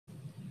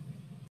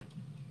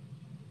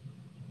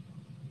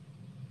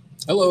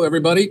Hello,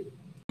 everybody.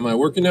 Am I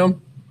working now?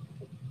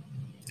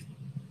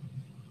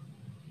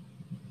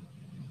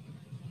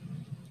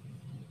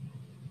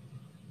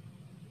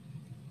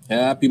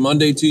 Happy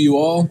Monday to you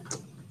all.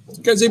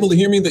 You guys able to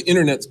hear me? The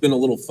internet's been a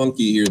little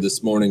funky here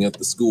this morning at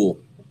the school.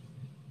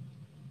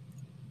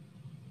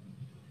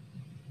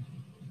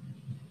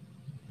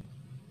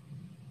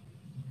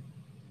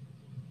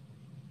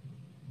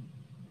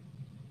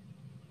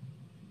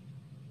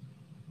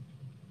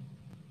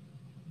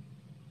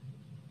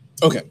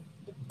 Okay,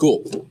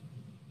 cool.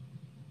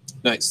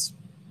 Nice.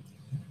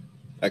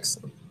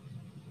 Excellent.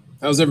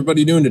 How's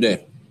everybody doing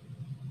today?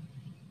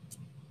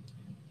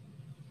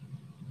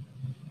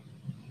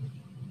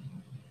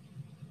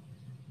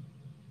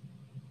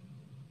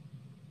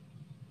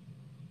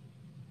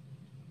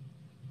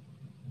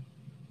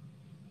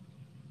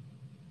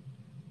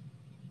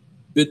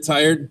 Bit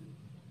tired?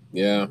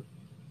 Yeah.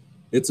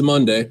 It's a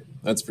Monday,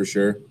 that's for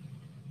sure.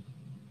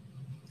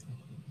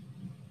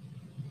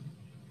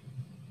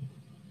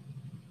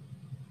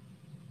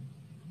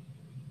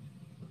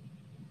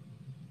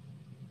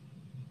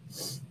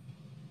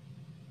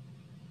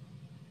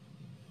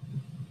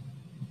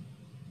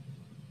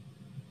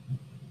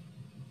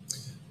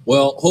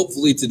 Well,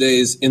 hopefully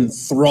today's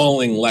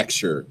enthralling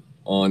lecture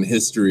on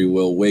history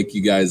will wake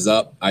you guys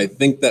up. I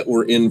think that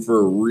we're in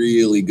for a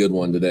really good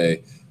one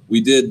today.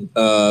 We did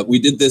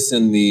this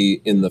in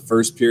the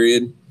first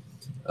period,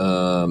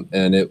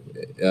 and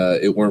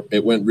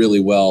it went really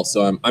well.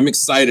 So I'm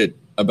excited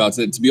about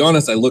it. To be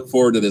honest, I look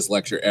forward to this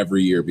lecture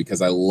every year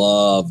because I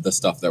love the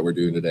stuff that we're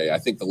doing today. I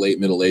think the late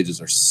Middle Ages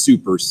are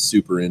super,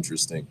 super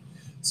interesting.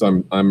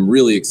 So I'm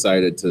really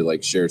excited to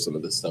share some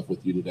of this stuff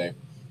with you today.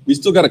 We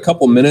still got a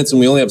couple minutes and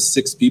we only have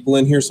 6 people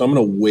in here, so I'm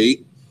going to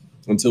wait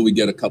until we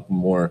get a couple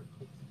more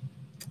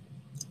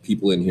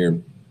people in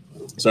here.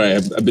 Sorry,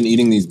 I've been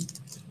eating these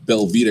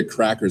Belvita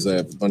crackers. I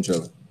have a bunch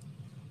of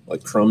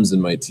crumbs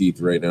in my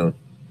teeth right now.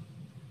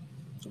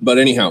 But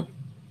anyhow,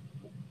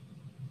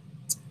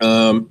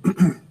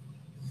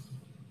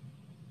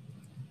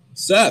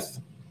 Seth,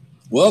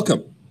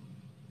 welcome.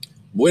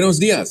 Buenos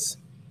dias.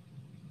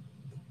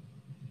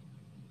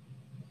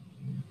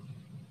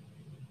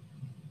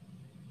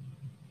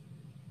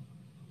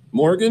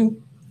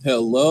 Morgan,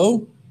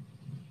 hello.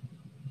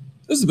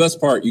 This is the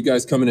best part. You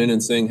guys coming in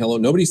and saying hello.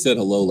 Nobody said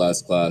hello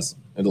last class.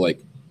 I had to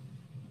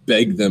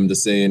beg them to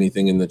say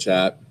anything in the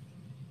chat.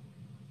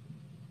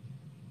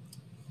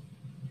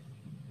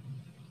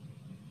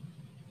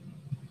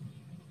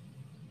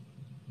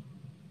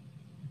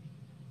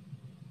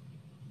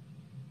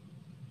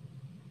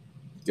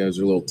 You guys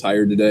are a little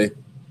tired today.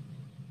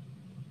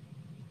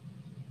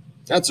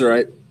 That's all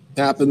right.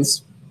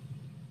 Happens.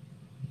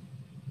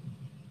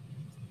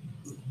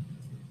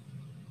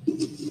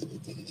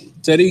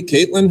 Teddy,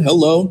 Caitlin,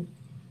 hello.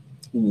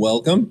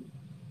 Welcome.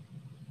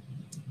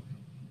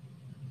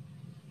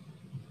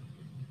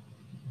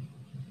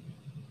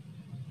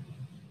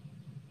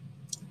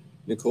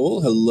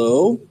 Nicole,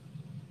 hello.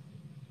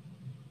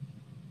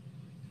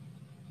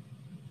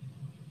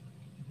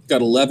 Got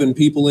 11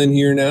 people in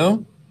here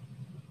now.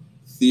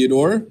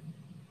 Theodore,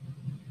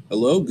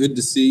 hello, good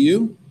to see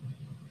you.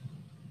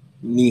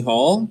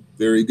 Nihal,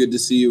 very good to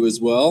see you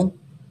as well.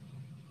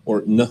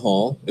 Or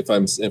Nihal, if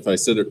I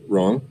said it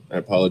wrong, I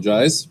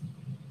apologize.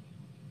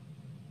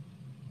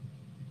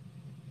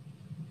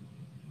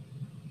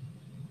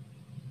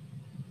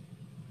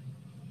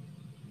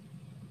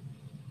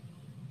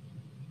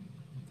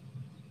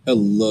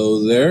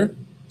 Hello there.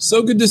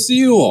 So good to see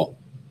you all.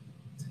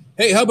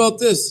 Hey, how about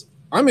this?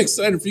 I'm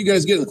excited for you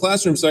guys to get in the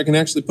classroom so I can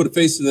actually put a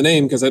face to the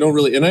name because I don't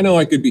really, and I know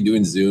I could be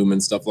doing Zoom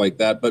and stuff like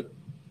that, but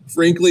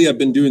frankly, I've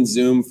been doing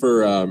Zoom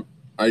for,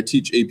 I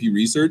teach AP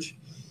research,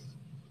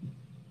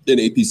 an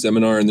AP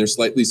seminar, and they're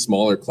slightly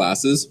smaller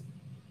classes.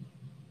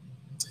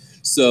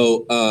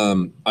 So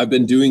I've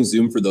been doing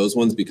Zoom for those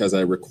ones because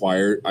I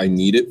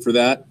need it for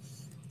that.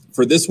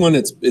 For this one,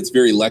 it's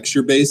very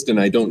lecture based and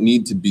I don't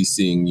need to be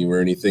seeing you or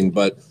anything,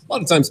 but a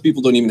lot of times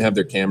people don't even have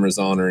their cameras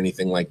on or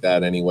anything like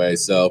that anyway.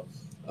 So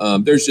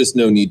there's just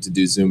no need to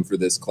do Zoom for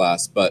this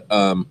class. But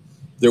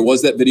there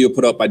was that video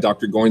put up by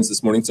Dr. Goins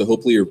this morning. So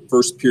hopefully your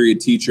first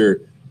period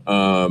teacher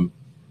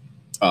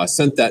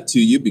sent that to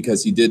you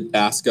because he did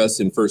ask us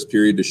in first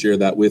period to share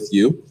that with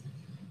you.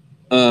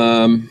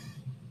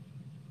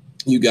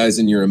 You guys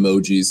and your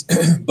emojis.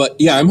 But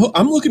yeah,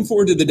 I'm looking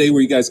forward to the day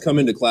where you guys come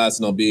into class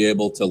and I'll be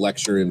able to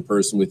lecture in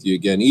person with you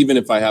again. Even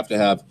if I have to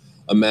have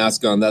a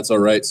mask on, that's all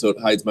right, so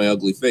it hides my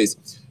ugly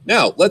face.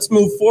 Now, let's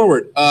move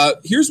forward.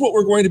 Here's what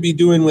we're going to be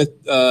doing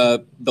with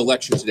the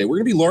lecture today. We're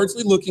going to be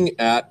largely looking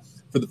at,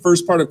 for the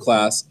first part of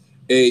class,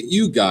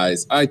 you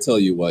guys, I tell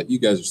you what, you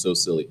guys are so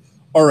silly.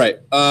 All right.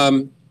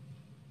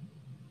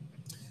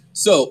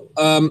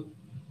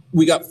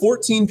 We got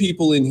 14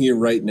 people in here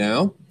right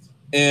now.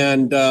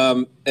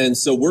 And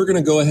so we're going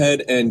to go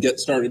ahead and get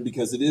started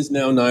because it is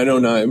now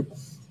 9:09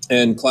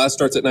 and class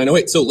starts at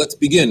 9:08. So let's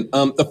begin.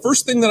 The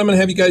first thing that I'm going to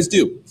have you guys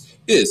do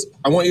is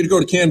I want you to go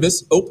to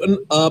Canvas, open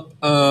up,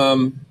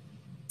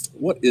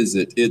 what is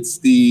it? It's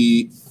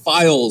the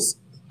Files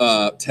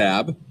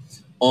tab.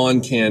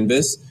 on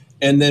Canvas.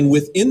 And then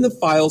within the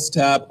Files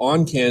tab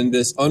on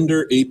Canvas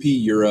under AP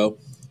Euro,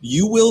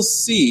 you will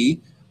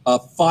see a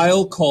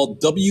file called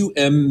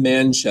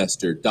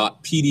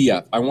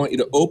wmmanchester.pdf. I want you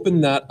to open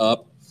that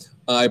up.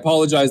 I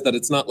apologize that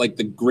it's not like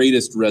the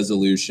greatest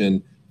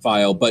resolution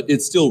file, but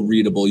it's still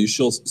readable. You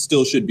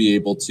still should be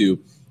able to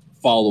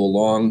follow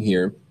along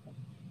here.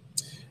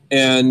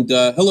 And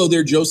hello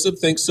there, Joseph.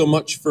 Thanks so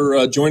much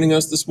for joining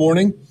us this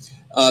morning.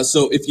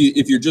 So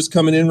if you're just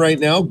coming in right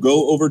now,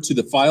 go over to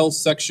the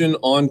Files section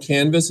on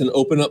Canvas and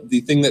open up the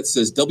thing that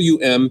says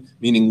WM,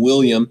 meaning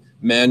William,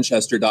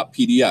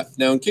 Manchester.pdf.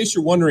 Now, in case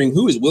you're wondering,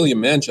 who is William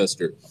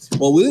Manchester?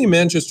 Well, William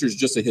Manchester is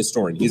just a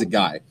historian. He's a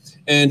guy,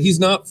 and he's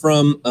not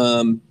from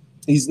the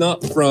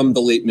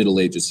late Middle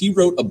Ages. He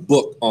wrote a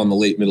book on the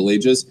late Middle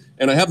Ages,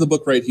 and I have the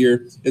book right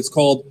here. It's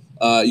called,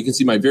 you can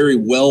see my very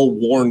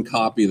well-worn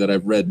copy that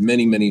I've read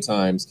many, many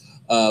times,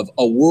 of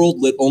A World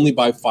Lit Only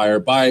by Fire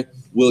by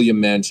William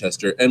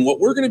Manchester. And what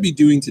we're going to be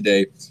doing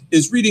today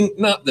is reading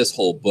not this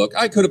whole book.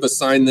 I could have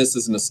assigned this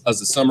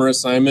as a summer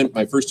assignment.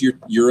 My first year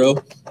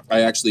Euro,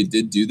 I actually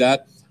did do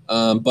that,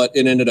 but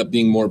it ended up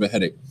being more of a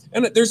headache.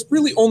 And there's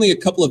really only a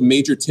couple of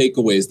major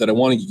takeaways that I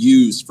want to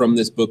use from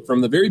this book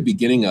from the very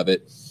beginning of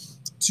it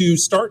to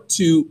start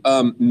to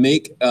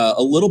make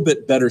a little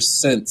bit better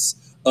sense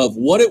of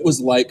what it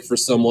was like for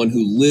someone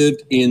who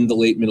lived in the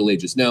late Middle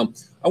Ages. Now,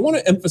 I want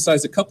to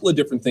emphasize a couple of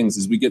different things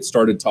as we get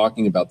started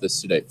talking about this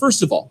today.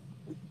 First of all,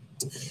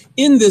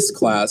 in this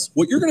class,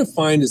 what you're going to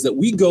find is that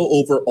we go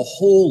over a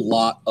whole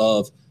lot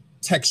of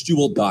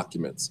textual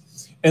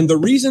documents. And the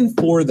reason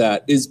for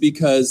that is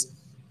because,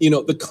 you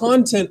know, the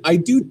content, I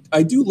do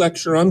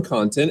lecture on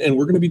content, and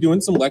we're going to be doing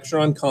some lecture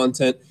on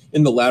content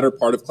in the latter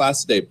part of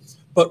class today.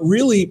 But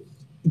really,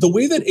 the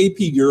way that AP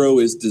Euro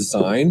is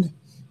designed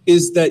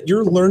is that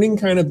you're learning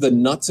kind of the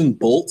nuts and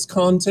bolts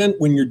content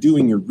when you're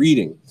doing your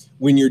reading,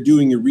 when you're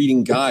doing your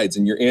reading guides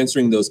and you're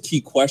answering those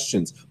key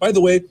questions. By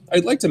the way,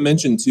 I'd like to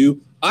mention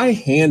too, I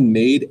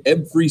handmade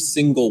every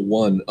single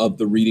one of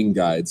the reading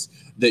guides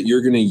that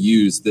you're going to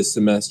use this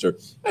semester.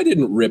 I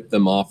didn't rip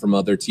them off from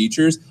other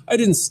teachers. I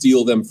didn't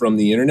steal them from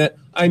the internet.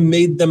 I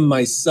made them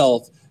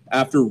myself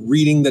after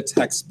reading the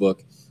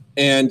textbook,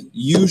 and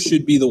you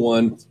should be the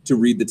one to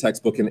read the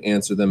textbook and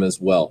answer them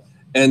as well.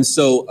 And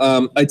so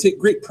I take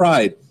great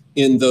pride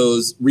in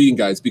those reading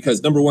guides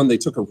because, number one, they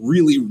took a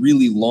really,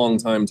 really long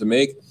time to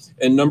make.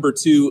 And number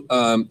two,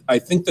 I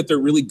think that they're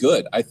really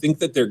good. I think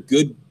that they're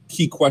good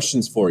key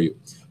questions for you.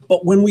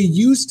 But when we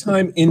use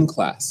time in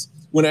class,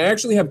 when I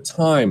actually have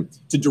time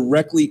to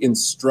directly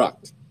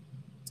instruct,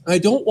 I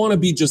don't want to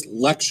be just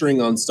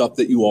lecturing on stuff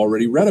that you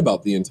already read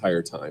about the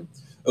entire time,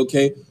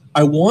 okay?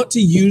 I want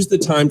to use the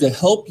time to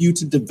help you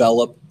to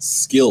develop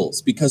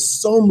skills because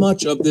so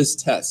much of this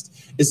test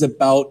is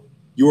about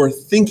your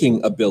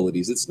thinking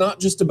abilities. It's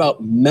not just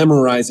about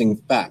memorizing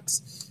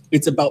facts.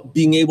 It's about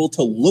being able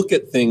to look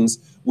at things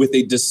with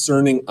a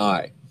discerning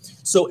eye.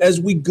 So as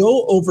we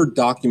go over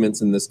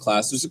documents in this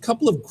class, there's a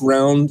couple of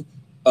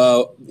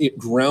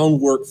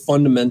groundwork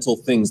fundamental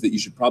things that you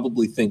should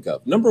probably think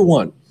of. Number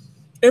one,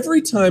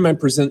 every time I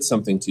present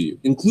something to you,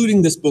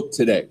 including this book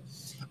today,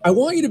 I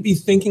want you to be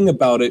thinking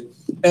about it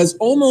as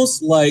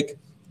almost like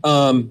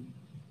a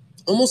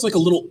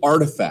little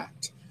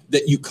artifact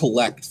that you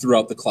collect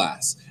throughout the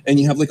class, and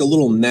you have like a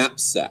little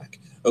knapsack.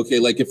 Okay,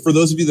 like if for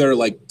those of you that are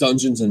like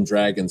Dungeons and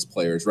Dragons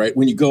players, right?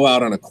 When you go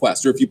out on a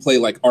quest, or if you play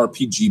like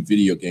RPG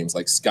video games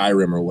like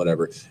Skyrim or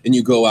whatever, and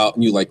you go out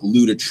and you like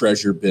loot a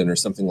treasure bin or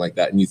something like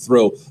that, and you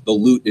throw the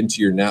loot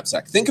into your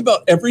knapsack. Think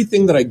about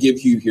everything that I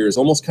give you here is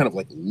almost kind of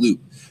like loot,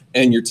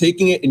 and you're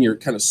taking it and you're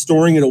kind of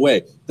storing it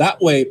away.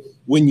 That way,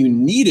 when you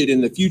need it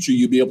in the future,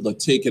 you'll be able to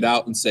take it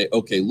out and say,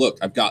 okay, look,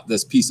 I've got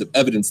this piece of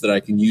evidence that I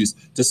can use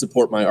to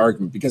support my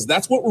argument, because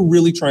that's what we're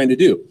really trying to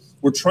do.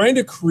 We're trying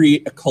to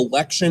create a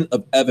collection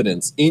of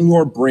evidence in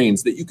your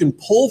brains that you can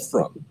pull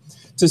from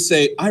to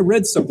say, I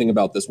read something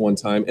about this one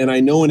time, and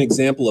I know an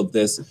example of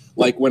this,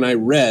 like when I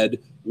read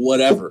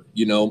whatever,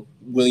 you know,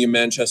 William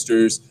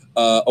Manchester's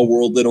A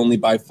World Lit Only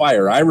by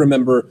Fire. I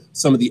remember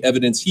some of the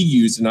evidence he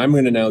used, and I'm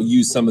going to now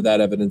use some of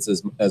that evidence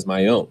as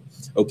my own.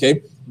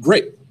 Okay,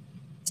 great.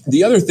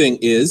 The other thing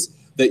is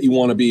that you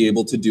want to be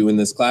able to do in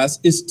this class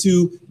is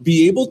to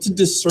be able to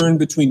discern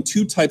between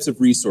two types of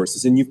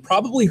resources. And you've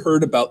probably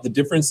heard about the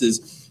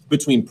differences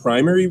between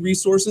primary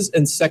resources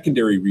and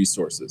secondary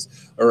resources,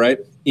 all right,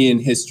 in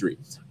history.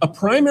 A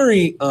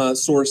primary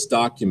source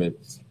document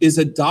is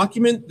a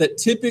document that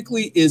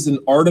typically is an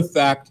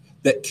artifact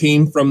that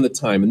came from the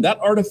time. And that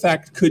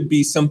artifact could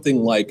be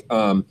something like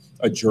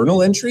a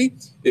journal entry.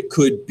 It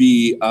could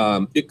be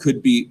a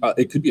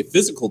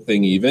physical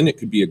thing even. It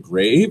could be a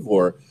grave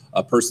or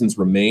a person's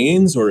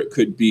remains, or it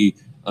could be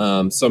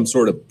some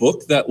sort of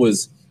book that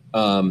was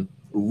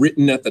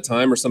written at the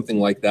time or something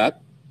like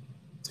that.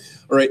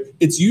 All right,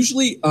 it's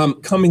usually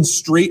coming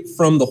straight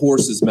from the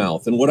horse's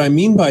mouth. And what I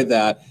mean by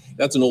that,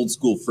 that's an old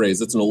school phrase.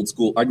 That's an old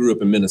school. I grew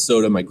up in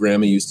Minnesota. My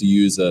grandma used to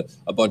use a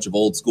bunch of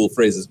old school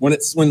phrases.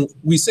 When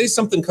we say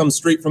something comes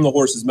straight from the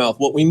horse's mouth,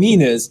 what we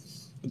mean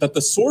is that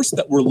the source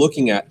that we're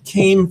looking at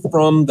came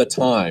from the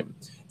time.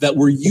 that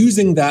we're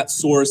using that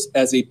source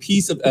as a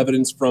piece of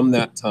evidence from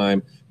that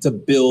time to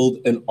build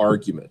an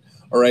argument,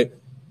 all right?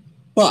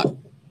 But,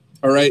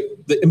 all right,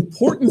 the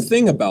important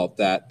thing about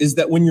that is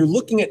that when you're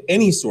looking at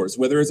any source,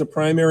 whether it's a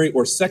primary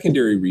or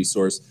secondary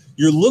resource,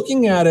 you're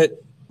looking at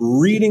it,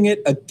 reading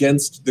it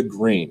against the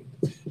grain.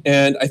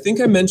 And I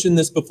think I mentioned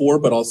this before,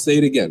 but I'll say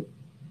it again.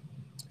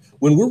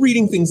 When we're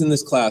reading things in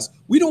this class,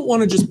 we don't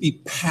want to just be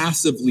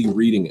passively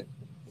reading it.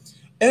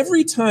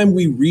 Every time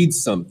we read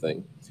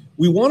something,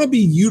 we want to be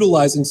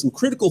utilizing some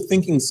critical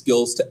thinking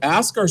skills to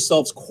ask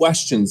ourselves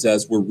questions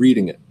as we're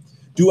reading it.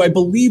 Do I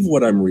believe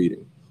what I'm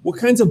reading? What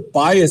kinds of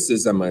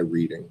biases am I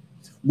reading?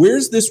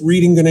 Where's this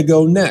reading going to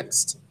go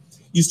next?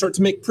 You start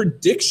to make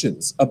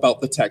predictions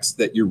about the text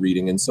that you're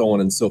reading and so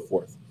on and so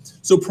forth.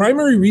 So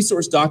primary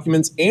resource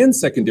documents and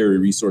secondary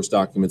resource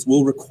documents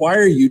will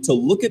require you to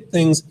look at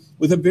things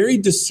with a very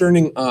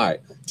discerning eye,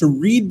 to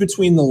read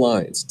between the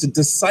lines, to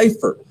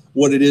decipher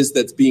what it is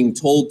that's being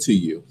told to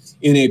you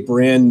in a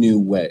brand new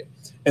way.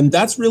 And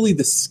that's really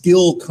the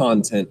skill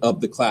content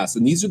of the class.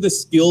 And these are the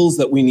skills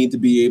that we need to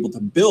be able to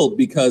build,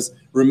 because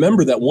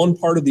remember that one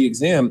part of the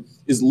exam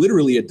is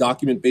literally a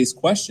document-based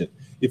question.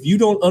 If you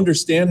don't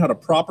understand how to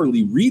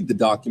properly read the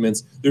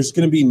documents, there's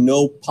going to be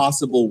no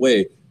possible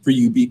way for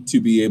you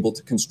to be able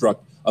to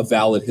construct a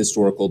valid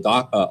historical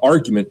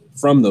argument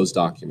from those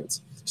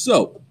documents.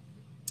 So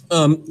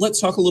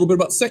let's talk a little bit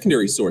about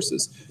secondary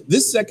sources.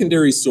 This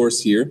secondary source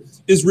here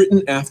is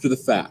written after the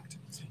fact.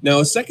 Now,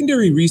 a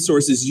secondary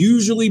resource is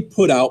usually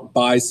put out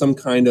by some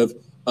kind of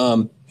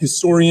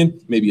historian,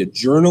 maybe a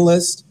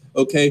journalist,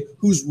 okay,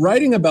 who's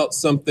writing about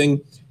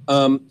something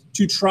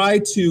to try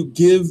to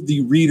give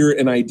the reader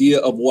an idea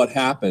of what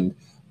happened,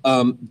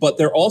 but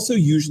they're also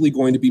usually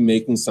going to be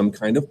making some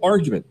kind of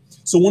argument.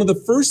 So one of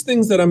the first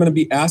things that I'm going to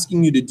be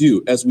asking you to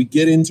do as we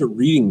get into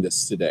reading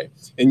this today,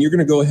 and you're going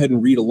to go ahead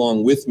and read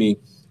along with me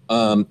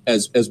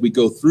as we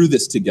go through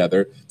this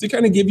together, to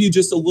kind of give you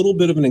just a little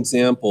bit of an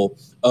example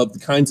of the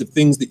kinds of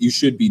things that you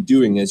should be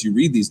doing as you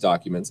read these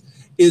documents,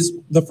 is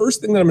the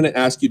first thing that I'm going to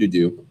ask you to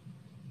do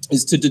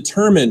is to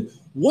determine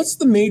what's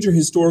the major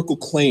historical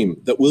claim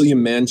that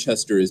William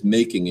Manchester is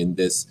making in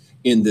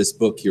this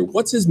book here.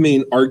 What's his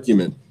main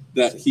argument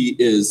that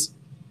he's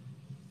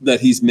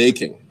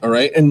making, all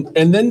right? And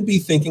then be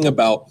thinking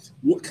about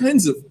what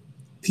kinds of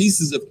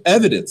pieces of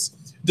evidence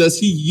does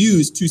he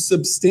use to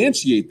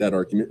substantiate that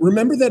argument.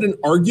 Remember that an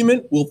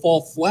argument will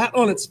fall flat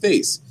on its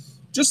face,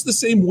 just the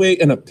same way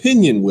an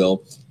opinion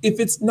will, if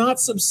it's not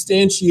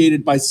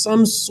substantiated by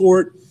some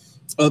sort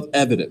of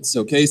evidence,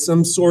 okay?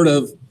 Some sort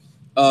of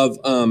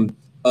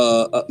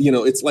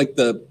it's like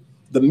the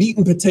meat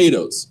and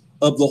potatoes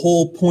of the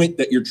whole point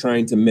that you're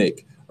trying to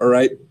make, all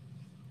right?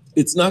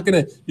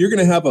 You're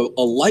gonna have a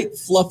light,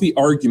 fluffy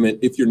argument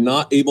if you're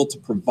not able to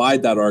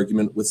provide that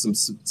argument with some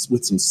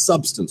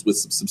substance, with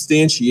some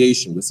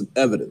substantiation, with some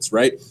evidence,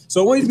 right?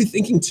 So I want you to be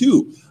thinking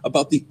too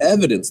about the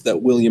evidence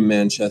that William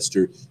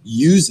Manchester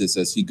uses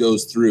as he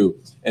goes through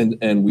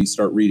and we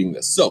start reading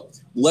this. So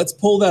let's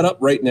pull that up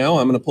right now.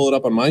 I'm gonna pull it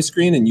up on my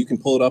screen and you can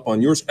pull it up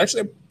on yours.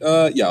 Actually, you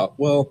know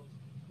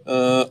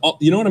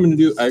what I'm gonna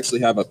do? I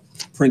actually have a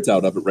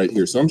printout of it right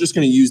here. So I'm just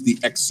gonna use the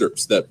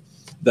excerpts that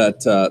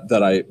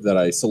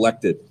I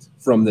selected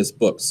from this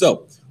book.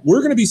 So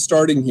we're going to be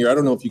starting here. I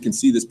don't know if you can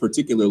see this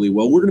particularly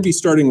well. We're going to be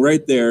starting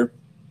right there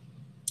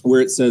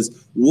where it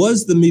says,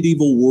 was the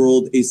medieval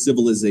world a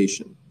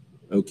civilization?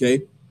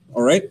 Okay.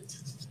 All right.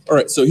 All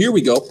right. So here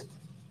we go.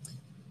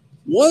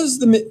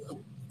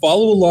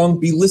 Follow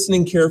along, be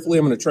listening carefully.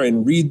 I'm going to try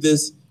and read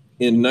this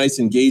in nice,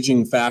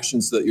 engaging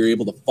fashion so that you're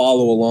able to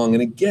follow along.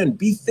 And again,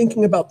 be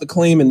thinking about the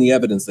claim and the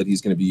evidence that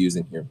he's going to be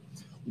using here.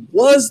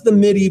 Was the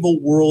medieval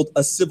world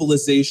a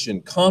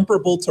civilization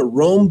comparable to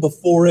Rome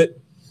before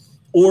it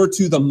or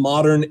to the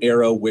modern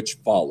era which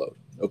followed?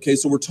 Okay,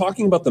 so we're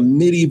talking about the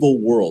medieval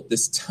world,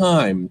 this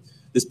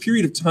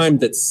period of time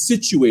that's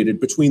situated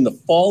between the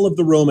fall of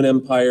the Roman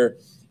Empire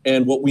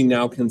and what we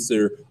now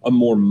consider a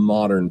more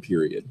modern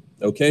period,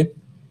 okay?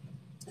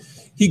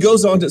 He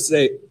goes on to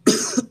say,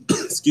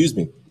 excuse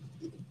me,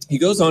 he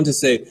goes on to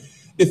say,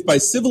 if by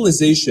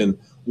civilization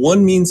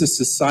one means a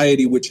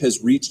society which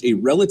has reached a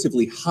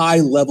relatively high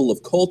level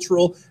of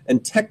cultural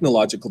and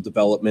technological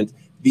development,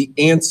 the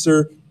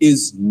answer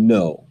is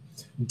no.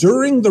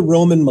 During the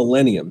Roman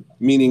millennium,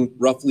 meaning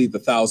roughly the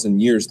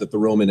 1,000 years that the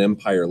Roman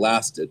Empire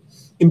lasted,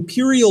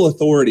 imperial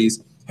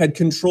authorities had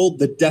controlled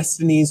the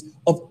destinies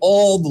of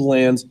all the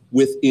lands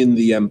within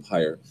the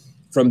empire,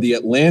 from the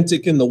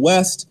Atlantic in the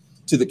west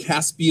to the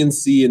Caspian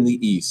Sea in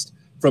the east,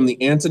 from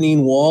the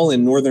Antonine Wall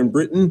in northern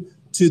Britain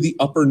to the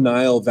Upper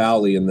Nile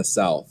Valley in the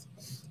south.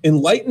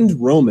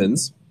 Enlightened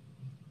Romans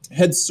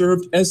had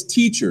served as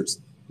teachers,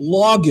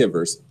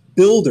 lawgivers,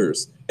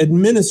 builders,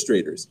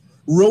 administrators.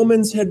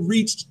 Romans had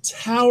reached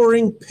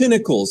towering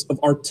pinnacles of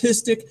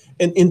artistic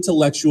and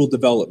intellectual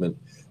development.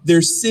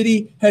 Their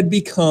city had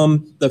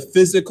become the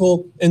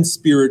physical and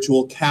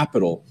spiritual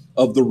capital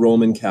of the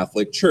Roman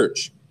Catholic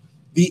Church.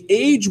 The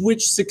age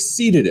which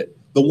succeeded it,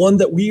 the one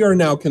that we are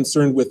now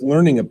concerned with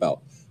learning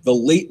about, the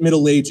late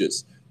Middle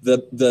Ages,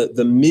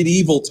 the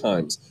medieval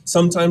times,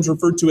 sometimes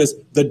referred to as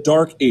the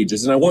Dark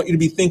Ages. And I want you to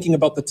be thinking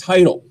about the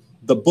title,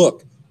 the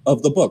book,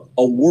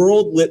 A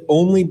World Lit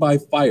Only by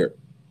Fire.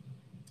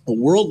 A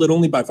world lit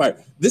only by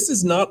fire. This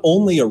is not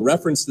only a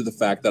reference to the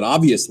fact that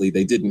obviously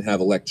they didn't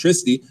have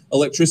electricity.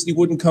 Electricity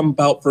wouldn't come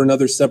about for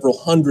another several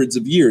hundreds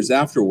of years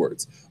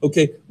afterwards.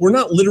 Okay,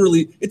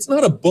 it's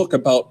not a book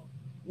about,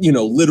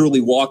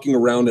 literally walking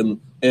around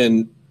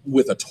and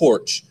with a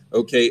torch,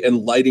 okay,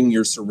 and lighting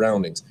your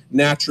surroundings.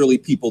 Naturally,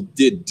 people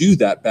did do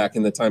that back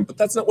in the time, but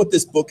that's not what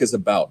this book is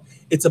about.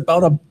 It's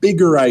about a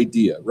bigger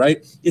idea,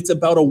 right? It's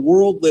about a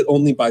world lit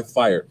only by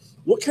fire.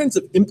 What kinds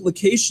of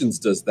implications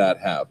does that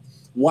have?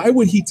 Why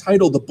would he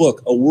title the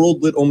book A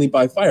World Lit Only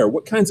by Fire?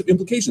 What kinds of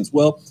implications?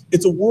 Well,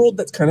 it's a world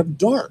that's kind of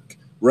dark,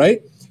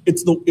 right?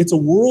 It's a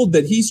world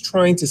that he's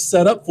trying to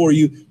set up for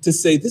you to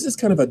say this is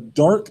kind of a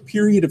dark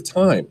period of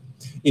time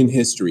in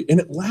history, and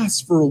it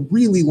lasts for a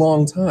really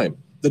long time.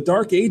 The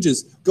Dark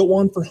Ages go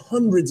on for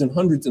hundreds and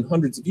hundreds and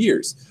hundreds of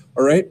years,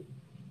 all right?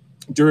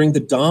 During the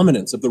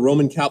dominance of the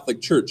Roman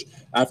Catholic Church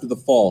after the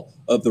fall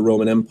of the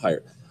Roman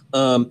Empire.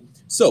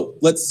 So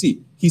let's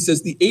see. He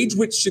says the age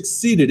which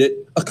succeeded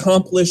it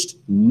accomplished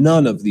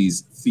none of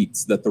these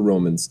feats that the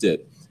Romans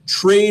did.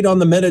 Trade on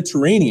the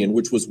Mediterranean,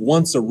 which was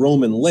once a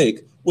Roman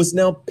lake, was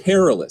now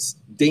perilous,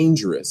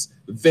 dangerous.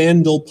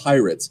 Vandal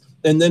pirates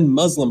and then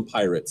Muslim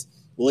pirates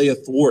lay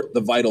athwart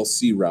the vital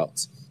sea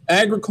routes.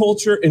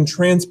 Agriculture and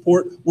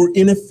transport were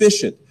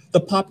inefficient. The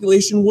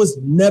population was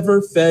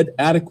never fed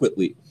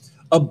adequately.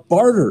 A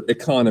barter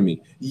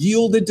economy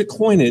yielded to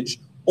coinage.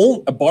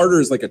 A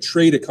barter is like a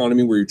trade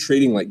economy where you're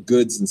trading like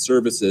goods and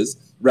services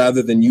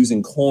rather than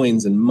using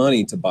coins and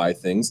money to buy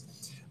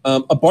things.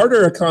 A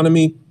barter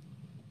economy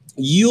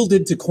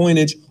yielded to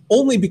coinage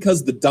only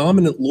because the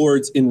dominant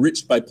lords,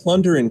 enriched by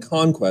plunder and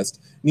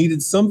conquest,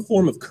 needed some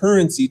form of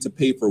currency to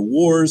pay for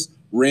wars,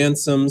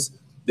 ransoms,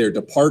 their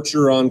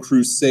departure on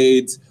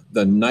crusades,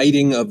 the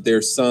knighting of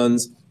their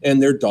sons,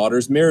 and their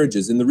daughters'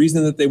 marriages. And the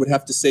reason that they would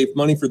have to save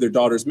money for their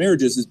daughters'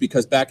 marriages is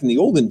because back in the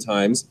olden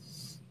times,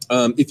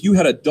 if you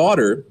had a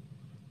daughter,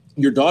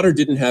 your daughter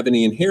didn't have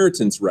any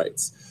inheritance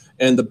rights.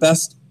 And the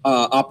best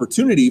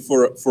opportunity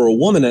for a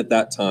woman at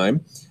that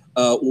time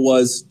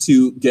was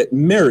to get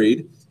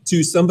married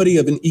to somebody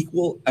of an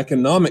equal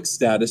economic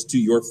status to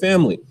your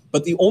family.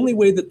 But the only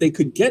way that they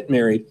could get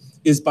married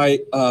is by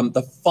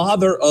the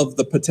father of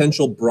the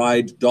potential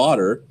bride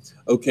daughter,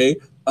 okay,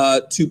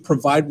 to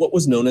provide what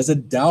was known as a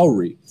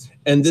dowry.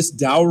 And this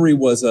dowry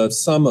was a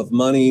sum of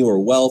money or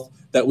wealth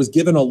that was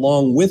given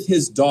along with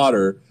his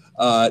daughter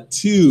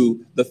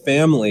to the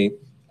family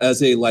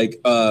as a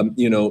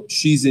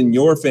she's in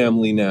your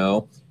family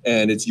now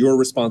and it's your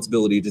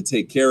responsibility to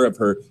take care of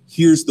her.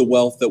 Here's the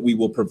wealth that we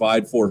will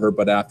provide for her,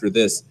 but after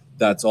this,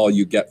 that's all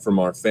you get from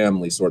our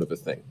family, sort of a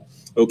thing.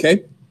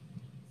 Okay?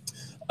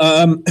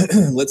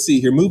 Let's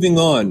see here. Moving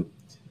on.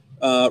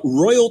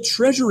 Royal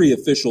treasury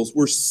officials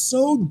were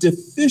so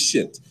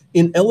deficient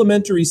in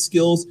elementary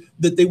skills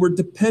that they were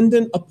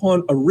dependent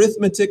upon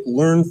arithmetic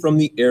learned from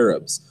the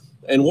Arabs.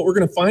 And what we're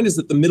going to find is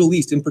that the Middle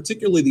East, and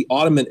particularly the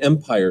Ottoman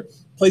Empire,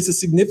 plays a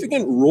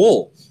significant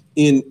role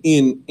in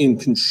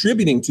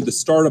contributing to the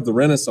start of the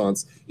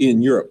Renaissance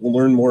in Europe. We'll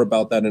learn more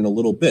about that in a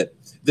little bit.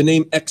 The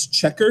name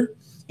exchequer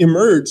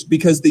emerged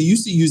because they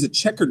used to use a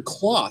checkered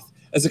cloth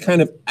as a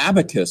kind of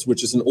abacus,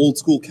 which is an old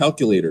school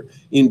calculator,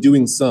 in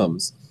doing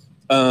sums.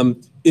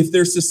 If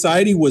their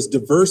society was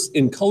diverse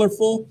and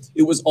colorful,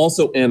 it was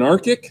also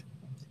anarchic,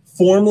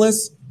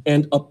 formless,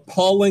 and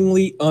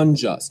appallingly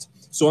unjust.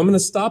 So I'm going to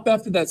stop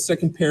after that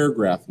second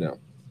paragraph now.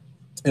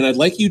 And I'd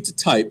like you to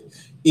type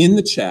in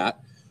the chat,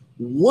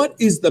 what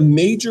is the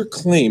major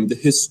claim, the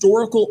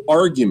historical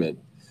argument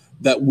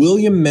that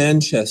William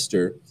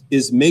Manchester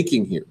is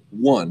making here?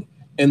 One.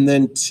 And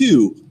then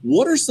two,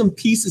 what are some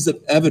pieces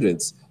of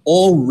evidence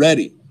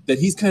already that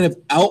he's kind of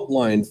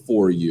outlined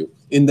for you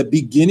in the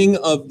beginning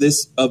of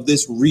this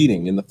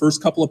reading, in the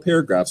first couple of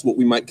paragraphs, what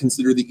we might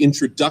consider the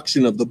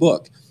introduction of the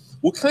book?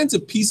 What kinds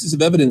of pieces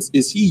of evidence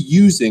is he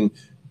using,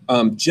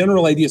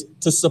 general ideas,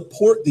 to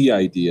support the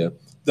idea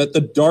that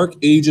the Dark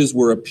Ages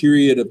were a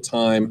period of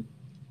time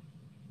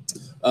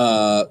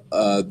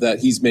that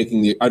he's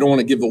making I don't want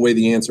to give away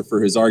the answer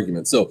for his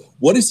argument. So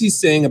what is he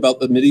saying about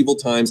the medieval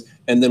times,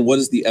 and then what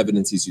is the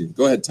evidence he's using?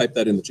 Go ahead, type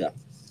that in the chat.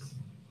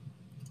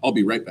 I'll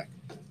be right back.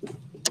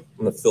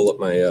 I'm going to fill up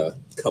my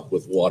cup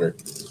with water.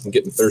 I'm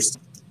getting thirsty.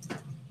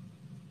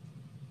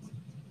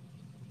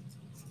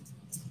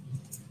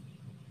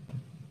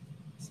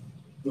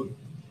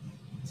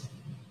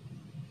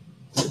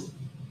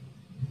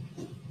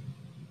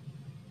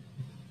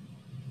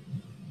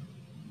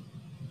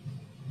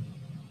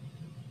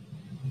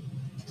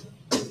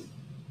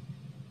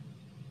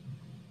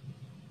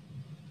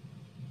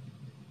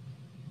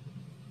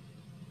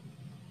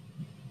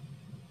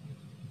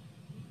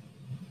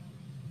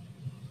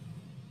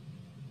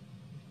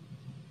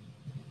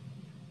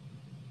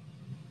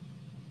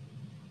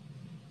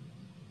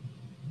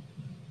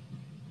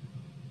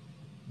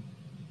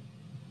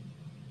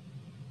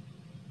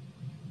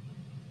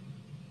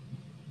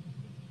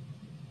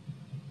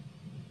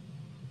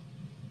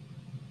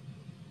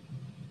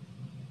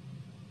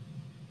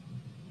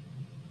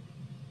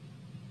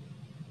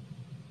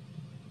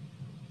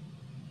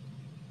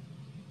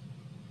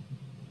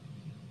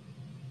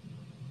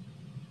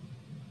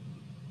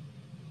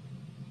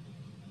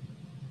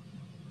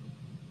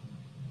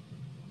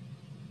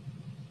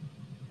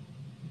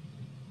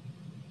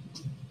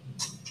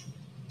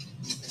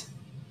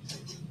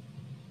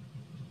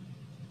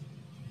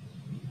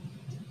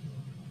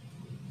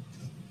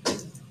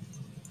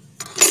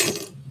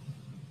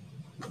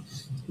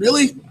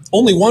 Really?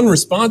 Only one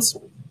response?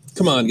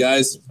 Come on,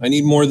 guys. I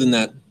need more than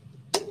that.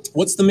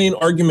 What's the main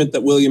argument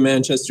that William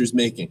Manchester's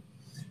making?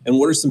 And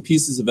what are some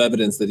pieces of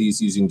evidence that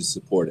he's using to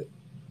support it?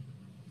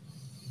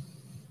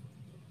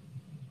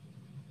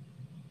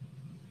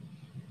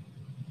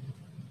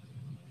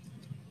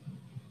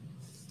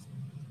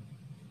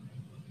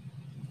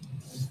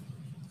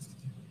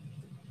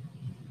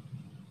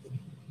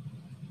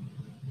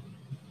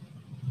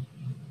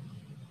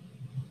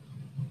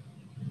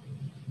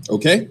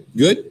 Okay,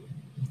 good.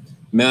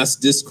 Mass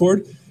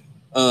discord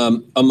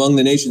among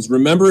the nations.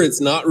 Remember, it's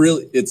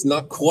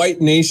not quite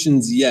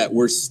nations yet.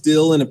 We're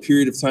still in a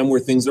period of time where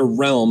things are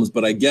realms,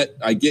 but I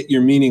get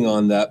your meaning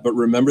on that. But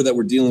remember that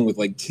we're dealing with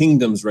like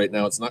kingdoms right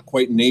now. It's not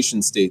quite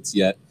nation states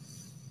yet.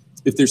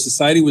 If their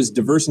society was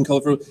diverse and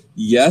colorful,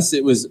 yes,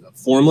 it was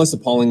formless,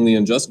 appallingly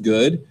unjust,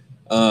 good.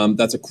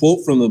 That's a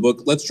quote from the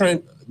book. Let's try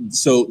and,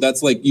 so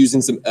that's like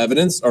using some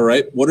evidence. All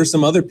right. What are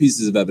some other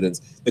pieces of evidence?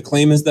 The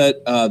claim is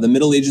that the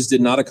Middle Ages did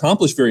not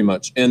accomplish very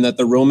much and that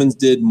the Romans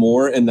did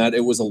more and that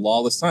it was a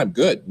lawless time.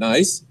 Good.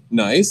 Nice.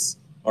 Nice.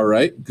 All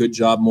right. Good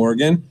job,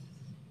 Morgan.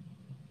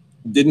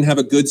 Didn't have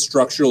a good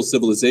structural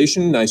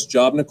civilization. Nice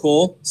job,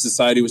 Nicole.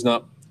 Society was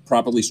not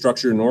properly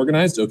structured and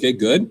organized. Okay.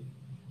 Good.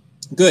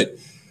 Good.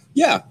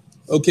 Yeah.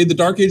 Okay. The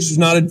Dark Ages was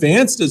not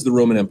advanced as the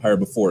Roman Empire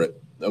before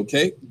it.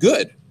 Okay.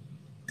 Good.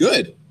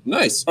 Good.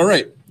 Nice. All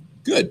right.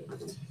 Good.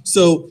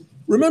 So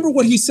remember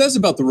what he says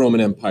about the Roman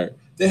Empire.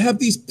 They have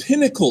these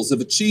pinnacles of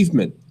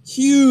achievement,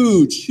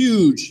 huge,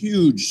 huge,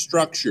 huge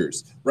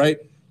structures, right?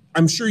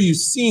 I'm sure you've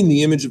seen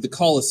the image of the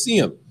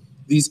Colosseum,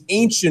 these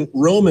ancient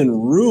Roman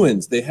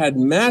ruins. They had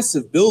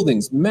massive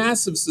buildings,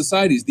 massive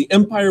societies. The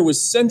empire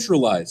was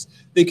centralized.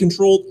 They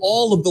controlled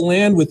all of the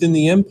land within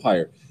the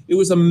empire. It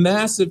was a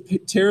massive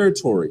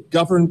territory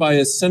governed by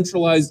a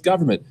centralized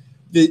government.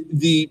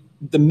 The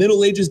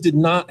Middle Ages did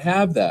not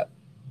have that.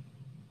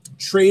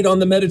 Trade on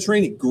the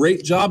Mediterranean.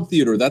 Great job,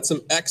 Theodore. That's some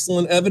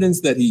excellent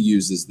evidence that he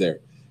uses there.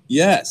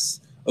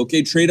 Yes.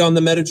 Okay, trade on the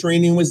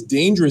Mediterranean was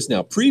dangerous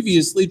now.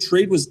 Previously,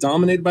 trade was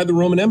dominated by the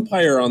Roman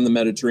Empire on the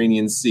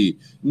Mediterranean Sea.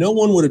 No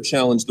one would have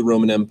challenged the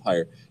Roman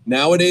Empire.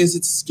 Nowadays,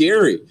 it's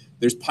scary.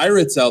 There's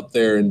pirates out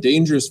there and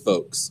dangerous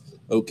folks.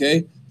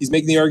 Okay? He's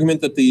making the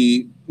argument that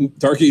the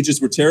Dark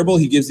Ages were terrible.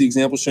 He gives the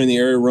example showing the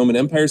area Roman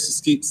Empire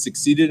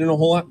succeeded in a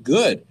whole lot.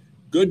 Good.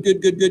 Good,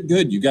 good, good, good,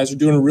 good. You guys are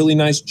doing a really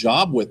nice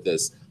job with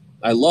this.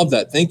 I love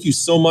that. Thank you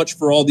so much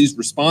for all these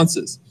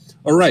responses.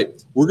 All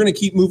right, we're going to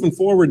keep moving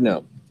forward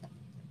now.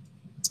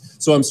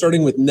 So I'm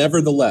starting with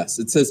nevertheless.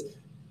 It says,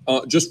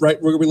 just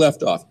right where we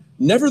left off.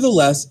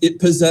 Nevertheless, it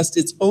possessed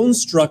its own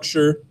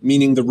structure,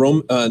 meaning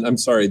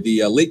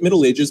the late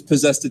Middle Ages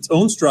possessed its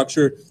own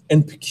structure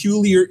and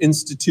peculiar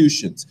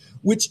institutions,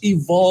 which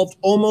evolved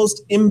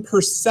almost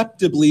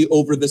imperceptibly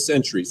over the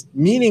centuries,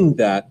 meaning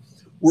that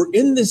we're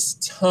in this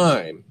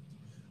time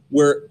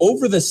where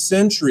over the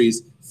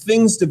centuries,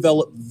 things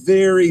develop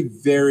very,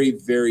 very,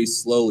 very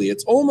slowly.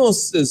 It's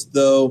almost as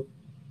though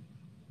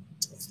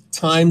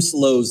time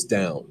slows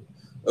down,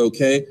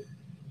 okay?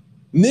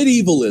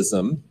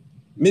 Medievalism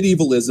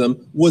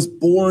was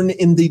born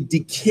in the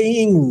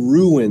decaying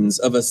ruins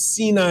of a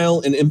senile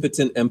and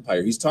impotent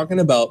empire. He's talking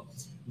about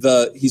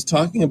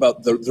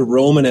the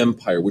Roman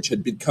Empire, which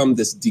had become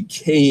this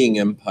decaying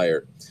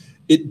empire.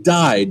 It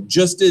died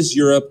just as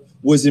Europe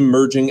was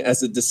emerging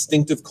as a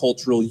distinctive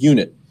cultural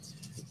unit.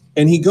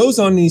 And he goes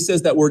on and he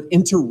says that word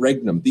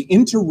interregnum. The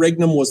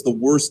interregnum was the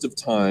worst of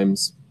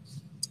times.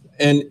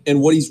 And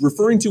what he's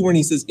referring to when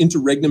he says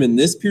interregnum in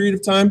this period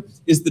of time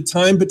is the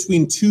time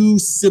between two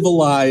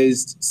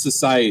civilized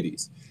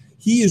societies.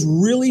 He is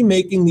really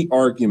making the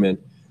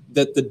argument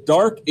that the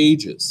Dark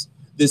Ages,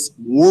 this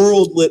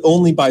world lit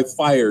only by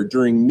fire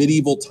during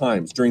medieval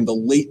times, during the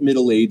late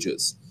Middle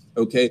Ages,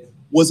 okay,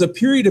 was a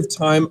period of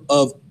time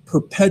of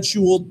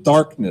perpetual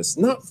darkness,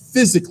 not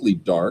physically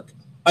dark,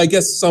 I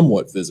guess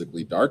somewhat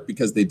physically dark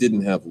because they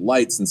didn't have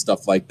lights and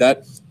stuff like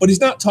that. But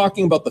he's not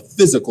talking about the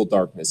physical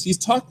darkness. He's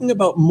talking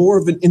about more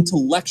of an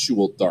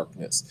intellectual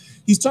darkness.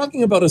 He's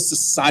talking about a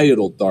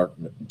societal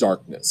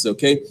darkness,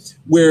 okay,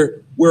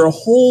 where a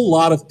whole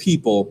lot of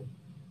people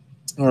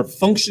are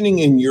functioning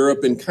in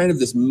Europe in kind of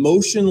this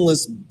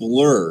motionless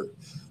blur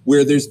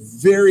where there's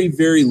very,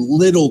 very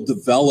little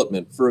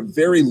development for a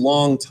very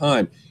long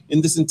time.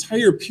 In this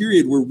entire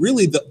period, where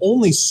really the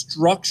only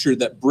structure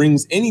that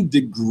brings any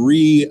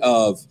degree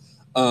of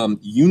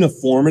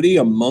uniformity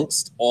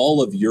amongst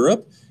all of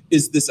Europe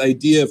is this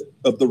idea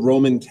of the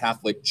Roman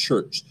Catholic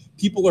Church.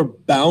 People are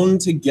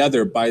bound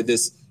together by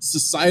this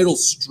societal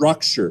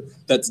structure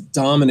that's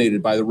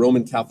dominated by the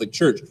Roman Catholic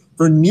Church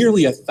for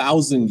nearly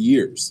 1,000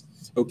 years.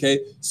 Okay,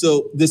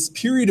 so this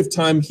period of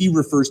time he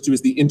refers to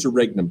as the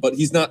interregnum, but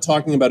he's not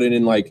talking about it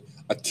in like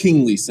a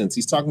kingly sense.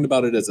 He's talking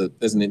about it as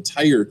an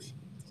entire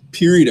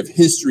period of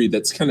history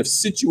that's kind of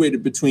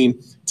situated between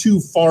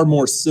two far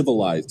more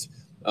civilized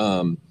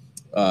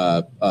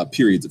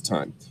periods of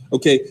time.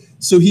 Okay,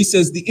 so he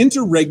says the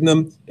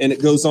interregnum, and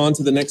it goes on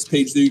to the next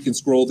page there, you can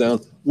scroll down,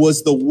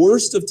 was the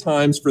worst of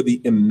times for the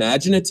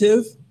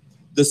imaginative,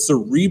 the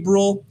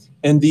cerebral,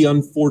 and the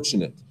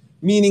unfortunate.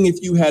 meaning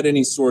if you had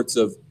any sorts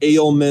of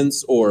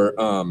ailments or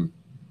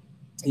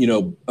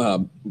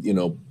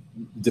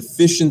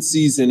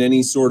deficiencies in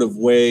any sort of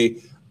way.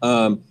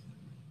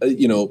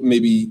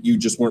 Maybe you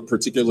just weren't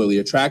particularly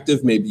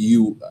attractive. Maybe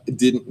you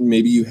didn't.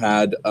 Maybe you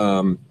had,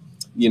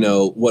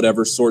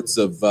 whatever sorts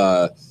of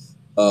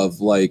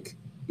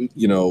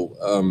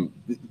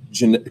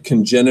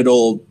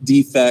congenital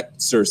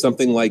defects or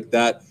something like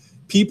that.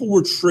 People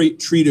were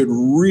treated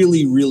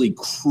really, really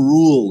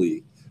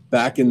cruelly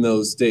back in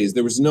those days.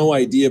 There was no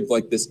idea of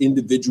like this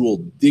individual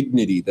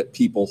dignity that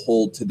people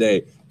hold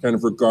today, kind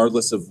of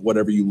regardless of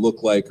whatever you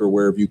look like or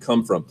wherever you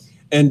come from.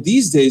 And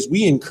these days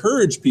we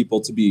encourage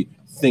people to be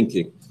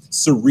thinking,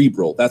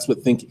 cerebral. That's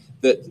what thinking,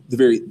 that the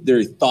very,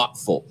 very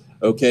thoughtful,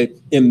 okay,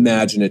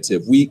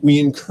 imaginative. We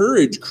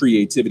encourage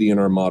creativity in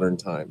our modern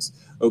times,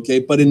 okay,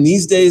 but in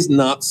these days,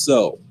 not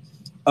so.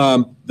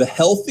 The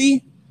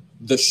healthy,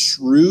 the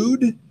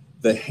shrewd,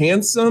 the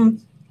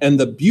handsome, and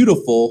the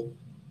beautiful,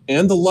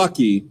 and the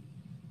lucky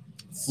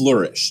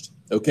flourished,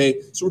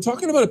 okay? So we're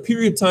talking about a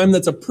period of time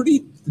that's a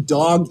pretty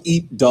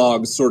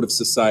dog-eat-dog sort of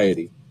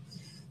society.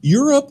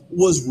 Europe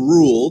was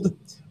ruled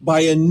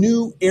by a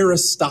new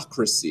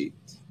aristocracy,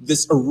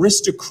 this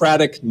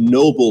aristocratic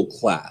noble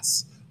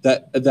class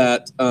that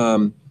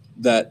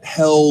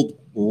held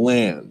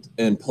land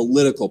and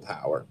political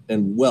power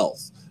and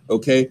wealth,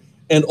 okay?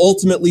 And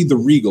ultimately the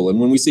regal. And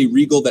when we say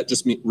regal, that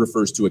just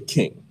refers to a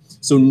king.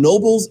 So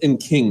nobles and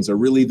kings are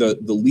really the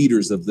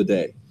leaders of the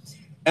day.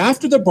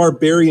 After the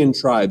barbarian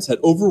tribes had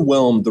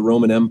overwhelmed the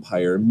Roman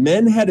Empire,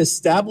 men had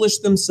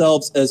established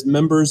themselves as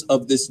members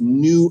of this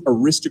new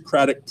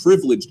aristocratic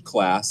privileged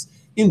class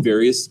in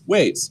various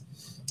ways.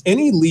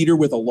 Any leader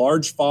with a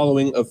large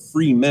following of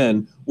free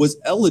men was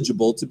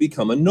eligible to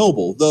become a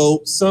noble,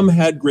 though some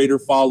had greater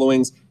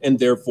followings and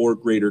therefore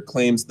greater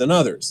claims than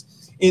others.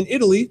 In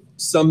Italy,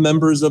 some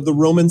members of the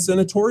Roman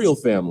senatorial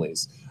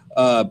families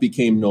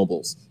became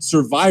nobles.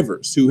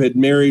 Survivors who had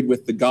married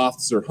with the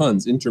Goths or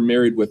Huns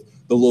intermarried with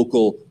the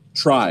local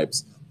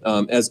tribes.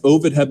 As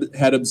Ovid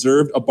had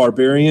observed, a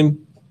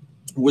barbarian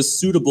was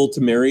suitable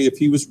to marry if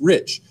he was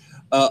rich.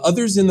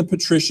 Others in the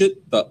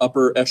patriciate, the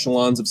upper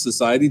echelons of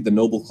society, the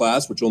noble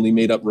class, which only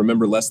made up,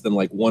 remember, less than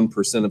like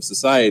 1% of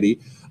society,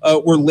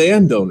 were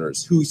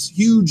landowners whose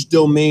huge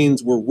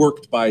domains were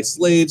worked by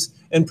slaves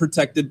and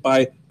protected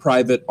by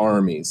private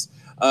armies.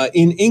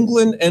 In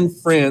England and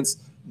France,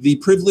 the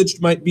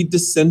privileged might be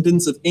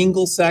descendants of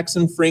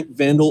Anglo-Saxon, Frank,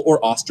 Vandal, or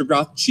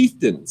Ostrogoth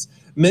chieftains.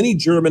 Many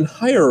German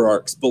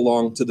hierarchs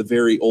belonged to the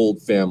very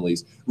old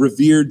families,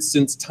 revered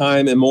since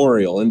time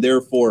immemorial, and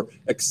therefore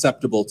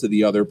acceptable to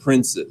the other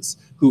princes,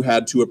 who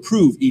had to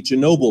approve each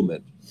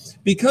ennoblement.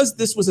 Because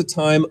this was a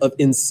time of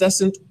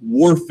incessant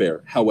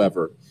warfare,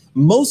 however,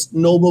 most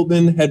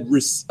noblemen had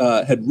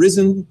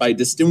risen by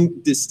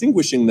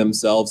distinguishing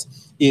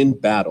themselves in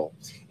battle.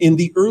 In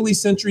the early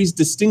centuries,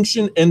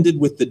 distinction ended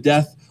with the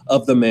death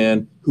of the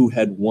man who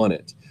had won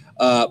it.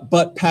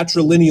 But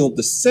patrilineal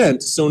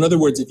descent, so in other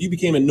words, if you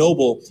became a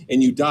noble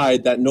and you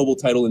died, that noble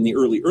title in the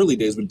early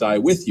days would die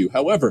with you.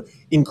 However,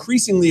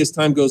 increasingly as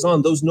time goes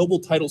on, those noble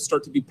titles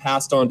start to be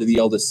passed on to the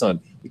eldest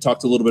son. We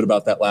talked a little bit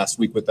about that last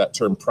week with that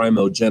term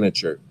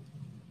primogeniture.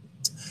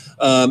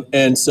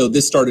 And so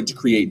this started to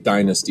create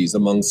dynasties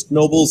amongst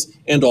nobles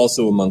and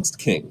also amongst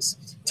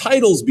kings.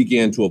 Titles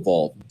began to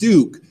evolve: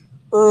 duke,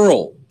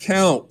 earl,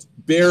 count,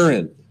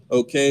 baron,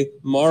 okay,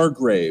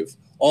 margrave,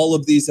 all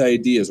of these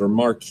ideas, or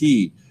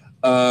marquis.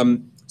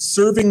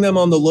 Serving them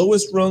on the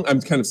lowest rung, I'm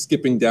kind of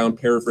skipping down,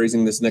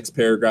 paraphrasing this next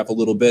paragraph a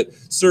little bit.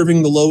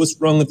 Serving the lowest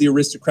rung of the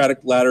aristocratic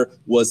ladder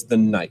was the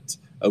knight.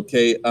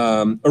 Okay,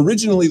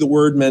 originally the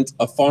word meant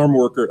a farm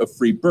worker of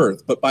free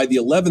birth, but by the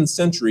 11th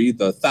century,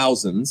 the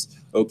thousands,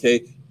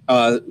 okay,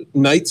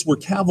 knights were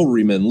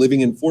cavalrymen living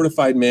in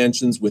fortified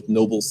mansions with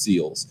noble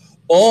seals.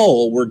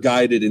 All were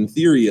guided, in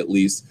theory at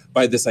least,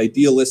 by this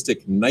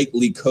idealistic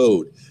knightly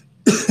code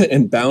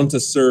and bound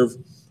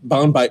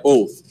by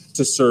oath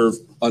to serve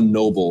a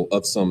noble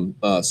of some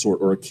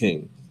sort or a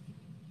king.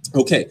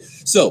 Okay,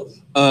 so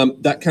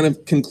that kind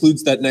of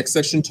concludes that next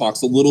section,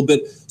 talks a little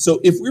bit. So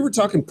if we were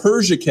talking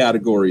Persia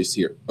categories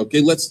here,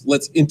 okay,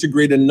 let's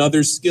integrate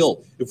another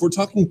skill. If we're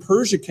talking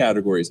Persia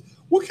categories,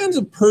 what kinds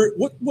of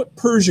what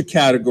Persia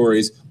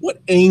categories,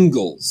 what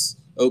angles,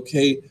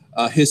 okay,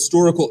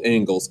 historical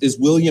angles is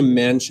William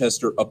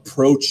Manchester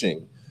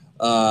approaching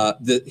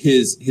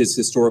his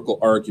historical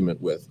argument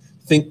with?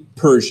 Think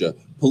Persia: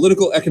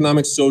 political,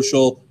 economic,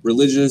 social,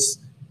 religious,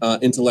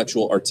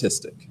 intellectual,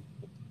 artistic.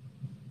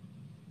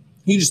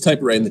 You just type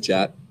it right in the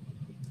chat.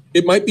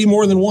 It might be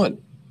more than one,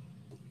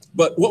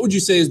 but what would you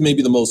say is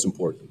maybe the most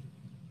important?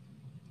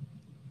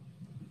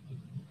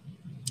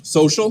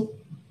 Social?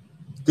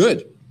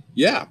 Good.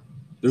 Yeah,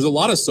 there's a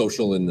lot of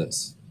social in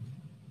this.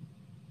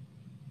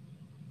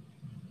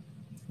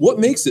 What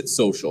makes it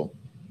social?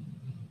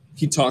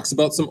 He talks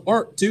about some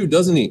art too,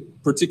 doesn't he?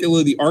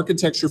 Particularly the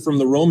architecture from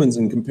the Romans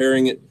and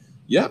comparing it.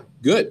 Yeah,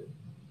 good.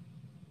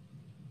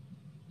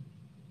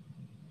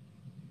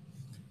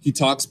 He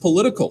talks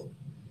political.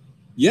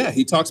 Yeah,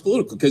 he talks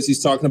political because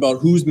he's talking about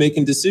who's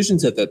making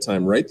decisions at that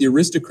time, right? The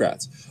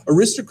aristocrats.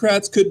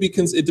 Aristocrats could be,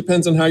 it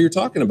depends on how you're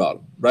talking about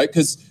them, right?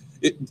 Because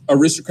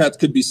aristocrats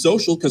could be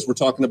social because we're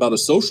talking about a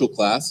social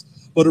class,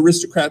 but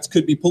aristocrats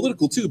could be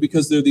political too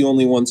because they're the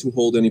only ones who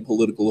hold any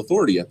political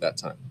authority at that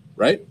time,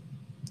 right?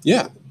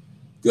 Yeah,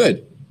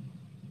 good.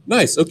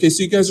 Nice. Okay,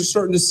 so you guys are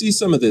starting to see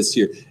some of this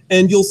here.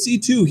 And you'll see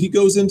too, he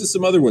goes into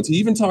some other ones. He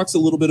even talks a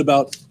little bit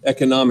about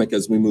economic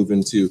as we move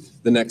into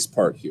the next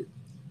part here.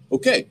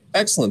 Okay,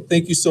 excellent.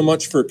 Thank you so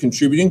much for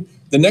contributing.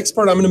 The next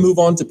part, I'm going to move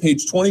on to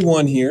page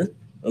 21 here.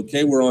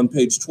 Okay, we're on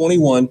page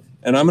 21,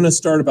 and I'm going to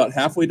start about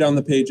halfway down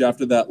the page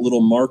after that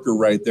little marker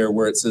right there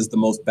where it says the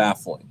most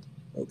baffling.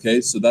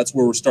 Okay, so that's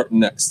where we're starting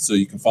next, so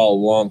you can follow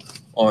along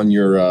on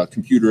your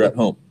computer at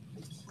home.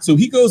 So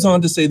he goes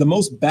on to say the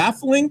most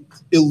baffling,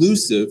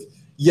 elusive,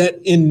 yet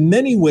in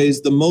many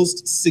ways the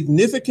most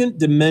significant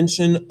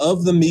dimension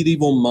of the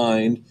medieval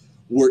mind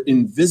were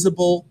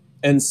invisible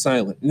and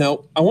silent.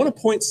 Now, I want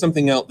to point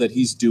something out that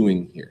he's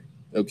doing here,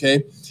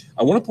 okay?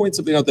 I want to point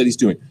something out that he's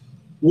doing.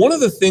 One of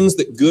the things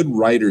that good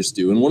writers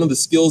do, and one of the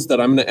skills that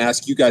I'm going to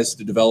ask you guys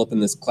to develop in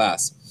this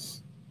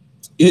class,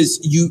 is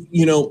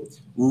you know,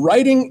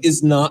 writing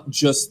is not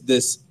just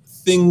this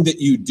thing that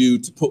you do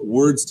to put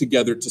words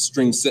together, to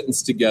string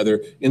sentence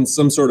together in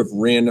some sort of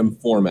random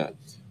format.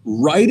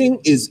 Writing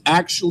is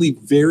actually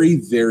very,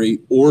 very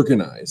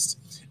organized.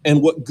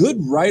 And what good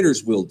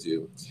writers will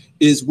do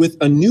is with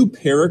a new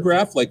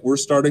paragraph, like we're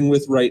starting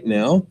with right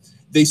now,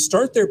 they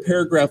start their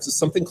paragraphs with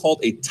something called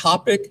a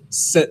topic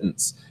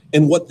sentence.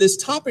 And what this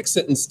topic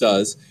sentence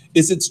does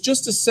is it's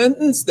just a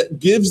sentence that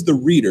gives the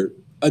reader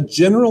a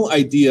general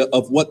idea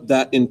of what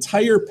that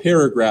entire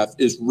paragraph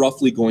is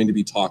roughly going to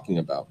be talking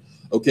about.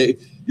 Okay,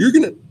 you're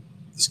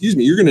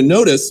gonna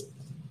notice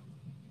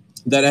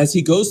that as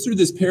he goes through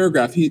this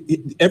paragraph,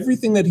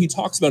 everything that he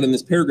talks about in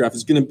this paragraph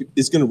is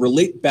gonna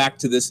relate back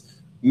to this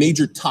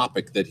major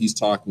topic that he's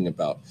talking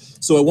about.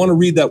 So I want to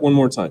read that one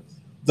more time.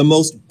 The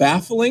most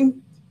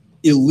baffling,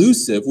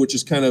 elusive, which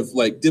is kind of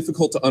like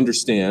difficult to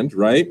understand,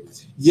 right?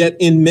 Yet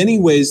in many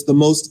ways, the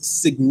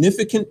most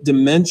significant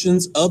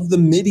dimensions of the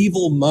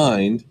medieval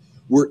mind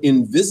were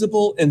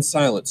invisible and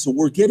silent. So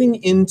we're getting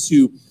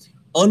into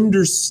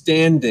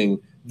understanding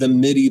the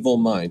medieval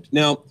mind.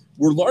 Now,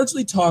 we're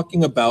largely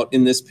talking about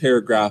in this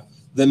paragraph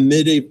the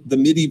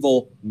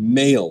medieval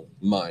male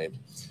mind.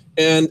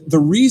 And the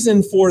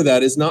reason for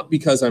that is not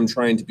because I'm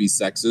trying to be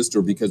sexist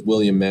or because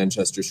William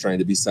Manchester's trying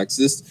to be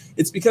sexist.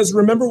 It's because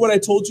remember what I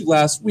told you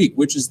last week,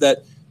 which is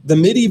that the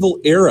medieval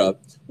era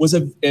was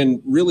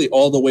and really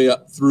all the way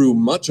up through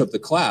much of the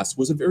class,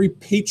 was a very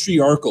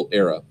patriarchal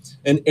era,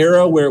 an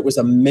era where it was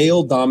a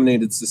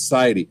male-dominated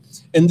society.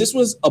 And this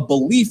was a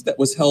belief that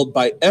was held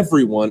by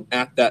everyone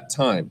at that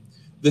time.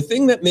 The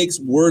thing that makes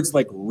words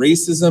like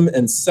racism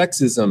and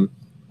sexism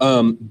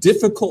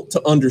difficult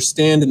to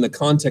understand in the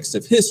context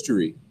of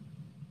history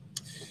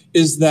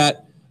is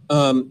that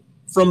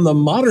from the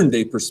modern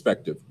day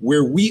perspective,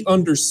 where we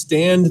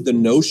understand the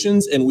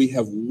notions and we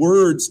have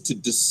words to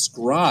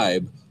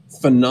describe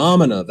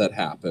phenomena that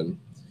happen,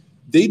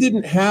 they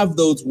didn't have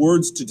those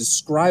words to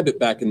describe it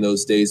back in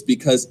those days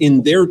because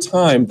in their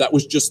time, that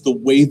was just the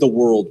way the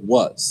world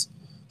was.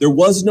 There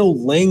was no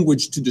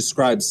language to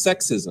describe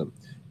sexism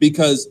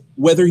because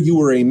whether you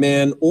were a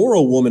man or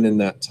a woman in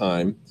that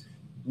time,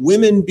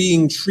 women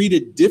being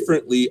treated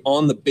differently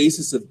on the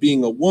basis of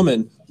being a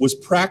woman was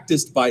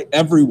practiced by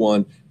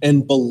everyone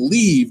and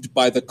believed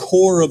by the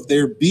core of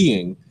their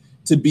being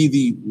to be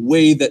the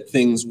way that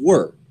things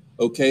were,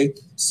 okay?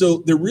 So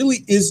there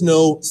really is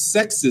no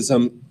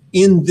sexism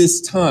in this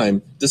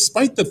time,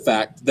 despite the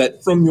fact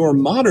that from your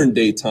modern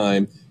day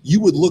time, you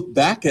would look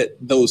back at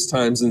those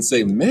times and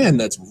say, man,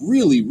 that's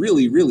really,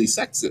 really, really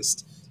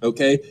sexist.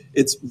 Okay,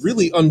 it's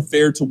really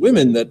unfair to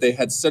women that they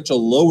had such a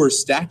lower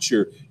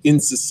stature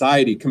in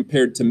society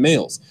compared to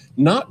males,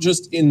 not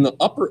just in the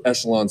upper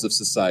echelons of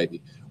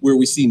society, where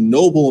we see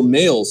noble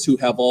males who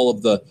have all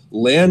of the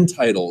land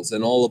titles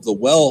and all of the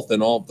wealth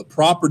and all of the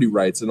property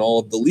rights and all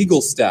of the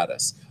legal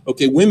status.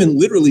 Okay, women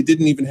literally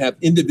didn't even have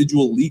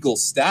individual legal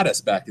status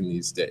back in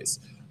these days.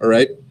 All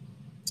right,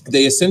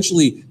 they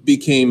essentially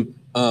became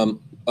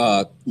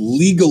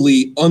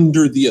legally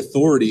under the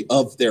authority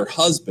of their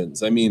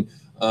husbands. I mean,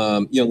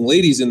 young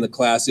ladies in the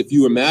class, if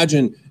you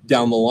imagine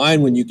down the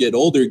line when you get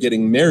older,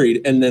 getting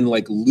married and then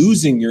like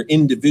losing your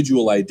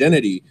individual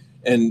identity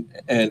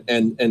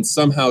and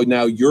somehow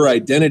now your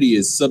identity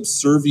is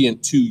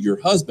subservient to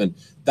your husband.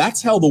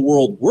 That's how the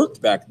world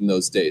worked back in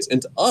those days.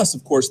 And to us,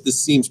 of course,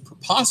 this seems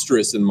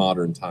preposterous in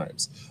modern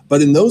times.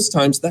 But in those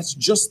times, that's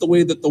just the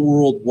way that the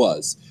world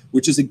was,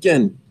 which is,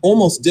 again,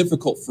 almost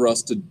difficult for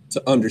us to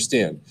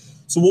understand.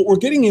 So what we're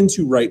getting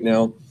into right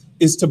now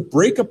is to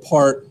break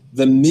apart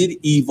the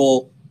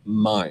medieval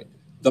mind,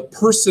 the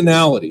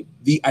personality,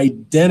 the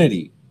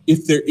identity,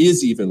 if there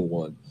is even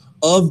one,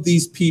 of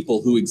these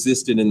people who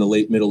existed in the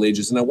late Middle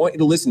Ages. And I want you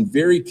to listen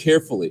very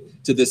carefully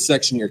to this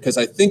section here, because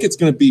I think it's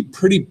going to be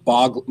pretty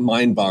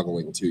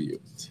mind-boggling to you,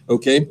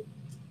 okay?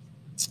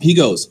 He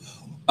goes,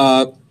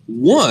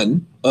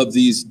 One of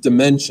these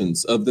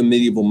dimensions of the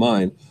medieval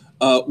mind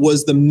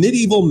was the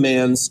medieval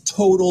man's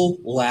total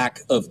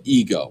lack of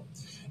ego.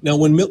 Now,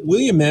 when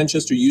William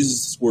Manchester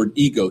uses this word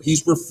ego,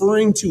 he's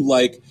referring to,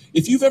 like,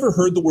 if you've ever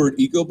heard the word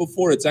ego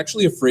before, it's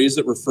actually a phrase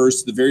that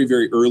refers to the very,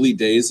 very early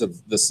days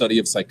of the study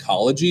of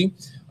psychology.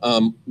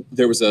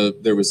 There was a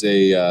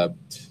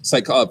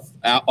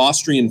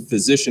Austrian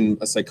physician,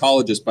 a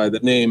psychologist by the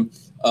name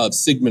of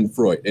Sigmund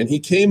Freud, and he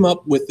came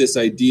up with this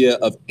idea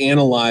of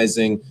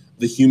analyzing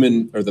the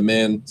human or the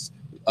man's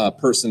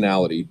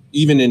personality.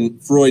 Even in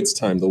Freud's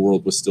time, the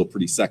world was still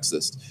pretty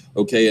sexist,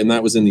 okay? And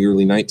that was in the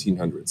early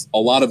 1900s. A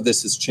lot of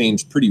this has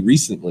changed pretty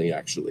recently,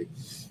 actually.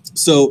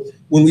 So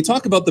when we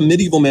talk about the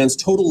medieval man's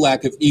total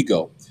lack of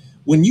ego,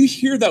 when you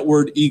hear that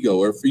word ego,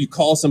 or if you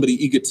call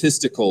somebody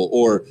egotistical,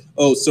 or,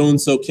 oh,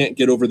 so-and-so can't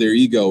get over their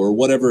ego, or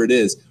whatever it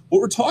is, what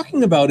we're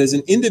talking about is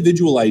an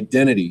individual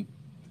identity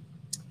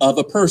of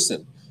a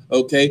person,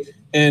 okay?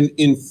 And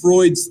in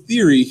Freud's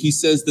theory, he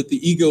says that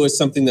the ego is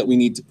something that we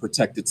need to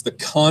protect. It's the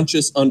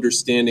conscious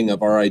understanding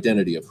of our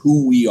identity, of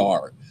who we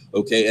are,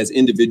 okay, as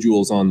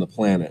individuals on the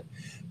planet.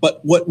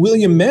 But what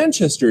William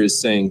Manchester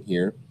is saying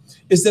here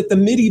is that the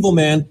medieval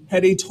man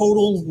had a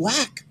total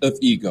lack of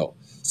ego.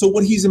 So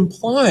what he's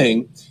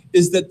implying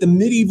is that the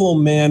medieval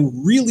man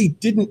really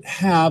didn't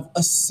have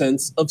a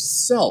sense of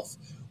self,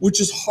 which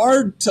is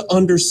hard to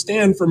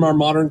understand from our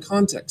modern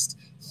context.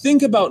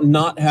 Think about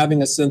not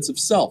having a sense of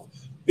self.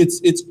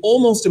 It's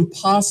almost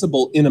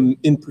impossible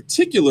in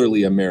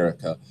particularly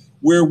America,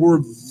 where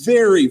we're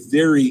very,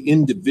 very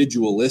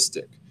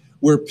individualistic,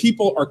 where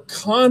people are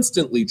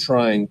constantly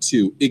trying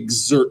to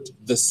exert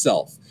the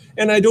self.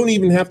 And I don't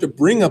even have to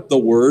bring up the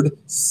word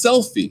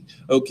selfie,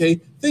 okay?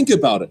 Think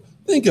about it.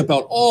 Think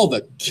about all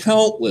the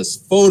countless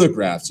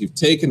photographs you've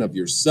taken of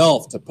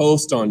yourself to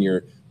post on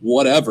your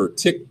whatever,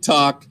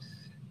 TikTok,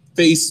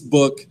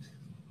 Facebook,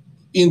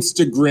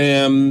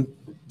 Instagram,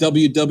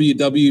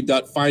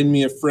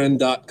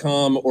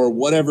 www.findmeafriend.com, or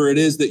whatever it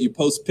is that you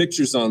post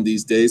pictures on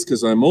these days,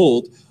 because I'm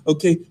old.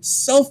 Okay,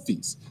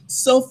 selfies.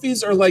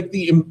 Selfies are like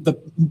the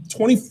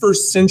 21st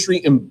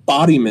century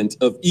embodiment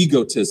of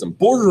egotism,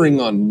 bordering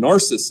on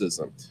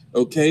narcissism.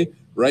 Okay,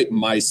 right?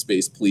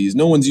 MySpace, please.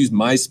 No one's used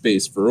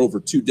MySpace for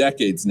over 2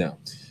 decades now.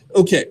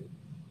 Okay,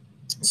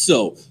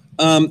 so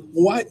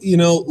why,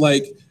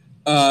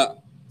 are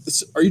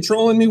you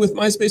trolling me with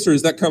MySpace, or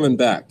is that coming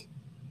back?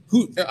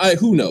 Who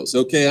knows?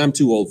 Okay, I'm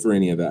too old for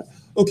any of that.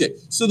 Okay,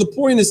 so the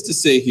point is to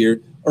say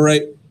here, all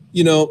right,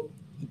 do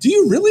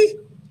you really,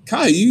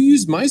 Kai, you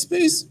use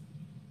MySpace?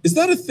 Is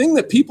that a thing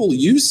that people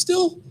use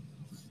still?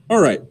 All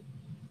right.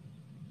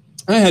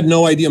 I had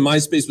no idea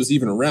MySpace was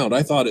even around.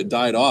 I thought it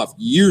died off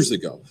years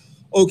ago.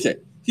 Okay,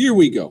 here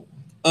we go.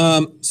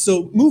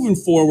 So moving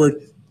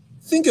forward,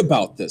 think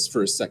about this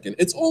for a second.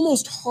 It's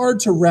almost hard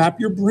to wrap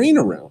your brain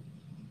around,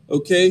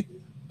 okay?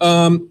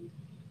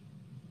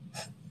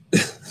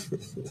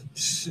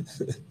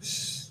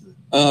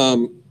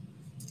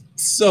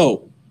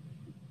 So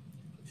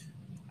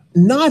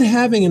not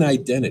having an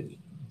identity,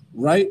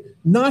 right?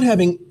 Not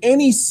having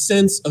any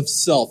sense of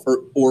self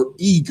or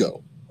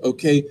ego,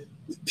 okay?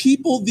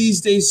 People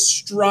these days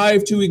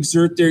strive to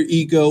exert their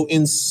ego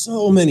in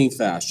so many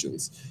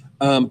fashions.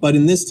 But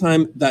in this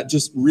time, that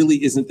just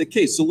really isn't the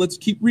case. So let's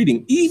keep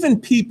reading. Even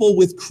people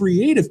with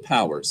creative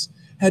powers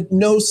had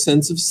no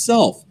sense of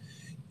self.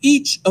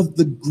 Each of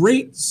the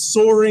great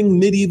soaring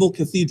medieval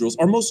cathedrals,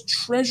 our most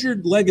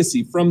treasured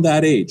legacy from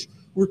that age,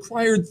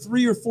 required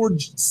 3 or 4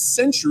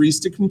 centuries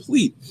to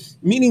complete,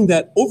 meaning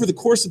that over the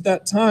course of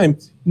that time,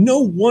 no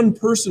one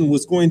person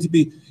was going to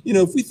be,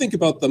 if we think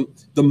about the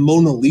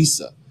Mona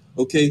Lisa,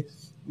 okay,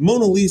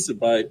 Mona Lisa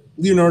by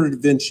Leonardo da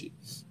Vinci,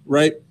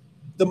 right?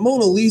 The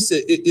Mona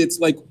Lisa, it's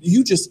like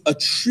you just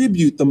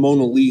attribute the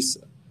Mona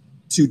Lisa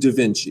to Da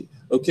Vinci,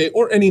 okay,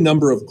 or any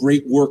number of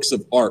great works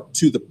of art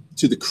to the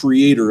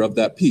creator of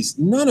that piece.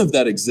 None of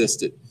that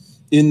existed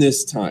in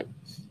this time,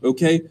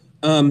 okay?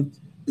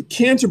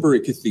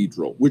 Canterbury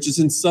Cathedral, which is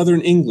in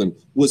southern England,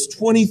 was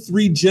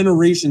 23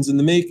 generations in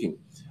the making.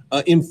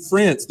 In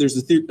France, there's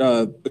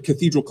a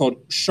cathedral called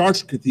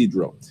Chartres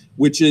Cathedral,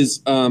 which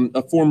is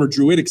a former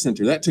Druidic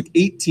center. That took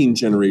 18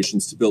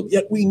 generations to build,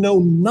 yet we know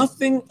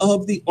nothing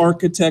of the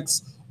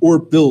architects or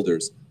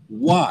builders.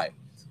 Why?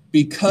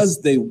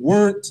 Because they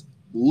weren't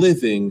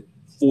living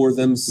for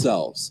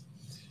themselves.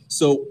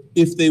 So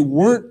if they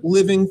weren't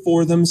living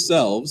for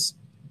themselves,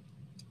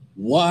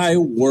 what is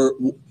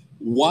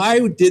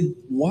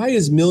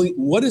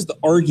the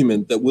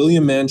argument that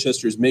William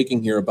Manchester is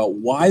making here about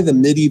why the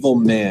medieval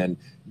man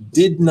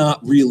did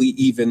not really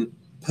even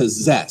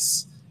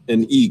possess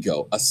an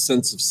ego, a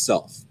sense of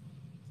self?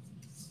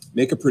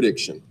 Make a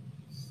prediction.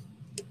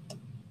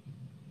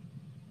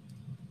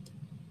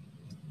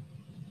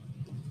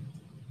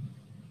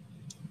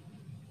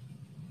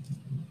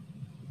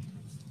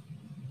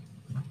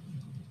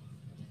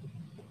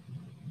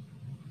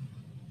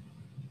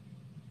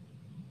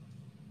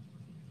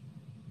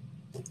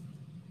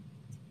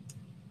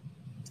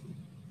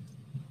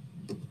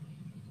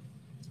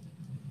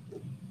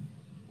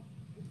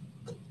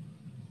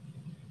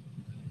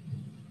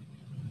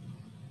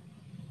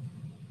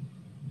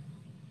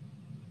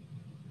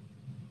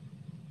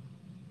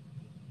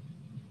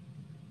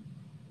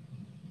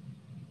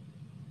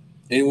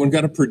 Anyone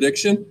got a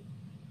prediction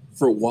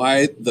for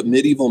why the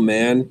medieval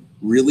man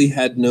really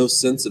had no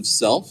sense of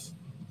self?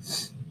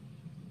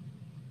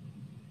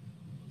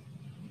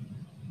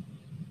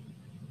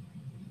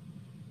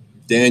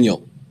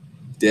 Daniel.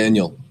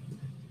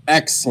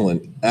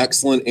 Excellent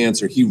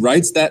answer. He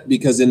writes that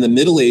because in the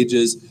Middle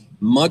Ages,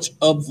 much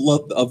of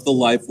the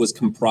life was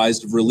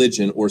comprised of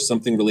religion or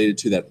something related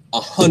to that.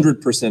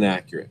 100%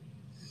 accurate.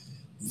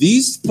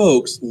 These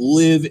folks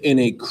live in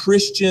a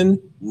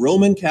Christian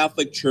Roman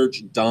Catholic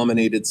Church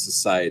dominated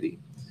society.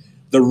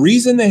 The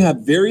reason they have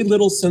very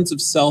little sense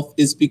of self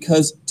is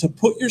because to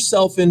put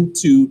yourself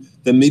into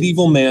the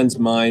medieval man's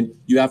mind,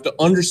 you have to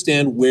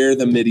understand where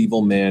the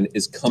medieval man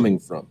is coming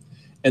from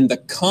and the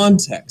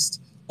context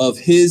of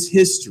his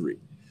history.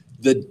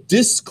 The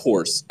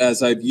discourse,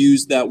 as I've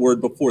used that word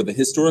before, the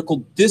historical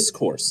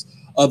discourse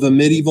of a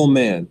medieval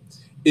man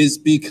is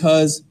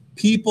because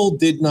people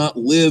did not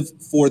live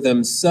for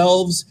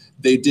themselves.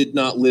 They did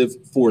not live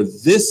for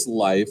this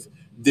life.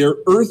 Their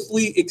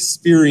earthly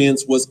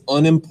experience was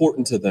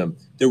unimportant to them.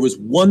 There was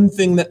one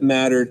thing that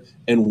mattered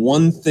and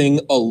one thing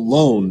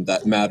alone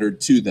that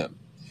mattered to them.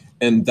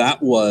 And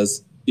that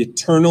was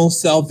eternal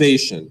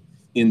salvation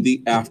in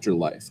the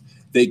afterlife.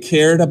 They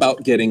cared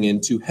about getting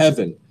into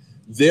heaven.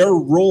 Their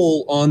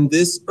role on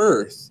this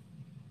earth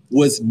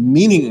was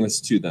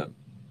meaningless to them,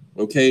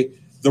 okay?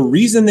 The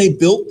reason they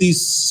built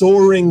these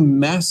soaring,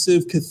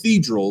 massive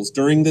cathedrals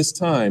during this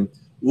time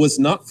was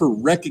not for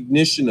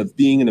recognition of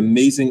being an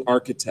amazing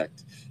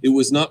architect. It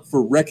was not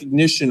for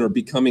recognition or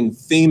becoming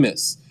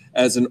famous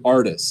as an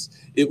artist.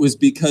 It was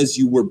because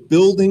you were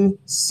building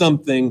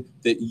something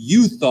that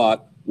you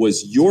thought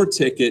was your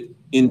ticket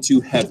into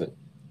heaven,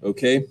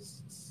 okay?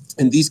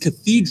 And these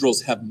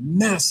cathedrals have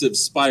massive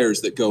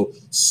spires that go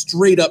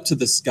straight up to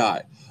the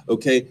sky,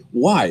 okay?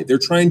 Why? They're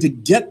trying to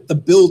get the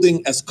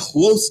building as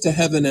close to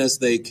heaven as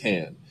they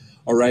can,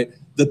 all right?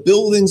 The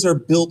buildings are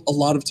built, a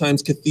lot of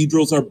times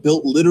cathedrals are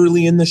built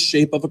literally in the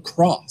shape of a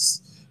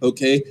cross,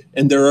 okay?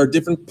 And there are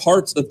different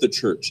parts of the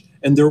church,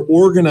 and they're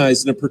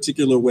organized in a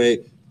particular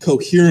way,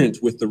 coherent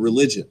with the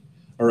religion,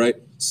 all right?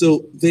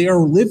 So they are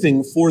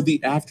living for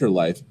the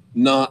afterlife,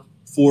 not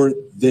for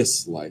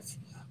this life,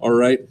 all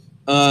right?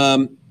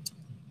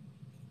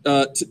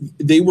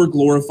 They were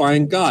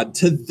glorifying God.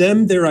 To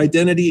them, their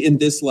identity in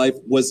this life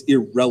was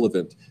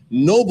irrelevant.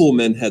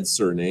 Noblemen had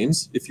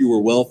surnames, if you were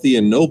wealthy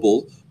and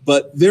noble,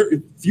 but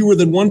fewer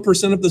than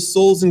 1% of the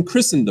souls in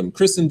Christendom.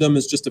 Christendom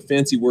is just a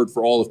fancy word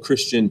for all of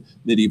Christian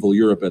medieval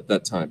Europe at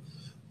that time.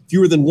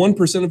 Fewer than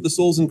 1% of the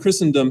souls in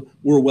Christendom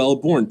were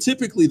well-born.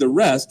 Typically, the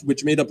rest,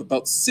 which made up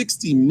about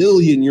 60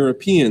 million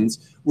Europeans,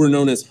 were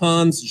known as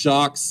Hans,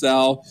 Jacques,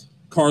 Sal,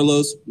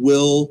 Carlos,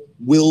 Will,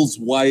 Will's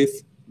wife,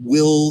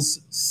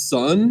 Will's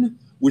son,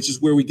 which is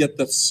where we get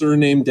the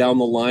surname down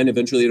the line.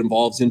 Eventually, it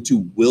evolves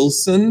into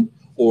Wilson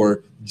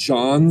or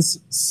John's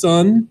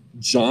son,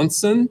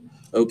 Johnson.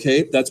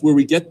 Okay, that's where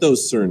we get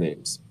those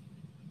surnames.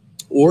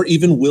 Or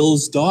even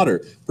Will's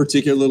daughter,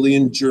 particularly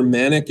in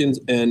Germanic and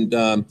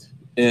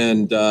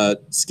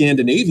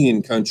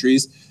Scandinavian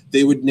countries,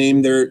 they would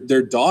name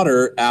their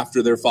daughter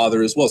after their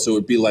father as well. So it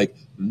would be like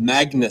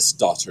Magnus'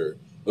 daughter,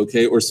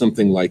 okay, or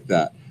something like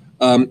that.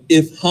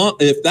 If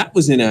that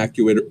was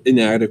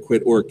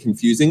inadequate or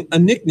confusing, a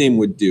nickname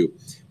would do.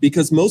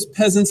 Because most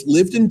peasants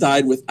lived and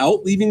died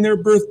without leaving their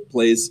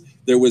birthplace,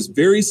 there was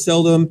very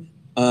seldom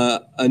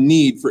a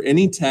need for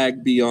any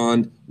tag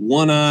beyond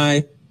one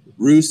eye,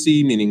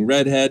 Rusi, meaning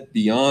redhead,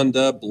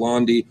 Bionda,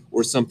 blondie,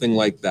 or something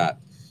like that.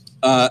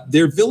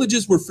 Their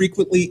villages were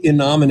frequently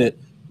innominate,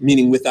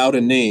 meaning without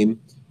a name,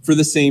 for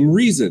the same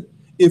reason.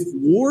 If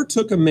war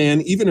took a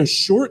man even a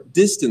short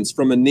distance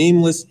from a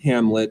nameless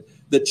hamlet,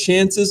 the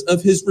chances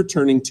of his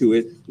returning to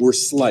it were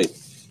slight.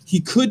 He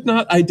could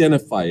not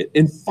identify it,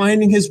 and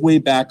finding his way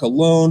back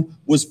alone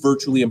was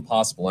virtually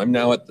impossible. I'm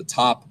now at the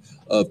top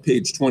of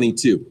page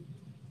 22,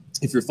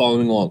 if you're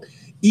following along.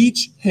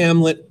 Each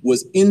hamlet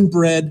was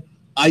inbred,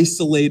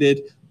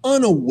 isolated,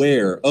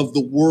 unaware of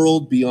the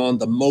world beyond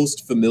the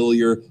most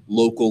familiar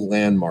local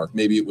landmark.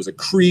 Maybe it was a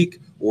creek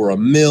or a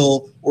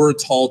mill or a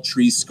tall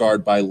tree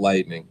scarred by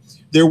lightning.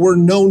 There were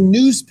no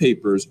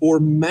newspapers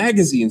or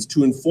magazines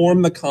to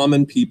inform the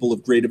common people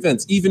of great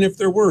events. Even if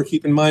there were,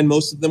 keep in mind,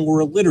 most of them were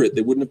illiterate.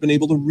 They wouldn't have been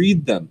able to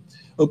read them.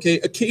 Okay,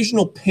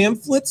 occasional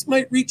pamphlets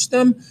might reach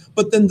them,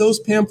 but then those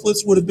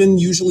pamphlets would have been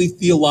usually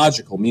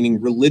theological, meaning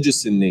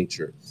religious in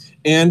nature.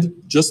 And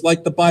just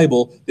like the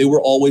Bible, they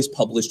were always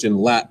published in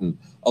Latin,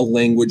 a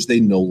language they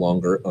no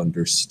longer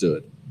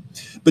understood.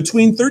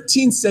 Between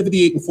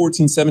 1378 and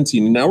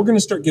 1417, and now we're going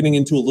to start getting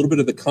into a little bit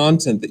of the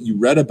content that you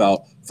read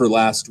about for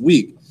last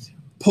week,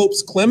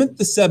 Popes Clement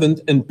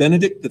VII and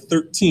Benedict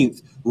XIII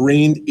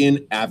reigned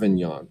in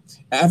Avignon.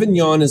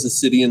 Avignon is a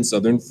city in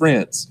southern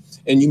France,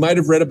 and you might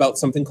have read about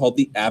something called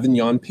the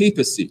Avignon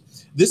Papacy.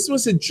 This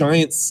was a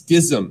giant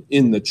schism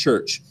in the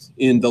church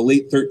in the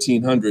late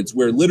 1300s,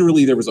 where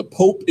literally there was a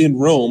pope in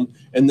Rome,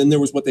 and then there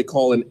was what they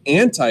call an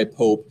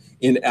anti-pope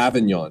in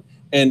Avignon.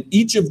 And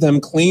each of them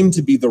claimed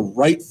to be the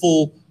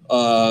rightful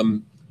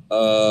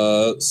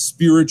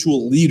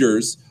spiritual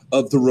leaders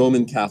of the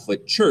Roman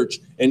Catholic Church,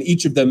 and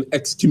each of them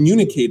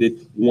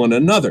excommunicated one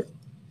another.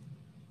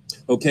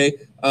 Okay,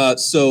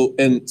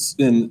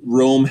 and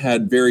Rome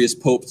had various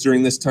popes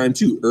during this time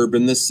too: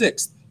 Urban VI,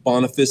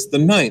 Boniface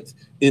IX,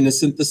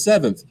 Innocent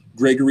VII,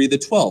 Gregory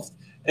XII,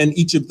 and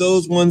each of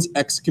those ones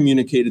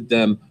excommunicated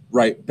them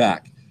right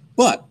back.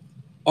 But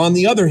on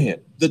the other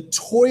hand, the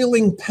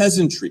toiling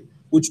peasantry,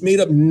 which made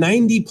up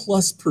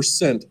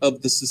 90+%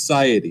 of the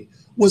society,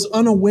 was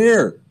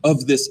unaware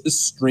of this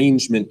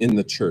estrangement in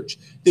the church.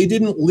 They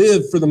didn't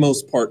live for the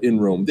most part in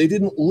Rome. They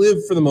didn't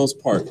live for the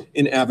most part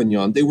in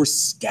Avignon. They were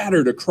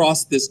scattered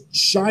across this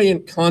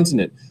giant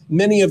continent,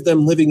 many of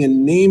them living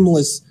in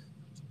nameless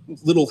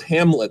little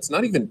hamlets,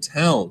 not even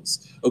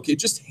towns, okay,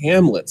 just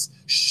hamlets,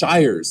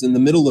 shires in the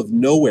middle of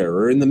nowhere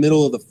or in the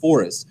middle of the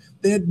forest.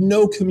 They had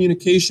no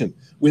communication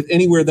with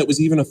anywhere that was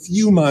even a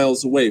few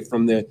miles away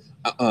from the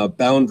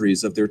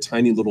boundaries of their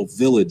tiny little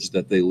village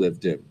that they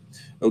lived in,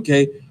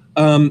 okay?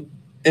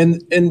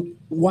 And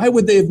why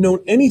would they have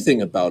known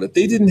anything about it?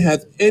 They didn't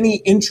have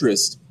any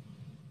interest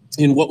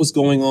in what was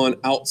going on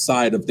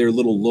outside of their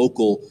little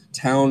local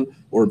town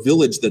or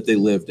village that they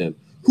lived in.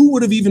 Who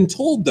would have even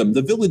told them?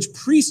 The village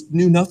priest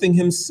knew nothing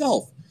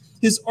himself.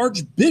 His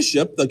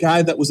archbishop, the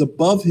guy that was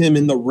above him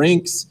in the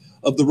ranks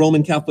of the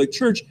Roman Catholic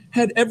Church,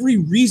 had every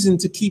reason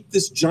to keep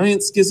this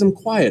giant schism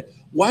quiet.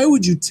 Why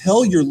would you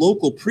tell your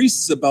local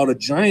priests about a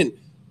giant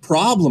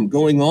problem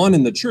going on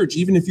in the church,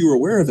 even if you were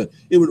aware of it?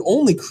 It would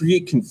only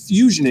create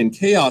confusion and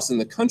chaos in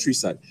the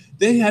countryside.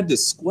 They had to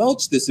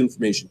squelch this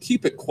information,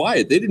 keep it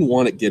quiet. They didn't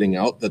want it getting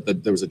out that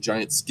there was a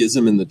giant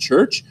schism in the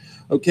church,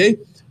 okay?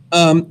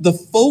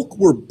 The folk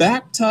were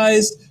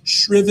baptized,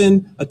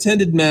 shriven,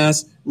 attended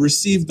mass,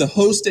 received the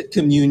host at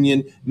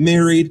communion,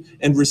 married,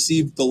 and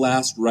received the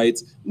last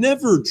rites,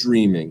 never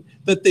dreaming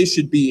that they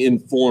should be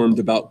informed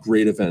about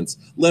great events,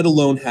 let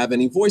alone have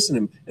any voice in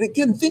them. And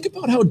again, think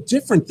about how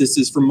different this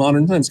is from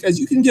modern times. Guys,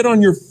 you can get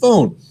on your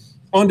phone,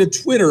 onto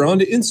Twitter,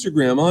 onto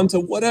Instagram,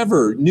 onto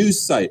whatever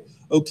news site,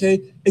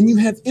 okay? And you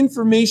have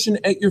information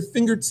at your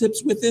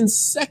fingertips within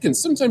seconds.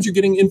 Sometimes you're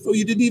getting info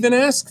you didn't even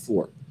ask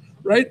for,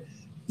 right?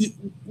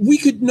 We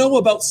could know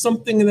about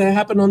something that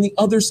happened on the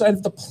other side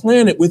of the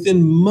planet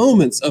within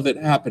moments of it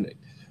happening,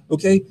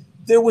 okay?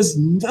 There was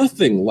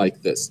nothing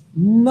like this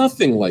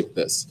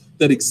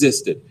that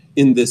existed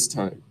in this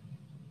time,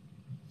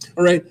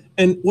 all right?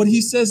 And what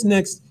he says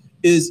next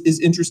is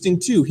interesting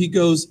too. He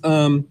goes,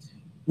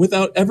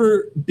 without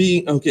ever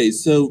being, okay,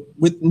 so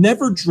with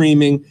never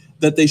dreaming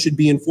that they should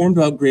be informed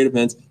about great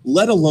events,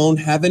 let alone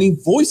have any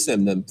voice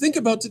in them. Think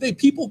about today.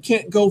 People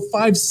can't go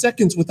 5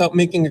 seconds without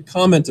making a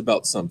comment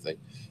about something.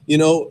 You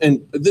know,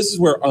 and this is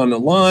where on the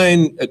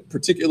line,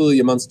 particularly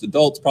amongst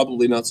adults,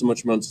 probably not so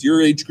much amongst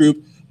your age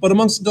group, but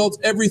amongst adults,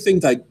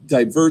 everything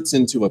diverts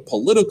into a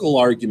political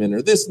argument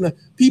or this and that.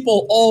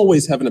 People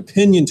always have an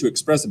opinion to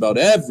express about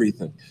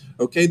everything,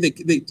 okay?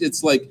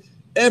 It's like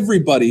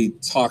everybody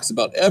talks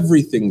about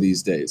everything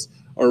these days,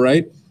 all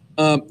right?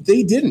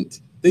 They didn't.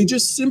 They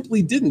just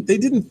simply didn't. They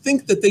didn't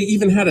think that they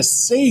even had a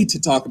say to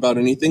talk about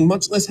anything,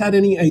 much less had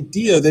any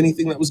idea of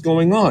anything that was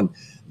going on.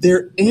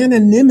 Their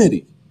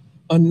anonymity,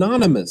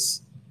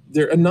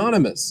 they're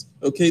anonymous,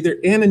 okay? Their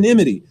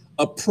anonymity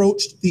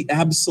approached the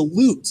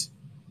absolute.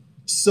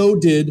 So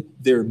did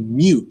their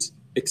mute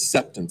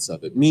acceptance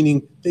of it,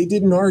 meaning they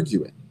didn't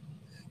argue it.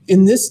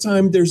 In this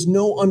time, there's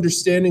no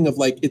understanding of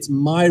like, it's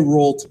my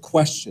role to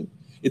question.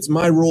 It's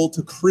my role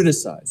to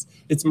criticize.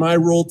 It's my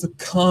role to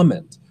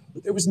comment.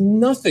 But there was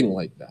nothing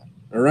like that,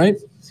 all right?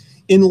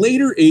 In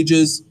later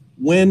ages,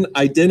 when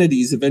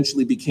identities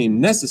eventually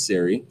became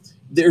necessary,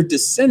 their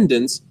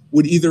descendants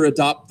would either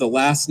adopt the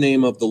last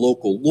name of the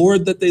local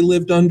lord that they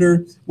lived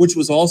under, which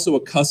was also a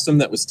custom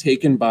that was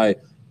taken by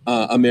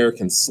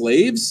American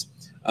slaves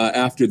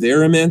after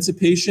their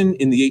emancipation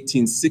in the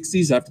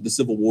 1860s after the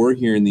Civil War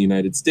here in the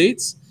United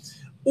States,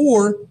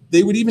 or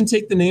they would even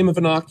take the name of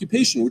an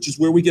occupation, which is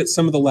where we get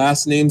some of the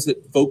last names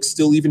that folks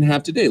still even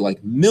have today,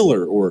 like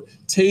Miller or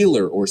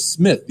Taylor or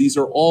Smith. These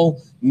are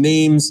all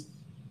names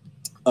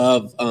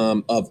of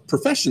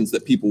professions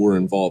that people were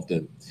involved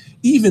in.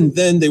 Even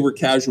then, they were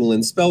casual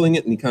in spelling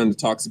it, and he kind of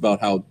talks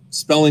about how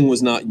spelling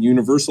was not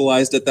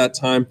universalized at that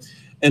time.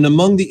 And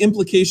among the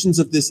implications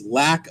of this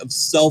lack of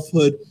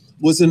selfhood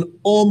was an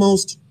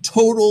almost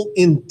total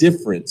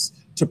indifference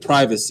to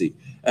privacy,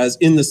 as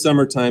in the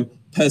summertime,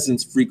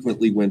 peasants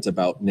frequently went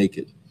about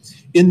naked.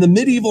 In the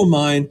medieval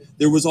mind,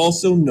 there was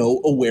also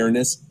no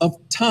awareness of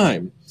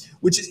time,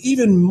 which is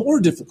even more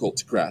difficult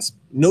to grasp.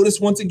 Notice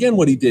once again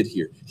what he did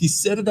here. He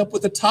set it up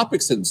with a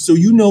topic sentence. So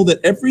you know that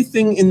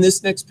everything in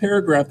this next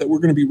paragraph that we're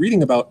going to be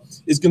reading about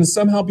is going to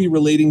somehow be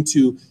relating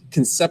to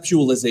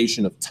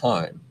conceptualization of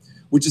time,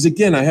 which is,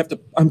 again,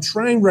 I'm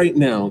trying right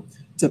now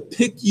to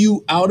pick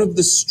you out of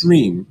the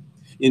stream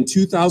in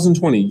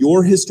 2020,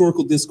 your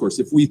historical discourse.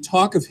 If we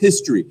talk of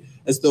history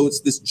as though it's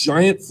this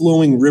giant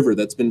flowing river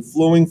that's been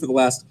flowing for the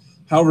last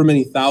however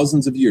many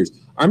thousands of years,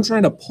 I'm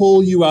trying to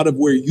pull you out of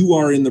where you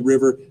are in the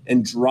river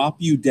and drop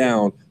you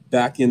down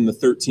back in the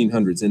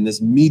 1300s, in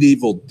this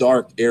medieval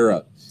dark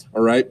era,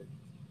 all right?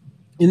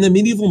 In the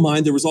medieval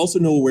mind, there was also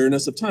no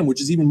awareness of time,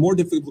 which is even more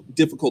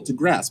difficult to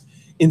grasp.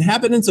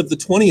 Inhabitants of the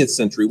 20th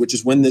century, which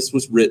is when this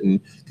was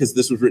written, because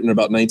this was written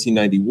about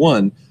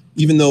 1991,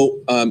 even though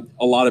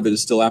a lot of it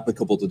is still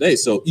applicable today.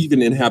 So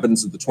even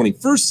inhabitants of the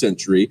 21st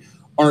century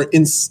are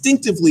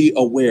instinctively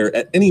aware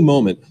at any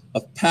moment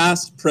of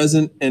past,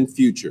 present, and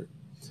future.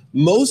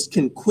 Most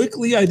can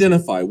quickly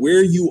identify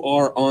where you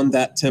are on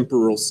that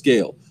temporal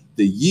scale,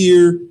 the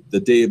year, the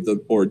day of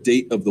the or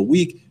date of the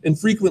week, and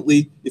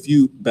frequently, if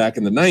you back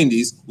in the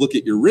 90s look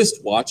at your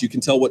wristwatch, you can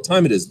tell what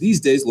time it is. These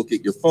days, look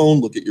at your phone,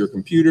 look at your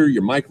computer,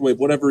 your microwave,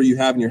 whatever you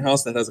have in your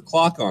house that has a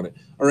clock on it.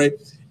 All right,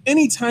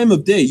 any time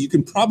of day, you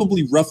can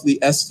probably roughly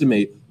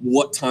estimate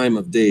what time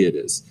of day it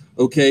is.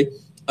 Okay,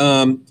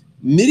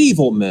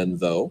 medieval men,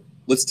 though,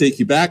 let's take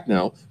you back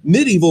now.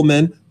 Medieval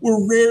men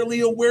were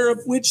rarely aware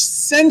of which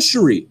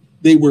century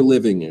they were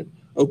living in.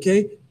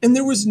 Okay, and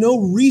there was no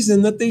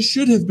reason that they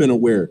should have been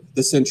aware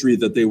the century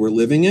that they were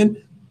living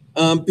in,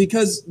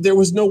 because there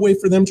was no way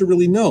for them to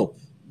really know.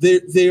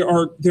 There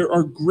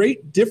are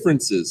great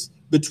differences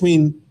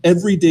between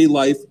everyday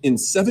life in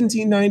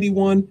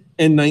 1791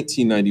 and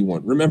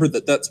 1991. Remember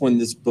that that's when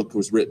this book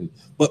was written.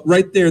 But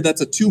right there,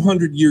 that's a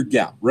 200-year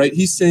gap, right?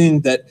 He's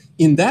saying that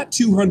in that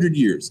 200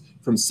 years,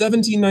 from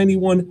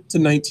 1791 to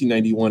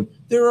 1991,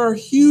 there are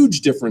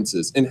huge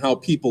differences in how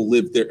people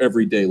live their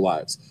everyday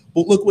lives.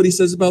 But look what he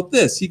says about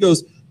this. He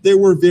goes, there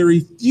were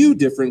very few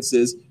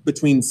differences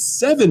between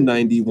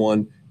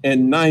 791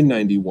 and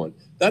 991.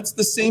 That's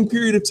the same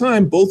period of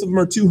time. Both of them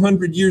are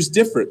 200 years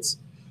difference.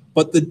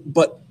 But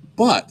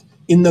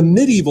in the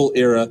medieval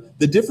era,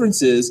 the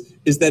difference is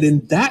that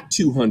in that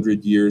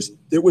 200 years,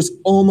 there was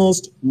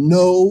almost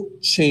no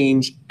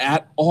change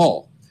at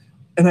all.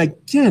 And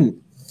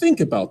again, think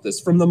about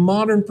this from the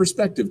modern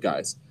perspective,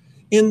 guys.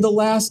 In the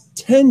last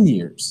 10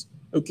 years,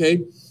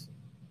 okay,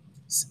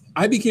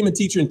 I became a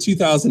teacher in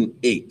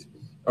 2008.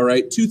 All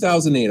right,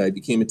 2008, I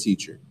became a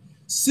teacher.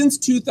 Since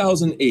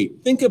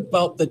 2008, think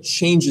about the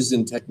changes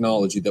in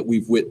technology that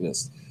we've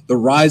witnessed. The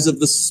rise of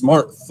the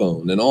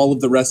smartphone and all of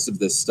the rest of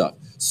this stuff.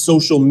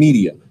 Social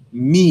media,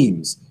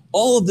 memes,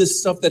 all of this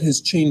stuff that has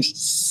changed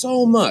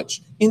so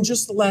much in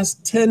just the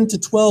last 10 to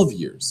 12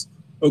 years,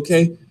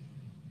 okay?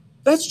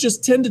 That's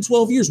just 10 to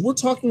 12 years. We're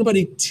talking about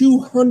a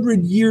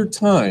 200-year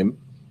time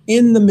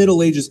in the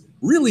Middle Ages,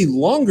 really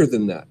longer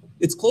than that.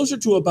 It's closer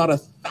to about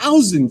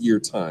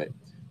 1,000-year time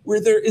where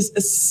there is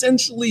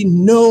essentially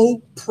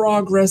no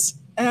progress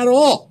at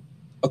all,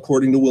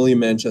 according to William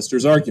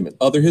Manchester's argument.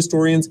 Other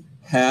historians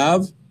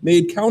have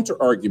made counter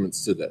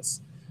arguments to this,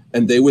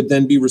 and they would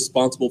then be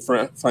responsible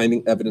for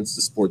finding evidence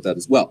to support that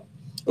as well.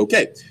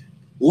 Okay,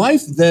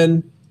 life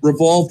then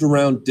revolved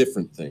around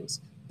different things.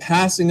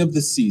 Passing of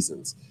the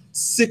seasons,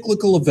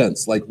 cyclical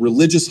events like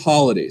religious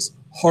holidays,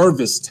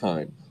 harvest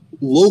time,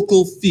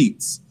 local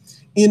feats.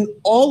 In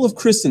all of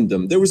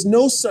Christendom, there was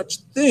no such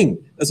thing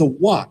as a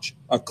watch,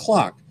 a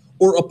clock,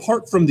 or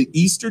apart from the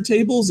Easter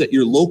tables at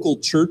your local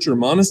church or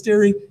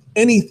monastery,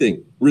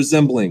 anything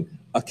resembling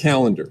a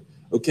calendar,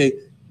 okay?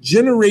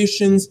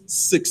 Generations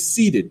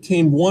succeeded,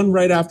 came one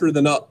right after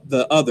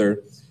the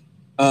other,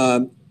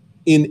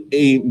 in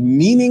a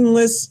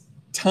meaningless,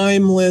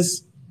 timeless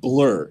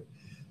blur.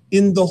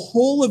 In the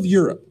whole of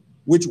Europe,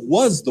 which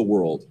was the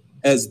world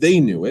as they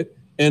knew it,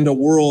 and a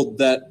world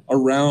that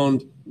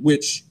around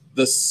which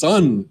the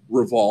sun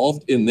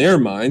revolved in their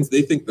minds.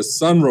 They think the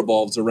sun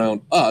revolves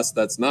around us.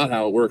 That's not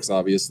how it works,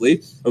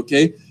 obviously,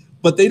 okay?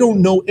 But they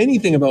don't know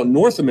anything about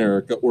North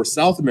America or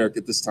South America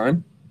at this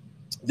time.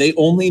 They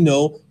only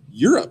know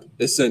Europe,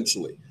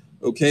 essentially,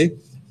 okay?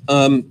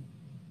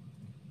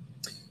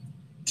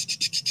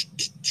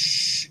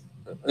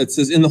 It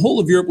says, in the whole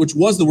of Europe, which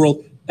was the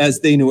world as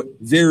they knew it,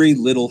 very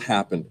little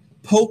happened.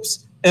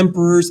 Popes,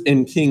 emperors,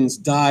 and kings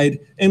died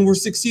and were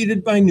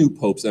succeeded by new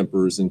popes,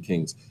 emperors, and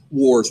kings.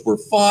 Wars were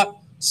fought,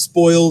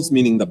 spoils,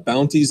 meaning the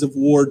bounties of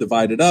war,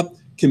 divided up,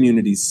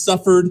 communities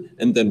suffered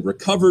and then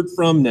recovered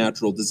from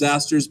natural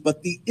disasters,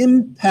 but the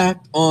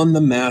impact on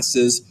the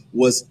masses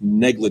was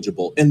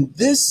negligible. And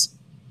this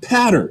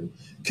pattern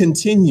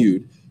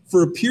continued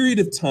for a period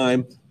of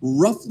time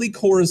roughly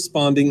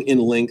corresponding in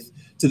length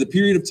to the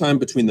period of time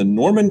between the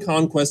Norman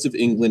conquest of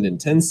England in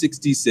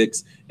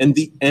 1066 and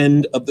the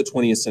end of the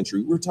 20th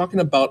century. We're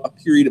talking about a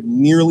period of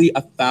nearly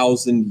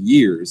 1,000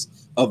 years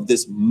of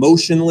this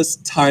motionless,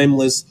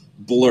 timeless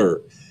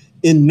blur.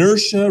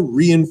 Inertia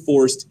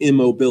reinforced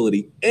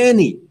immobility.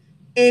 Any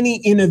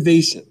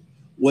innovation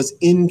was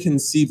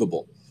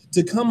inconceivable.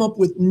 To come up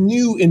with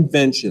new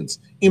inventions,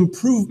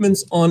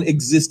 improvements on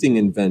existing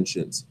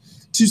inventions,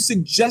 to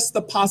suggest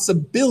the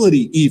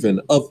possibility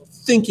even of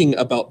thinking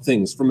about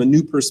things from a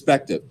new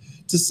perspective,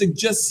 to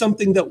suggest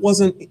something that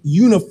wasn't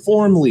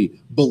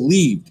uniformly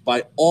believed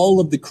by all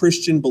of the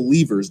Christian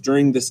believers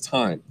during this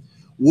time,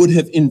 would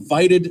have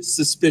invited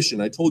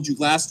suspicion. I told you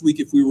last week,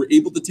 if we were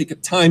able to take a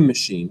time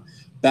machine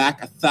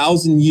back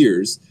 1,000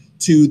 years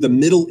to the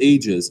Middle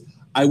Ages,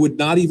 I would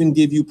not even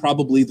give you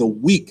probably the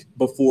week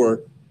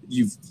before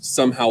you've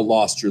somehow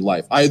lost your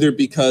life, either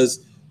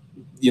because,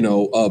 you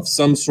know, of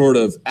some sort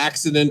of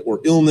accident or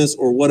illness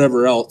or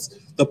whatever else.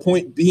 The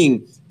point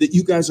being that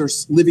you guys are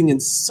living in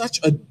such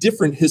a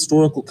different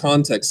historical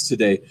context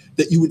today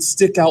that you would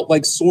stick out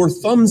like sore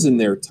thumbs in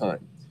their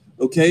time,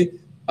 okay?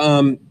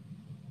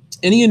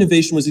 Any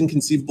innovation was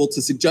inconceivable.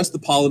 To suggest the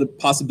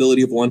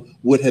possibility of one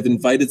would have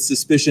invited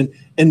suspicion.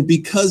 And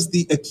because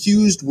the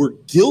accused were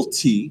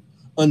guilty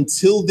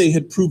until they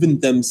had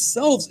proven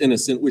themselves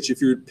innocent, which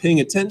if you're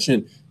paying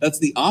attention, that's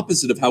the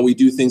opposite of how we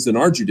do things in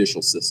our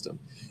judicial system.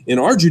 In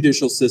our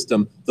judicial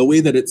system, the way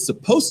that it's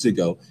supposed to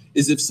go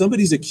is if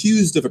somebody's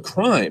accused of a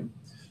crime,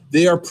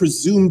 they are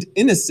presumed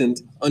innocent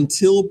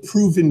until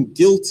proven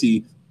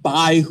guilty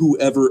by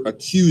whoever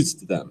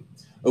accused them,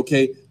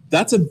 okay?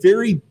 That's a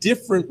very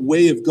different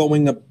way of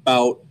going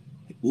about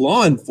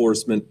law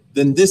enforcement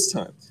than this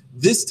time.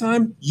 This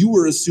time, you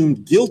were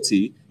assumed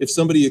guilty. If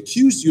somebody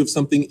accused you of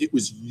something, it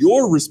was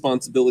your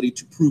responsibility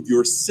to prove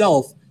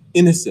yourself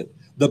innocent.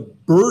 The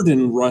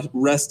burden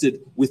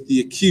rested with the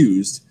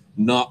accused,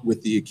 not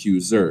with the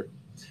accuser,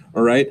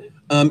 all right?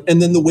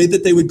 And then the way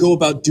that they would go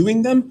about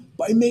doing them,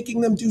 by making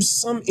them do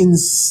some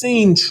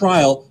insane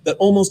trial that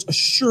almost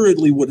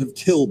assuredly would have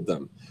killed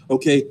them,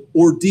 okay?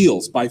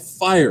 Ordeals by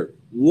fire,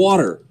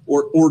 water,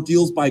 or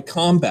ordeals by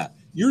combat.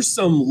 You're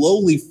some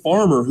lowly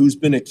farmer who's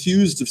been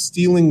accused of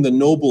stealing the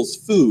noble's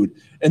food,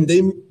 and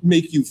they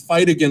make you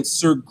fight against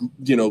Sir,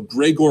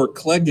 Gregor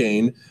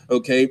Clegane,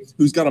 okay,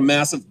 who's got a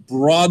massive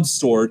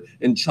broadsword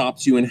and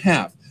chops you in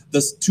half.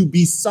 Thus, to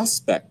be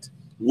suspect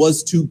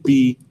was to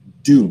be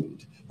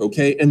doomed,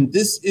 okay? And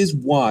this is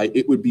why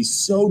it would be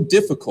so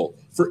difficult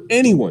for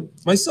anyone,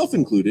 myself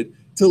included,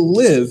 to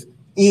live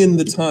in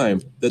the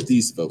time that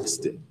these folks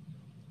did.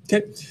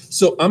 Okay,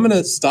 so I'm going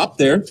to stop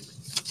there,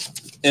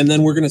 and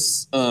then we're going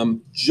to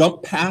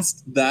jump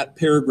past that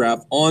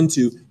paragraph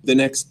onto the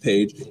next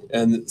page.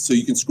 And so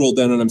you can scroll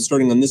down, and I'm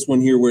starting on this one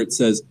here where it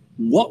says,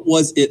 what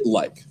was it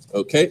like?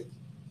 Okay,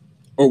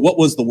 or what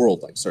was the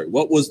world like? Sorry,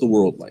 what was the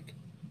world like?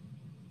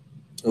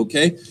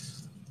 Okay,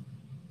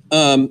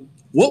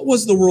 what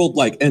was the world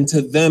like? And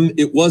to them,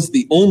 it was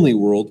the only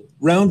world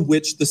round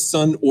which the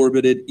sun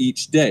orbited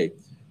each day.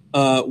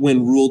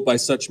 When ruled by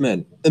such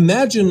men.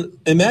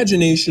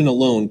 Imagination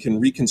alone can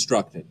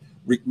reconstruct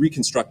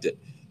it.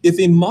 If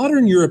a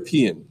modern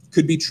European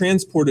could be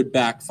transported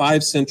back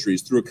 5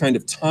 centuries through a kind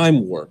of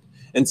time warp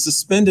and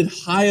suspended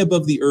high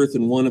above the earth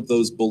in one of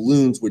those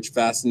balloons which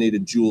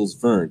fascinated Jules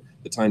Verne,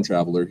 the time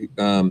traveler,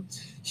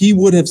 he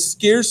would have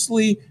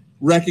scarcely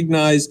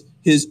recognized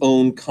his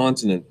own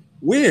continent.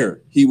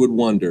 Where, he would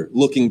wonder,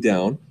 looking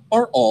down,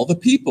 are all the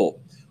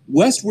people?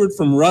 Westward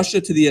from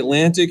Russia to the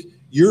Atlantic,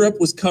 Europe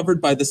was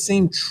covered by the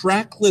same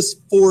trackless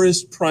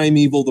forest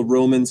primeval the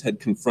Romans had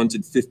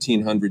confronted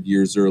 1,500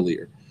 years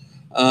earlier.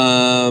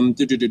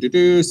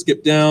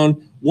 Skip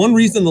down. One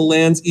reason the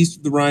lands east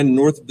of the Rhine and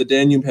north of the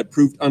Danube had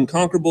proved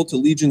unconquerable to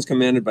legions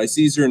commanded by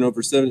Caesar and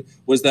over 70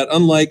 was that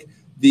unlike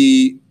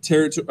the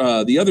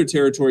other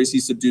territories he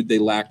subdued, they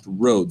lacked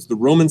roads. The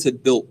Romans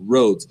had built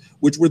roads,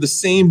 which were the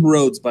same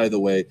roads, by the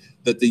way,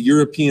 that the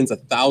Europeans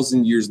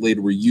 1,000 years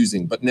later were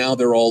using, but now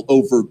they're all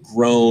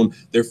overgrown.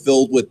 They're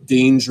filled with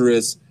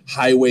dangerous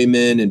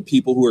highwaymen and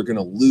people who are going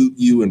to loot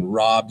you and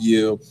rob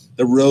you.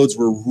 The roads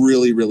were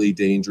really, really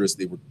dangerous.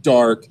 They were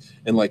dark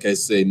and, like I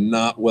say,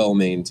 not well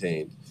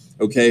maintained.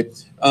 Okay,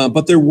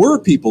 but there were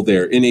people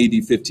there in AD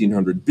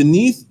 1500.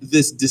 Beneath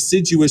this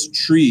deciduous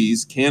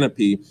trees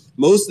canopy,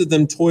 most of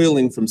them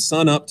toiling from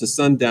sun up to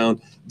sundown,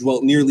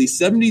 dwelt nearly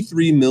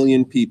 73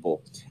 million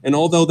people. And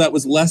although that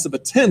was less of a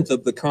tenth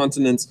of the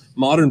continent's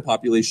modern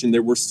population,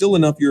 there were still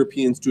enough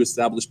Europeans to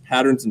establish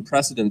patterns and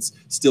precedents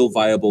still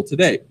viable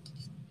today.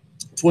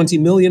 20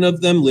 million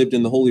of them lived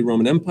in the Holy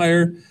Roman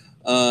Empire.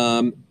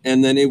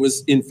 And then it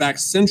was, in fact,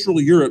 Central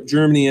Europe,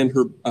 Germany and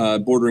her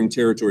bordering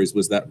territories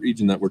was that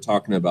region that we're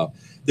talking about.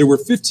 There were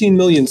 15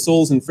 million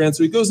souls in France.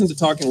 So he goes into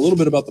talking a little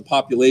bit about the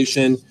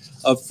population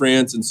of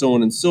France and so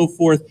on and so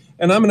forth.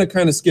 And I'm going to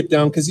kind of skip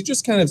down because he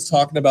just kind of is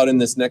talking about in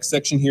this next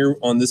section here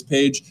on this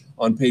page,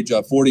 on page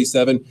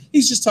 47,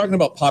 he's just talking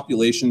about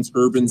populations,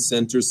 urban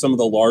centers, some of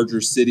the larger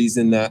cities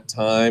in that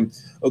time.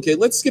 Okay,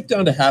 let's skip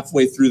down to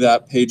halfway through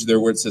that page there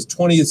where it says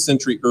 20th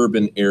century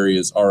urban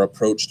areas are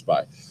approached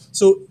by.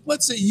 So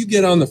let's say you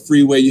get on the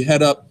freeway, you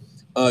head up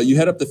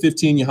the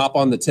 15, you hop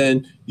on the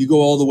 10, you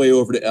go all the way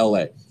over to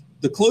LA.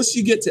 The closer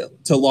you get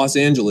to Los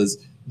Angeles,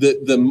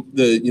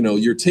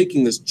 you're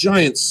taking this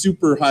giant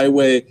super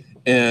highway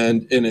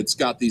and it's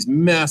got these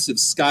massive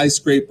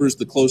skyscrapers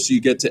the closer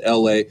you get to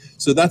LA.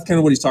 So that's kind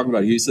of what he's talking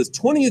about here. He says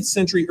 20th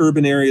century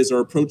urban areas are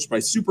approached by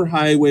super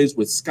highways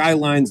with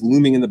skylines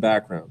looming in the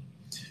background.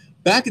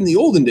 Back in the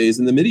olden days,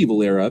 in the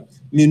medieval era,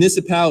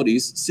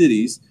 municipalities,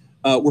 cities,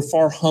 were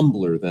far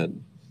humbler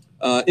then.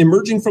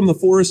 Emerging from the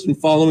forest and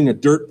following a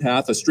dirt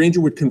path, a stranger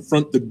would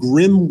confront the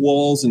grim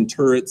walls and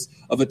turrets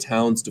of a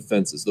town's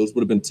defenses. Those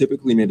would have been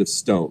typically made of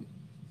stone.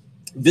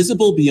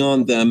 Visible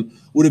beyond them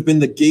would have been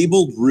the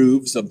gabled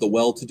roofs of the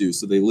well-to-do.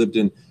 So they lived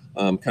in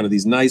kind of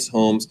these nice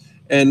homes,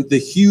 and the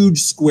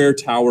huge square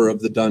tower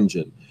of the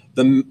dungeon,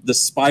 the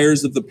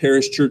spires of the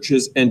parish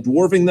churches, and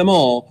dwarfing them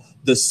all,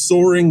 the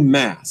soaring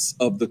mass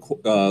of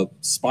the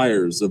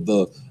spires of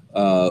the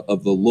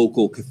of the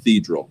local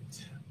cathedral.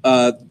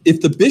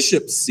 If the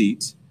bishop's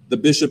seat, the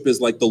bishop is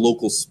like the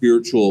local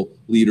spiritual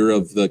leader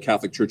of the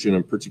Catholic Church in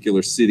a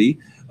particular city,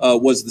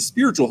 was the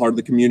spiritual heart of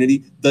the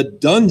community. The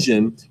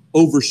dungeon,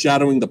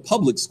 overshadowing the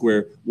public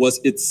square, was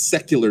its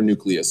secular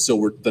nucleus, so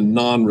we're the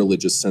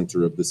non-religious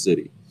center of the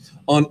city.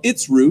 On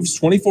its roofs,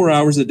 24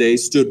 hours a day,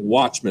 stood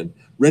watchmen,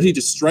 ready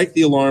to strike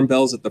the alarm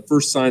bells at the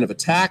first sign of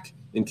attack,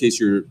 in case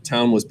your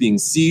town was being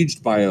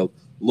sieged by a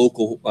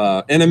local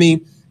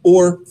enemy,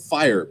 or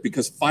fire,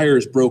 because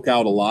fires broke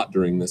out a lot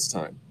during this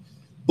time.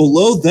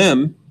 Below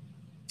them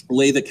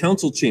lay the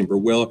council chamber,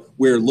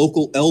 where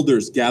local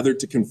elders gathered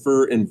to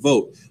confer and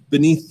vote.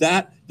 Beneath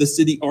that, the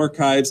city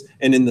archives,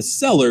 and in the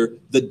cellar,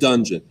 the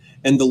dungeon,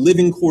 and the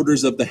living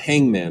quarters of the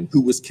hangman,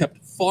 who was kept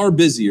far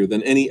busier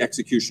than any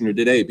executioner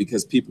today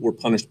because people were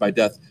punished by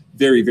death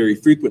very, very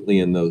frequently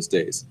in those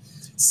days.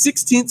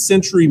 16th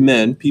century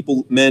men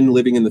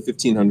living in the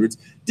 1500s,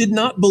 did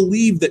not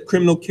believe that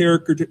criminal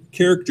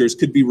characters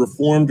could be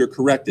reformed or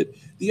corrected.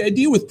 The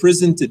idea with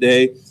prison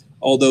today,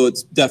 although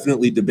it's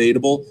definitely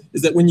debatable,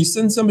 is that when you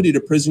send somebody to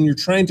prison, you're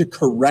trying to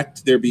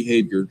correct their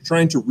behavior,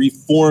 trying to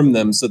reform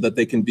them so that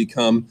they can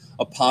become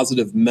a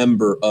positive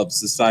member of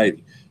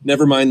society.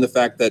 Never mind the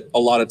fact that a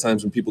lot of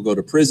times when people go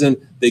to prison,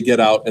 they get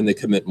out and they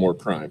commit more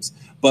crimes.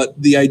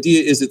 But the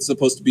idea is it's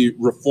supposed to be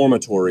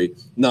reformatory,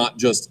 not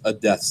just a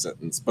death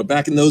sentence. But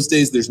back in those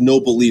days, there's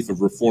no belief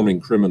of reforming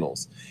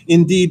criminals.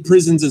 Indeed,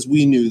 prisons as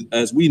we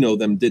know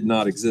them did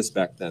not exist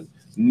back then.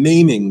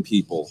 Maiming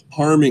people,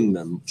 harming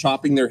them,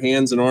 chopping their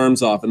hands and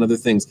arms off and other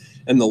things,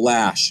 and the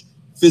lash,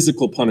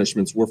 physical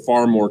punishments were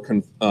far more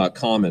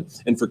common.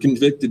 And for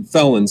convicted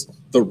felons,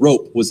 the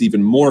rope was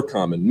even more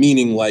common,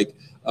 meaning like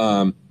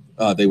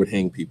they would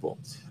hang people.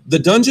 The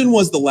dungeon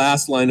was the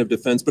last line of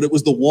defense, but it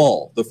was the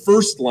wall, the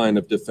first line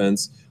of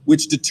defense,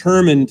 which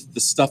determined the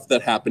stuff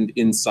that happened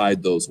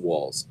inside those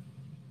walls.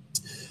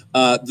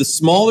 The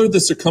smaller the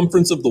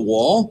circumference of the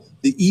wall,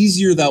 the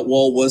easier that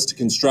wall was to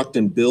construct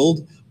and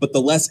build, but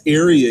the less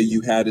area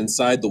you had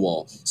inside the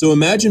wall. So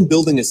imagine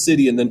building a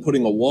city and then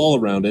putting a wall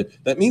around it.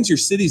 That means your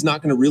city's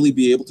not going to really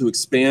be able to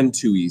expand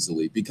too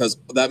easily, because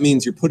that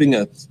means you're putting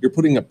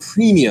a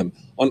premium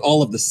on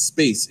all of the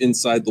space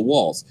inside the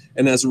walls.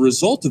 And as a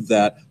result of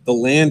that, the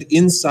land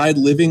inside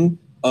living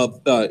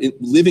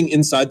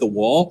inside the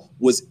wall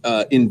was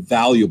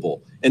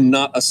invaluable, and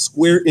not a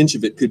square inch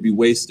of it could be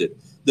wasted.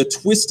 The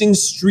twisting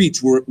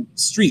streets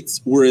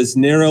were as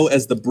narrow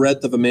as the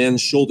breadth of a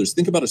man's shoulders.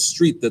 Think about a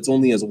street that's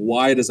only as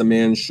wide as a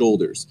man's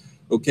shoulders,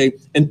 okay?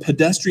 And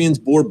pedestrians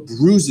bore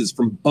bruises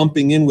from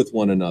bumping in with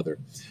one another.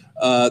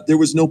 There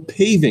was no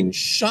paving.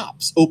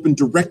 Shops opened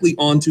directly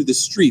onto the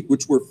street,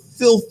 which were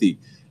filthy.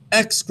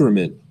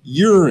 Excrement,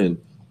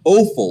 urine,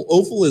 offal.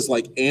 Offal is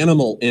like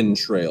animal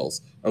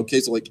entrails.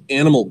 Okay, so like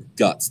animal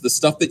guts, the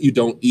stuff that you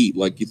don't eat,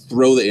 like you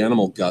throw the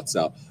animal guts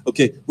out.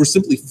 Okay, were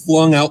simply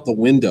flung out the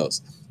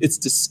windows. It's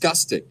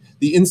disgusting.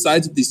 The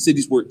insides of these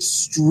cities were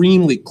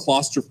extremely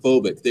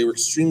claustrophobic. They were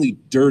extremely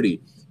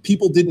dirty.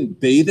 People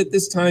didn't bathe at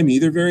this time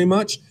either very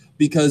much,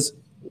 because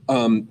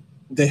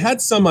they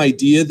had some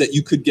idea that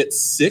you could get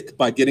sick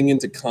by getting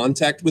into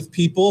contact with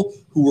people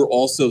who were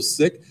also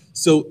sick.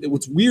 So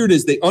what's weird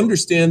is they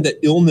understand that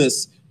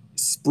illness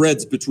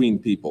spreads between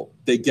people.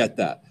 They get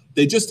that.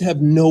 They just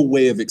have no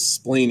way of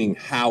explaining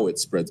how it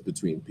spreads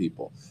between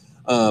people.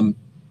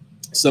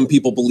 Some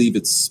people believe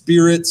it's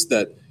spirits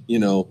that,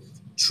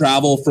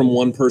 travel from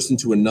one person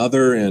to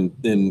another and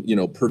then,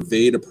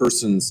 pervade a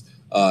person's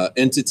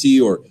entity,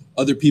 or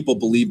other people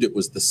believed it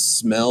was the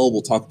smell.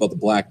 We'll talk about the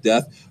Black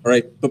Death. All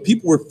right. But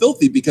people were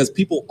filthy because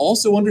people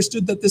also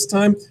understood that this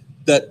time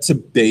that to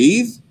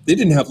bathe, they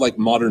didn't have like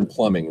modern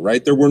plumbing,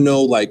 right? There were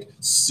no like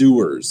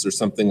sewers or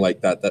something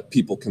like that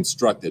people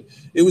constructed.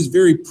 It was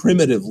very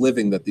primitive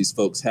living that these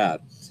folks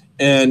had.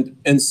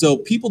 And so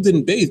people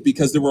didn't bathe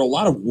because there were a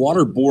lot of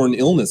waterborne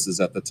illnesses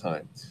at the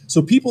time.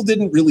 So people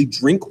didn't really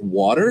drink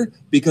water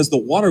because the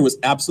water was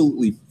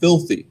absolutely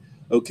filthy,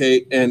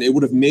 okay? And it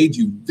would have made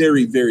you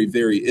very, very,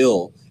 very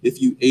ill if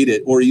you ate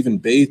it or even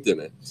bathed in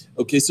it,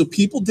 okay? So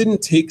people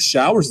didn't take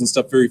showers and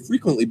stuff very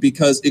frequently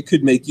because it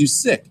could make you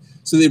sick.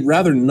 So they'd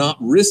rather not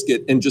risk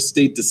it and just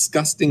stay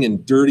disgusting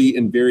and dirty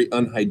and very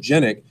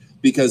unhygienic,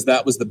 because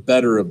that was the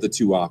better of the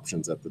two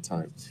options at the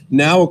time.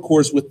 Now, of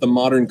course, with the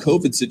modern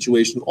COVID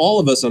situation, all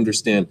of us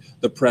understand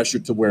the pressure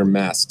to wear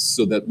masks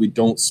so that we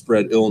don't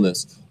spread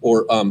illness,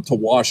 or to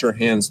wash our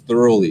hands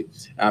thoroughly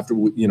after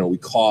we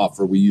cough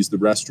or we use the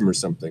restroom or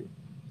something.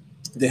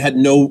 They had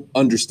no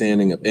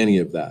understanding of any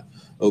of that,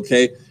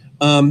 okay?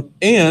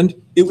 And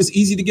it was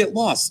easy to get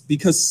lost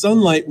because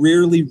sunlight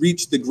rarely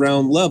reached the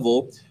ground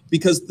level,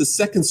 because the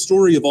second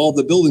story of all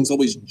the buildings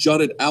always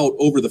jutted out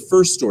over the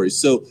first story.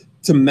 So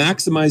to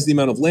maximize the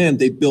amount of land,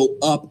 they built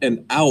up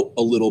and out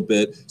a little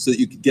bit so that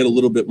you could get a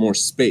little bit more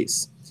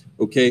space,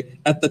 okay?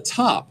 At the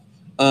top,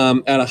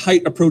 at a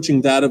height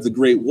approaching that of the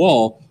Great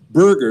Wall,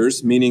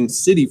 burghers, meaning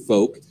city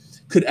folk,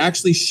 could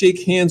actually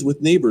shake hands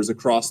with neighbors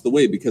across the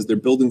way because their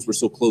buildings were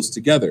so close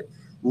together.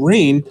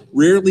 Rain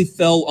rarely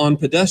fell on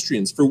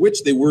pedestrians, for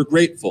which they were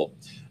grateful.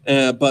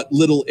 but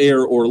little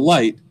air or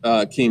light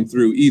came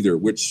through either,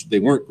 which they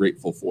weren't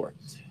grateful for.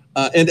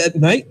 And at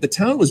night, the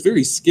town was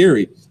very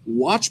scary.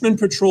 Watchmen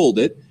patrolled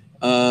it,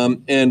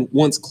 and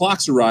once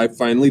clocks arrived,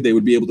 finally, they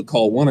would be able to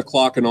call 1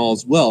 o'clock and all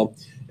is well.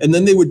 And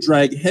then they would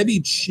drag heavy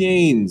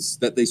chains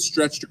that they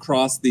stretched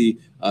across the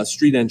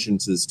street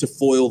entrances to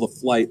foil the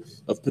flight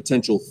of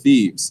potential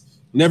thieves.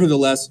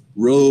 Nevertheless,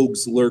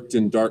 rogues lurked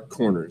in dark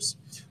corners.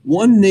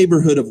 One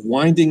neighborhood of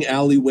winding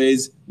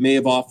alleyways may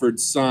have offered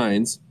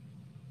signs,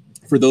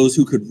 for those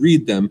who could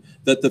read them,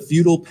 that the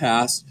feudal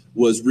past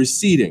was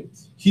receding.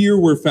 Here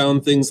were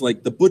found things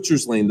like the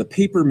Butcher's Lane, the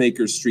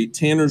Papermaker's Street,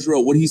 Tanner's Row.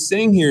 What he's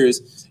saying here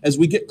is, as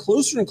we get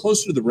closer and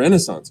closer to the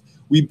Renaissance,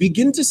 we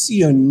begin to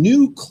see a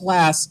new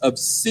class of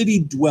city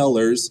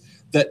dwellers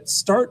that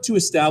start to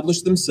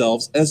establish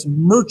themselves as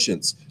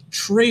merchants,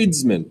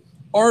 tradesmen,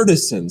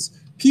 artisans,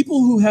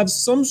 people who have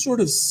some sort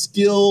of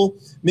skill,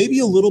 maybe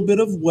a little bit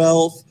of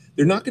wealth.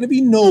 They're not going to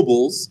be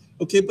nobles,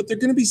 okay, but they're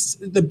going to be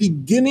the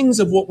beginnings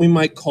of what we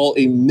might call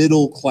a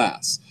middle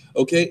class.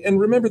 Okay, and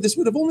remember, this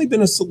would have only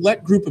been a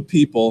select group of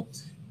people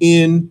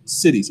in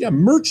cities. Yeah,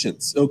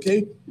 merchants,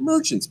 okay,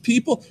 merchants,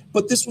 people,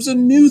 but this was a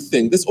new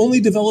thing. This only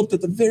developed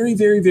at the very,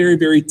 very, very,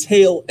 very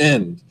tail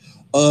end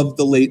of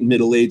the late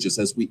Middle Ages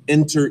as we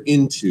enter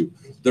into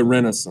the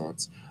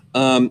Renaissance.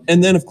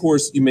 And then, of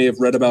course, you may have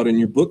read about in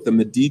your book the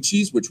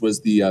Medicis, which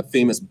was the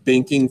famous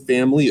banking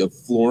family of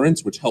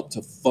Florence, which helped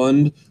to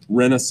fund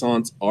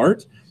Renaissance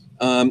art.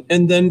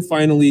 And then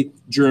finally,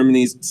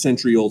 Germany's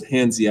century-old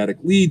Hanseatic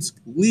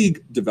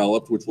League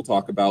developed, which we'll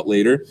talk about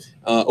later,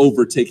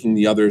 overtaking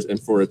the others and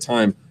for a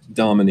time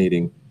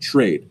dominating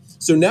trade.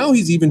 So now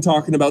he's even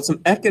talking about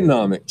some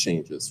economic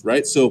changes,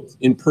 right? So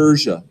in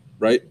Persia,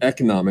 right,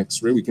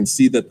 economics, right, we can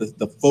see that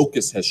the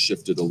focus has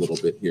shifted a little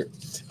bit here.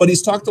 But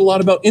he's talked a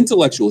lot about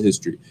intellectual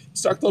history.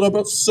 He's talked a lot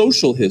about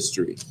social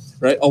history,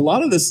 right? A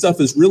lot of this stuff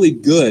is really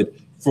good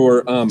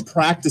for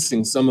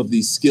practicing some of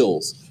these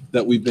skills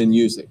that we've been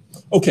using.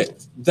 Okay,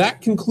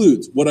 that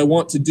concludes what I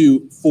want to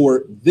do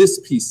for this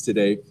piece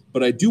today,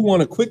 but I do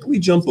want to quickly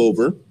jump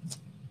over,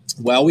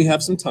 while we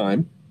have some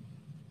time.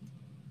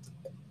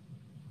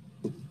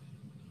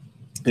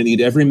 I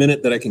need every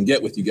minute that I can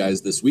get with you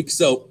guys this week,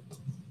 so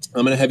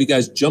I'm going to have you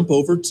guys jump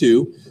over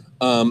to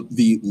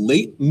the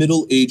Late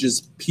Middle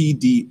Ages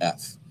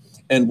PDF.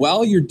 And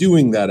while you're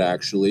doing that,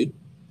 actually,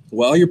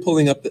 while you're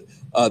pulling up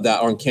that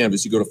on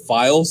Canvas, you go to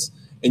Files,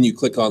 and you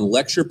click on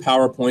Lecture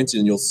PowerPoints,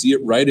 and you'll see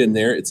it right in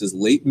there. It says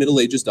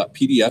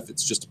latemiddleages.pdf.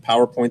 It's just a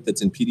PowerPoint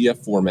that's in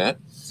PDF format.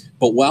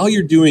 But while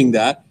you're doing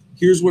that,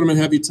 here's what I'm going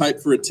to have you type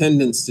for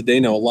attendance today.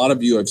 Now, a lot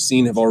of you I've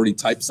seen have already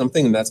typed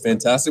something, and that's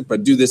fantastic,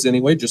 but do this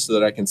anyway just so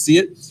that I can see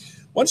it.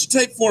 Why don't you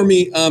type for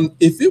me,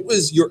 if it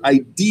was your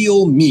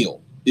ideal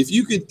meal, if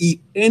you could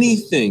eat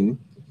anything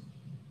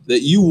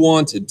that you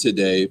wanted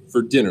today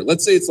for dinner.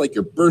 Let's say it's like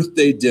your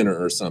birthday dinner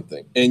or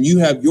something, and you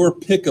have your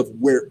pick of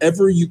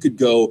wherever you could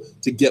go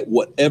to get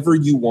whatever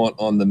you want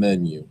on the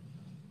menu.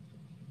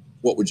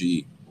 What would you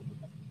eat?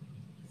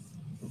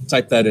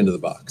 Type that into the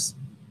box.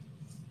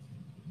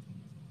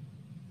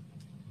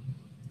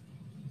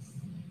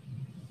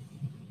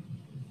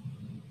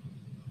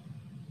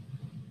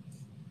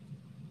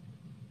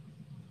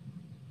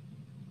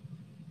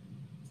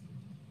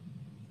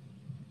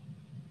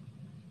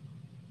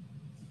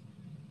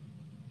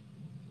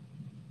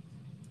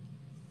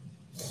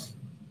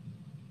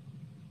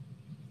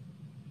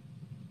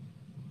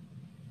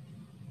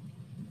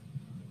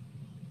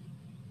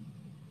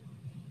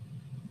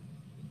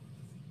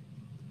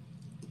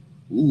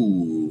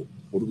 Ooh,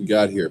 what do we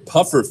got here?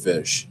 Puffer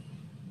fish,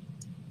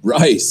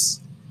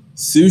 rice,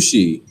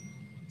 sushi,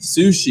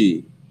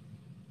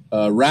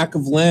 rack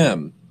of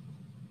lamb.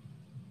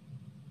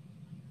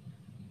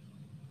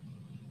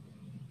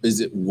 Is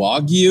it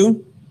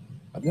Wagyu?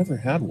 I've never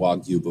had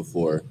Wagyu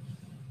before.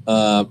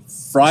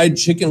 Fried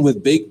chicken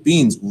with baked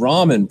beans,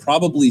 ramen,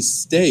 probably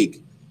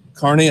steak,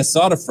 carne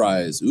asada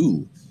fries.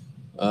 Ooh.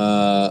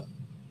 Love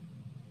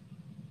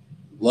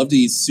to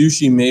eat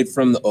sushi made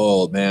from the,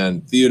 oh man,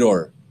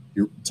 Theodore.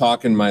 You're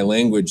talking my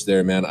language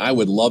there, man. I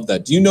would love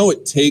that. Do you know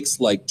it takes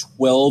like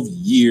 12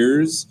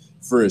 years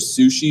for a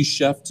sushi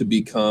chef to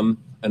become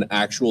an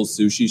actual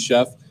sushi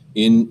chef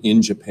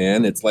in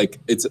Japan? It's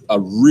like, it's a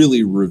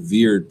really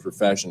revered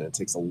profession. It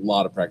takes a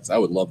lot of practice. I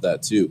would love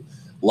that too.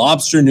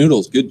 Lobster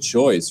noodles, good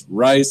choice.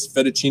 Rice,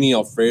 fettuccine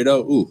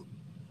Alfredo.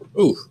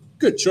 Ooh,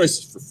 good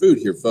choice for food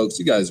here, folks.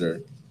 You guys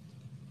are,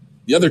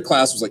 the other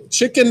class was like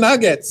chicken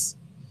nuggets.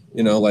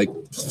 You know, like,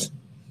 you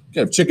can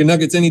have chicken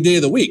nuggets any day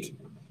of the week.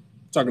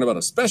 Talking about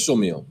a special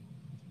meal.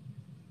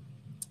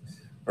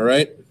 All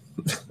right.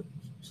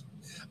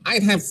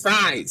 I'd have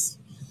fries.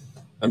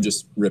 I'm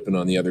just ripping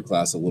on the other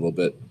class a little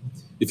bit.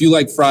 If you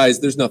like fries,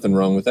 there's nothing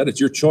wrong with that. It's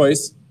your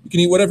choice. You can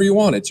eat whatever you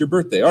want. It's your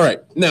birthday. All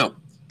right. Now,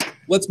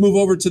 let's move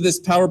over to this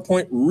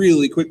PowerPoint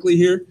really quickly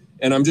here.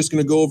 And I'm just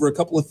going to go over a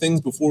couple of things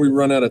before we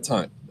run out of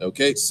time.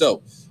 Okay.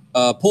 So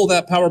pull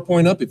that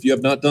PowerPoint up if you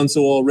have not done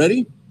so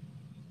already.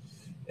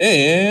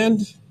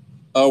 And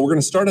we're going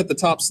to start at the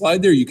top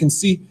slide there. You can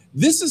see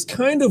this is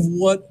kind of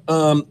what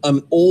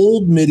an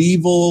old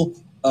medieval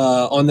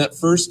on that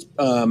first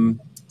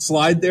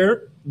slide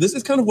there, this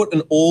is kind of what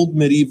an old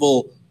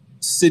medieval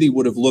city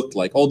would have looked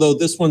like, although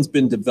this one's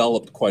been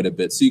developed quite a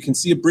bit. So you can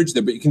see a bridge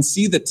there, but you can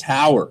see the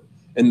tower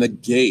and the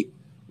gate,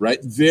 right?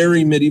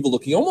 Very medieval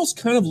looking. Almost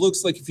kind of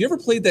looks like, if you ever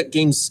played that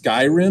game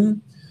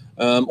Skyrim,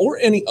 or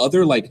any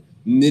other like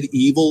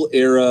medieval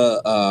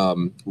era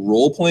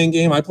role-playing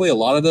game. I play a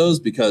lot of those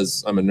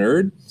because I'm a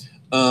nerd.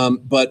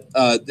 But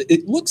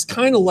it looks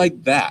kind of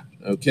like that,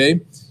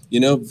 okay? You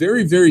know,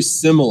 very, very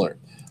similar.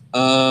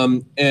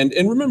 And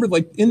remember,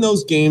 like in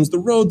those games, the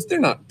roads, they're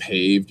not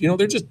paved, you know,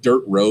 they're just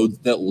dirt roads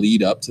that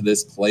lead up to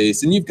this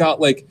place. And you've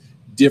got like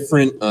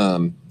different,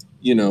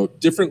 you know,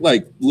 different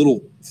like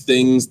little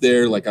things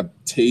there, like a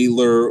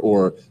tailor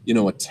or, you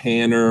know, a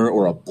tanner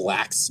or a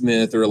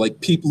blacksmith or like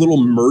little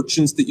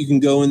merchants that you can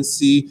go and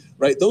see,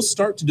 right? Those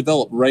start to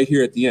develop right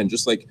here at the end,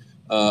 just like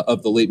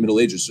of the late Middle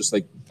Ages, just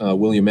like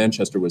William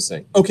Manchester was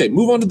saying. Okay,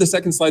 move on to the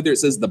second slide there. It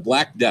says the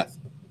Black Death,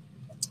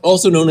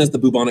 also known as the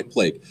bubonic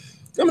plague.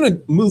 I'm going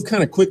to move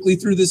kind of quickly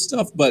through this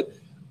stuff, but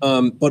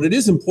it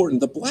is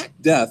important. The Black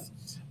Death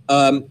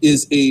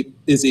is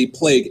a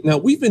plague. Now,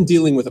 we've been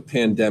dealing with a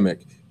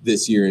pandemic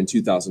this year in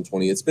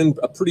 2020. It's been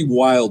a pretty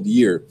wild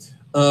year.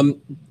 And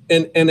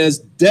as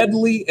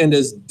deadly and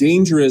as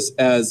dangerous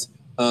as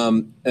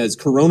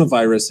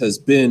coronavirus has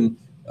been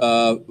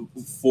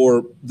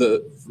for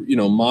the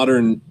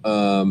modern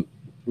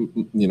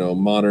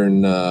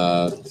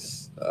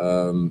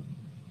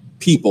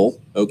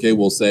people, okay,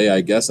 we'll say,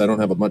 I guess I don't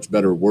have a much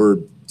better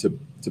word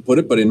to put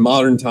it, but in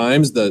modern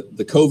times, the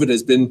COVID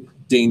has been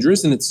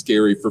dangerous and it's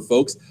scary for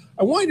folks.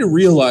 I want you to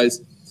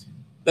realize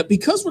that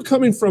because we're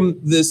coming from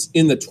this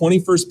in the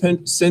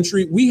 21st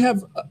century, we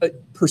have a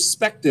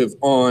perspective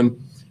on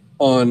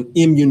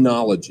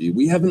immunology.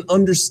 We have an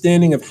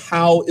understanding of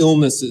how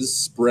illnesses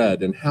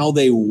spread and how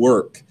they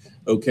work,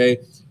 okay?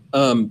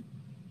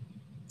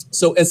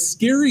 So as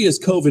scary as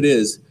COVID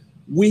is,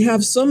 we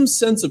have some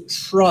sense of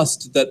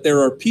trust that there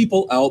are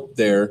people out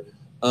there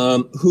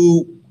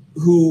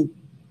who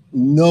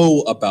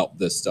know about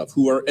this stuff,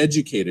 who are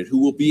educated, who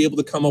will be able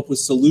to come up with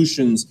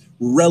solutions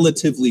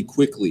relatively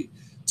quickly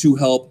to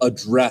help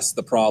address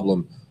the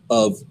problem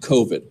of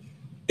COVID.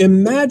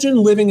 Imagine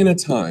living in a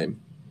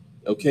time,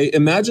 okay?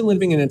 Imagine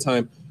living in a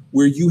time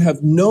where you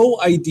have no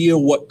idea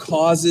what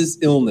causes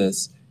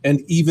illness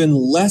and even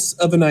less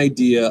of an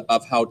idea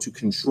of how to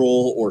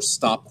control or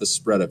stop the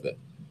spread of it,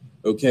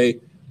 okay?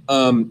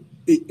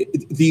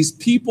 These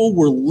people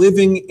were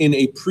living in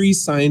a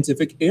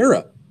pre-scientific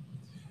era.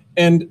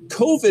 And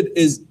COVID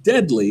is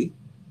deadly,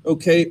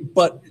 okay?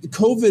 But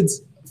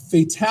COVID's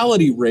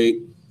fatality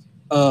rate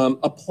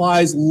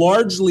applies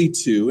largely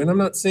to, and I'm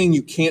not saying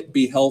you can't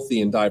be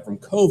healthy and die from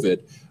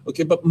COVID,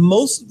 okay, but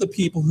most of the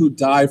people who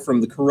die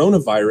from the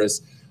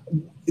coronavirus,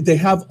 they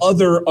have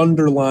other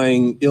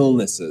underlying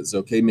illnesses,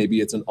 okay? Maybe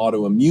it's an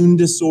autoimmune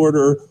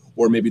disorder,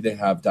 or maybe they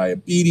have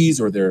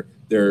diabetes, or they're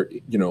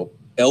you know,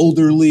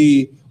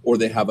 elderly, or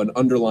they have an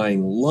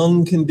underlying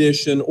lung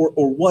condition,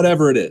 or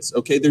whatever it is,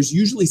 okay? There's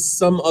usually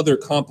some other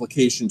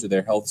complication to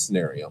their health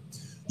scenario.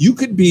 You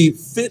could be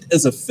fit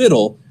as a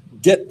fiddle,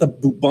 get the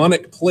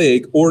bubonic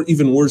plague, or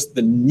even worse,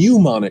 the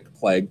pneumonic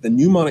plague. The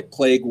pneumonic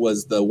plague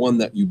was the one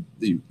that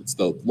it's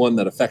the one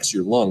that affects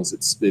your lungs.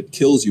 It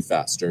kills you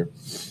faster,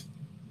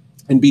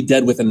 and be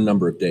dead within a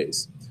number of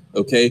days,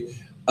 okay?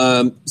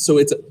 And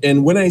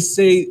when I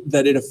say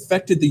that it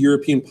affected the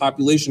European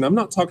population, I'm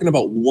not talking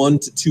about 1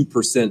 to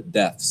 2%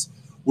 deaths.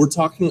 We're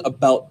talking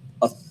about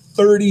a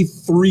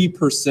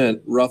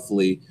 33%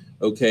 roughly,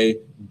 okay,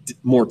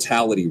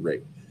 mortality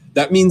rate.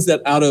 That means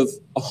that out of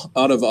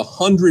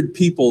 100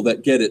 people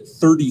that get it,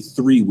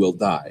 33 will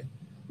die.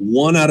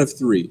 1 out of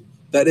 3.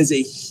 That is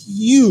a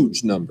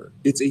huge number.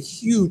 It's a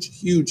huge,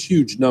 huge,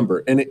 huge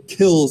number, and it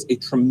kills a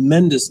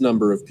tremendous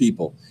number of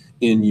people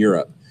in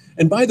Europe.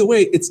 And by the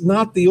way, it's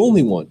not the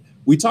only one.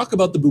 We talk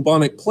about the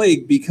bubonic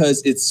plague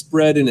because it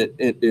spread and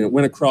it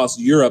went across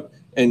Europe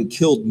and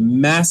killed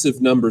massive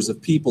numbers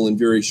of people in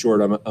very short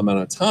amount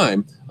of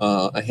time,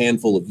 a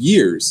handful of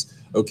years,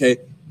 okay?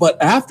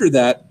 But after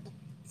that,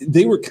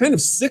 they were kind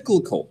of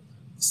cyclical,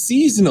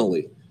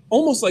 seasonally,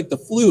 almost like the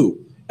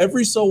flu.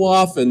 Every so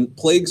often,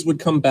 plagues would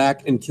come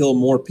back and kill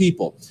more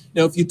people.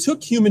 Now, if you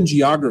took human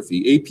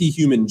geography, AP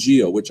Human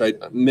Geo, which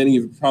many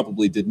of you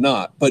probably did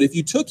not, but if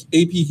you took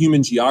AP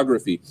Human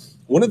Geography,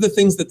 one of the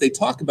things that they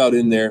talk about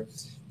in there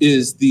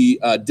is the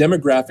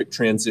demographic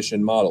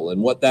transition model.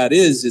 And what that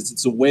is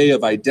it's a way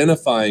of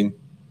identifying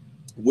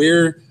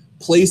where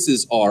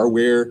places are,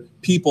 where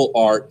people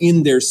are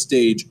in their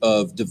stage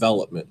of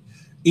development.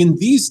 In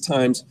these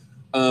times,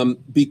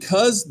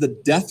 because the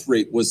death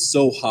rate was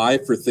so high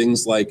for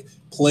things like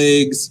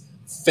plagues,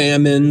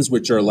 famines,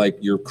 which are like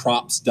your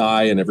crops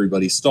die and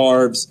everybody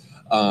starves,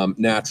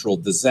 natural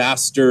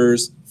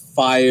disasters,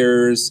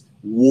 fires,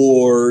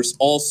 wars,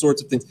 all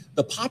sorts of things.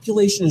 The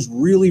population is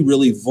really,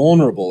 really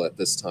vulnerable at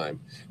this time.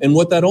 And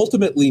what that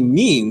ultimately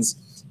means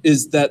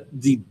is that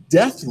the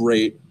death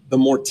rate, the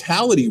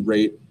mortality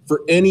rate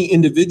for any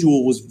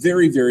individual was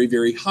very, very,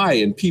 very high,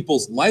 and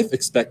people's life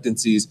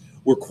expectancies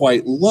were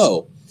quite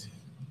low.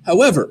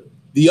 However,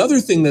 The other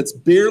thing that's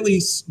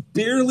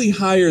barely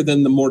higher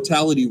than the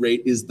mortality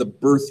rate is the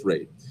birth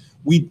rate.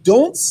 We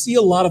don't see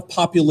a lot of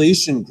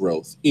population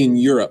growth in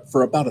Europe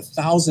for about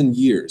 1,000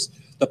 years.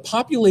 The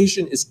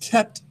population is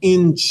kept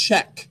in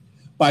check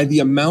by the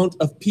amount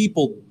of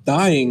people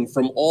dying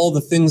from all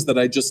the things that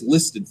I just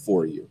listed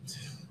for you.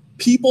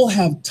 People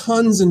have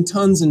tons and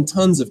tons and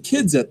tons of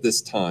kids at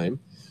this time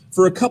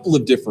for a couple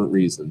of different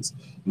reasons.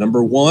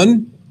 Number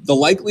one, the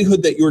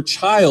likelihood that your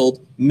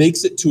child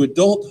makes it to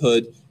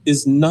adulthood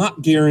is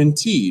not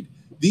guaranteed.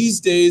 These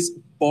days,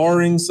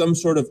 barring some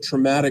sort of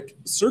traumatic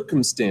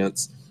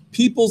circumstance,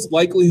 people's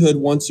likelihood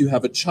once you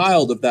have a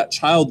child of that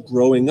child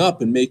growing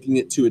up and making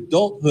it to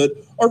adulthood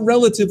are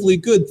relatively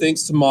good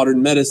thanks to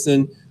modern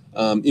medicine,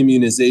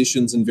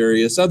 immunizations, and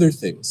various other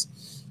things.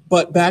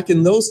 But back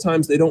in those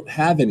times, they don't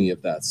have any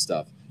of that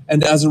stuff.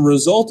 And as a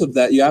result of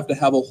that, you have to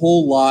have a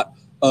whole lot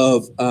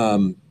of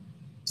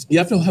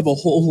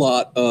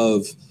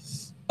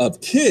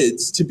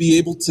kids to be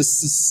able to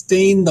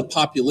sustain the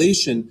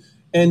population.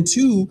 And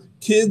two,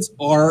 kids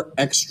are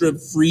extra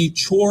free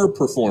chore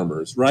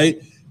performers,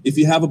 right? If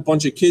you have a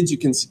bunch of kids, you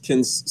can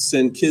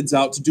send kids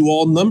out to do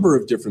all number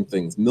of different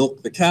things.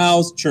 Milk the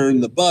cows, churn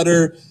the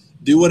butter,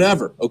 do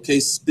whatever, okay?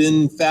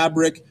 Spin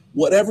fabric,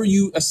 whatever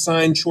you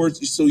assign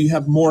chores, so you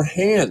have more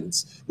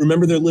hands.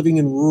 Remember, they're living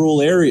in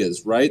rural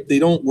areas, right? They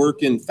don't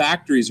work in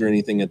factories or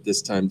anything at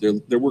this time.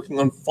 They're working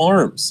on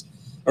farms,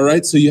 all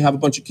right? So you have a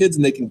bunch of kids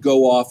and they can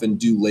go off and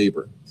do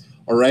labor,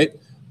 all right?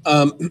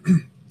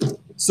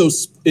 So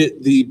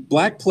the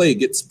Black Plague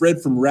gets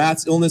spread from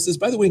rats, illnesses.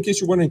 By the way, in case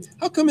you're wondering,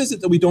 how come is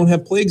it that we don't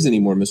have plagues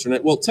anymore, Mr.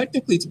 Knight? Well,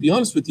 technically, to be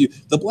honest with you,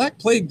 the Black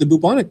Plague, the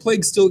bubonic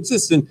plague still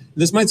exists. And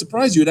this might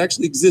surprise you. It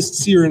actually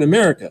exists here in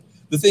America.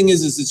 The thing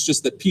is it's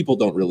just that people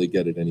don't really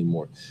get it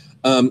anymore.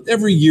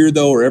 Every year,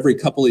 though, or every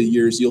couple of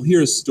years, you'll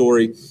hear a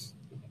story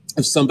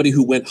of somebody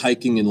who went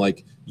hiking in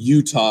like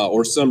Utah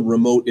or some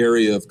remote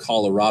area of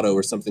Colorado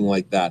or something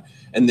like that.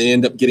 And they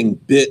end up getting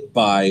bit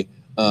by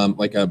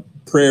like a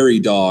prairie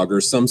dog or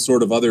some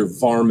sort of other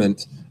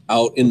varmint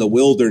out in the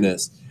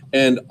wilderness.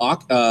 And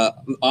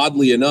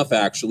oddly enough,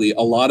 actually,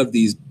 a lot of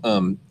these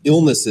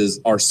illnesses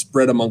are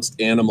spread amongst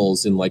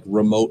animals in like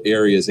remote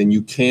areas, and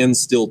you can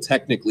still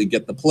technically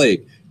get the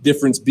plague.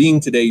 Difference being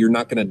today, you're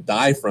not going to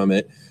die from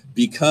it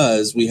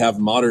because we have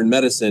modern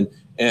medicine.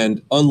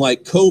 And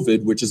unlike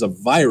COVID, which is a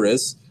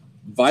virus,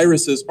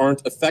 viruses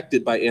aren't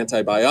affected by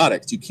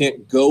antibiotics. You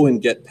can't go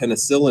and get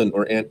penicillin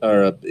or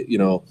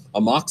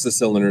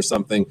amoxicillin or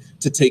something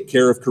to take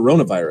care of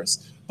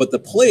coronavirus. But the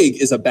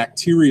plague is a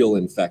bacterial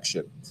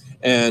infection.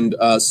 And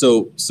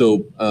so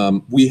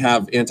we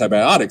have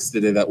antibiotics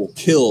today that will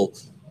kill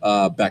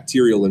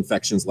bacterial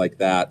infections like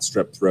that,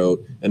 strep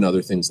throat, and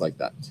other things like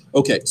that.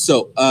 Okay,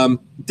 so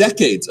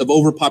decades of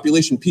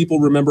overpopulation. People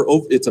remember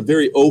it's a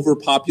very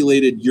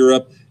overpopulated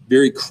Europe,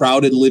 very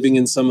crowded living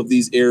in some of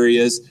these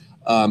areas.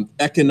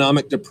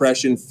 Economic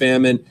depression,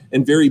 famine,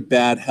 and very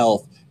bad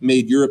health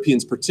made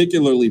Europeans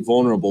particularly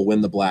vulnerable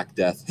when the Black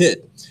Death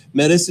hit.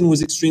 Medicine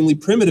was extremely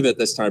primitive at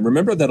this time.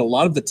 Remember that a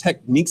lot of the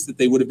techniques that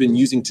they would have been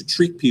using to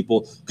treat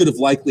people could have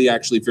likely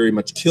actually very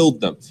much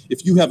killed them.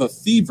 If you have a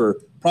fever,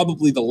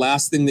 probably the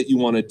last thing that you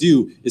want to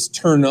do is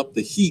turn up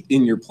the heat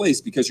in your place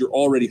because you're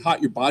already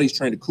hot. Your body's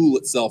trying to cool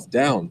itself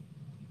down,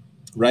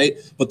 right?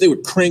 But they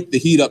would crank the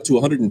heat up to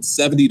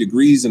 170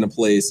 degrees in a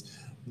place,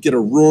 get a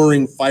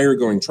roaring fire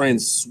going, try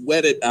and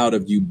sweat it out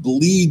of you,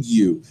 bleed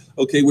you,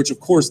 okay, which of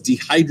course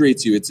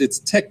dehydrates you. It's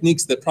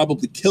techniques that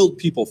probably killed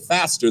people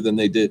faster than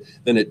it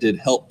did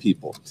help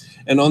people.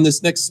 And on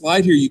this next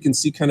slide here, you can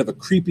see kind of a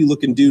creepy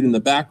looking dude in the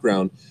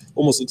background,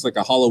 almost looks like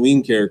a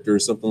Halloween character or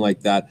something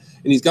like that.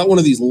 And he's got one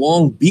of these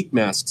long beak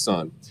masks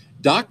on.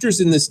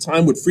 Doctors in this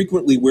time would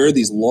frequently wear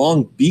these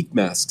long beak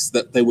masks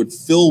that they would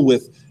fill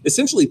with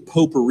essentially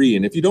potpourri.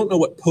 And if you don't know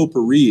what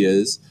potpourri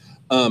is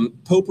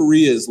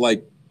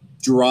like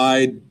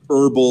dried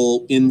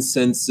herbal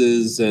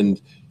incenses and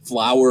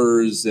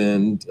flowers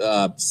and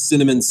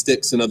cinnamon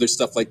sticks and other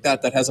stuff like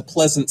that has a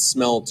pleasant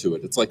smell to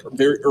it. It's like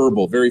very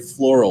herbal, very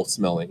floral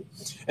smelling.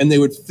 And they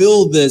would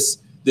fill this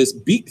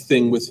beak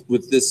thing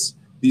with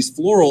these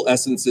floral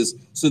essences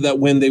so that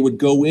when they would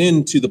go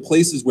into the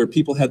places where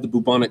people had the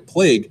bubonic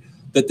plague,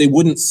 that they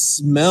wouldn't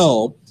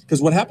smell.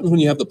 Because what happens when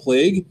you have the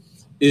plague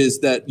is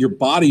that your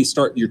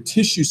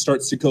tissue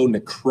starts to go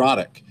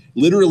necrotic.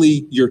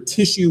 Literally, your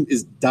tissue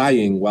is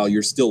dying while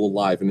you're still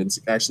alive, and it's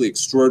actually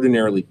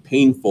extraordinarily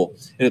painful,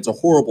 and it's a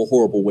horrible,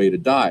 horrible way to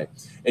die.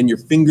 And your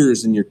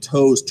fingers and your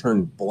toes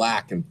turn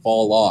black and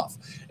fall off,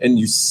 and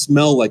you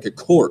smell like a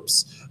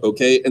corpse,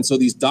 okay? And so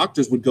these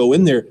doctors would go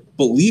in there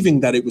believing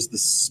that it was the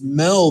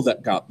smell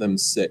that got them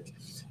sick,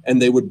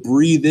 and they would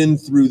breathe in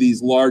through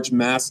these large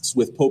masks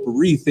with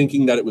potpourri,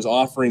 thinking that it was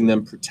offering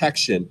them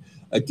protection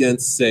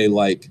against, say,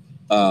 like,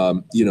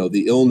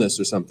 the illness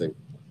or something.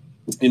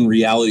 In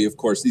reality, of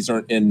course, these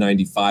aren't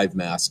N95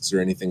 masks or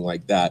anything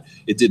like that.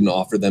 It didn't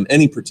offer them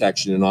any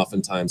protection, and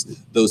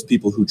oftentimes those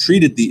people who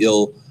treated the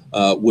ill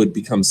would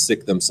become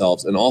sick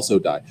themselves and also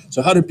die.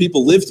 So how did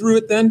people live through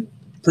it then?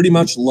 Pretty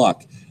much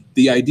luck.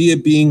 The idea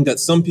being that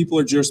some people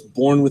are just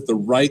born with the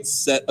right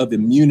set of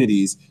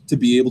immunities to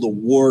be able to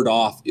ward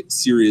off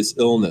serious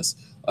illness.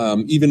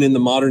 Even in the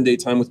modern day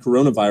time with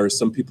coronavirus,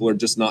 some people are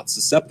just not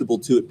susceptible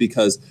to it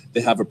because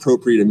they have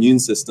appropriate immune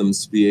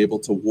systems to be able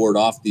to ward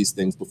off these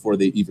things before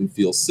they even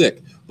feel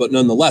sick. But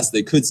nonetheless,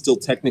 they could still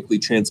technically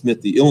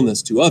transmit the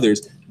illness to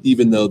others,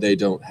 even though they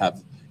don't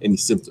have any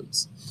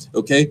symptoms.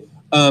 Okay.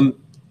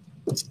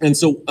 And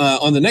so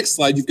on the next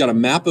slide, you've got a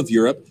map of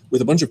Europe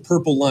with a bunch of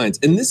purple lines.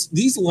 And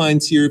these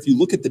lines here, if you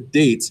look at the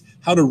dates,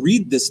 how to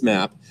read this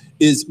map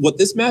is what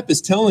this map is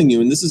telling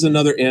you, and this is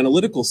another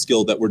analytical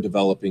skill that we're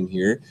developing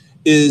here,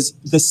 is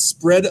the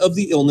spread of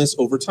the illness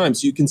over time.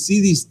 So you can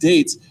see these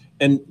dates,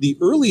 and the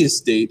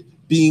earliest date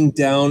being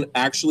down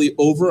actually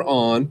over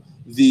on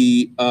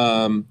the,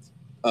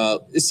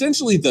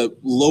 essentially the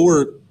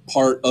lower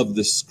part of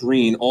the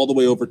screen, all the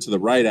way over to the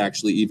right,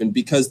 actually, even,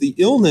 because the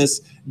illness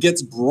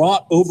gets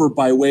brought over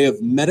by way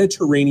of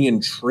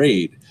Mediterranean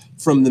trade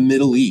from the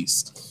Middle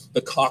East,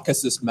 the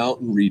Caucasus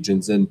mountain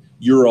regions and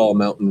Ural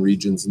mountain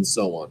regions and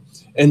so on.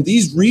 And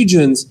these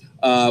regions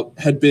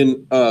had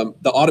been,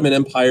 the Ottoman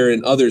Empire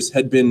and others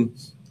had been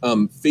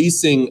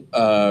facing,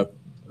 what's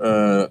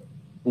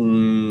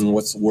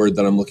the word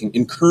that I'm looking,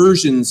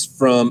 incursions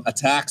from,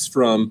 attacks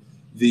from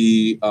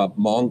the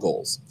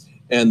Mongols.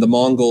 And the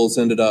Mongols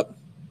ended up,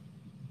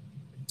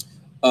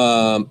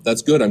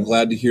 that's good. I'm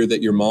glad to hear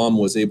that your mom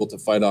was able to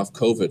fight off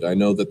COVID. I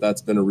know that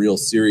that's been a real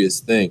serious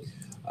thing.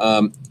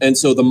 And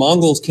so the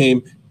Mongols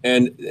came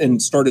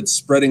and started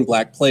spreading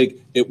Black Plague.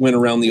 It went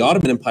around the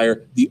Ottoman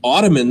Empire. The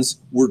Ottomans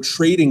were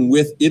trading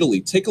with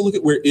Italy. Take a look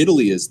at where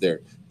Italy is there.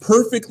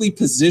 Perfectly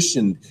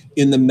positioned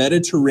in the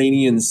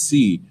Mediterranean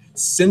Sea,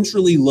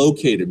 centrally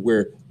located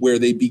where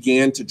they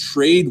began to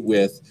trade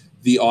with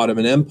the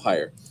Ottoman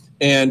Empire.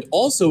 And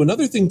also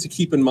another thing to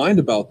keep in mind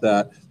about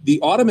that, the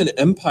Ottoman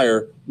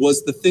Empire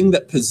was the thing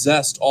that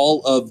possessed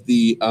all of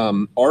the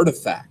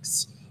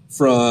artifacts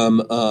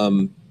from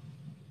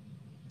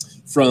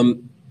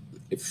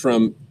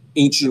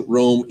ancient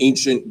Rome,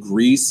 ancient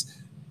Greece.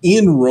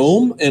 In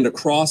Rome and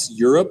across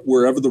Europe,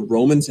 wherever the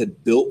Romans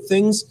had built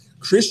things,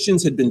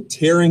 Christians had been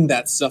tearing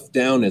that stuff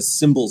down as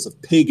symbols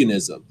of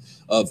paganism,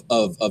 of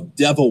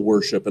devil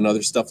worship and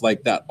other stuff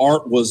like that.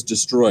 Art was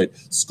destroyed,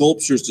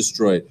 sculptures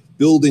destroyed,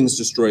 buildings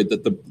destroyed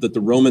that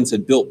the Romans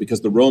had built,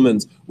 because the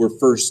Romans were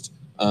first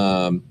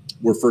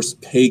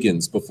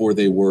pagans before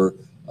they were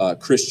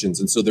Christians.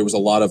 And so there was a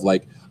lot of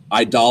like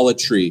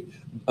idolatry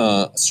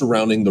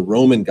surrounding the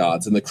Roman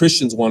gods, and the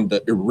Christians wanted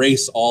to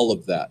erase all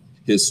of that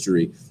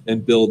history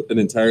and build an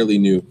entirely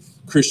new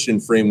Christian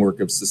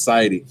framework of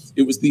society.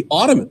 It was the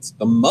Ottomans,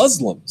 the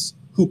Muslims,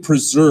 who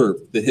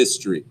preserved the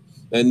history.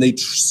 And they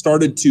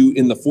started to,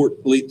 in the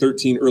late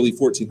 13, early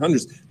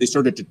 1400s, they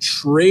started to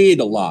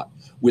trade a lot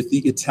with the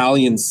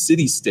Italian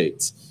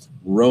city-states,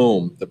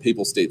 Rome, the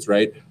papal states,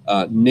 right?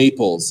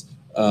 Naples,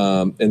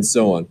 and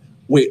so on.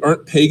 Wait,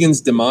 aren't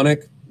pagans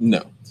demonic?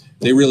 No,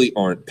 they really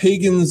aren't.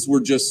 Pagans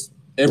were just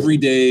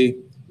everyday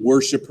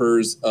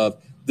worshipers of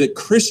the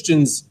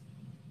Christians.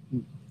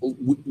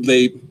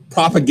 They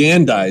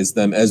propagandized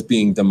them as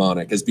being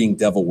demonic, as being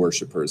devil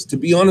worshipers. To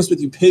be honest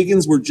with you,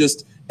 pagans were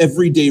just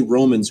everyday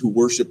Romans who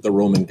worshiped the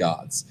Roman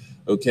gods,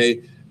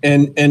 okay?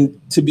 And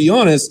to be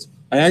honest,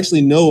 I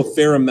actually know a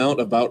fair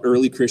amount about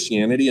early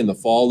Christianity and the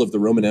fall of the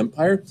Roman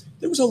Empire.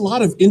 There was a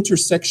lot of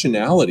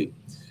intersectionality,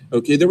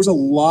 okay? There was a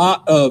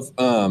lot of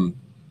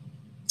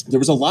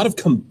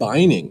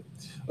combining,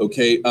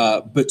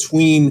 okay,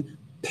 between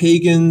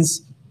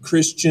pagans,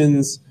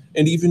 Christians,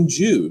 and even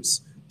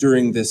Jews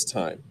during this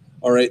time.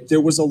 All right, there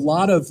was a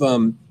lot of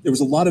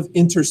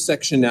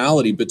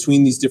intersectionality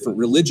between these different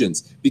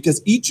religions,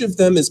 because each of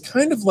them is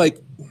kind of like,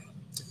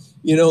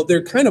 you know,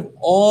 they're kind of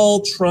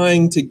all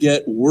trying to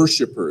get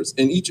worshipers,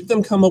 and each of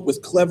them come up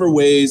with clever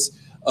ways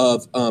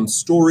of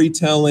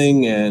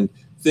storytelling and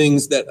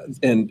things that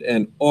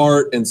and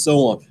art and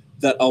so on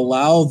that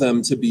allow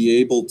them to be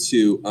able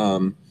to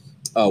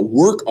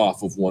work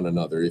off of one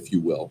another, if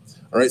you will.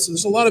 All right, so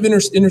there's a lot of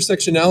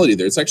intersectionality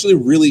there. It's actually a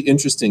really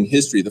interesting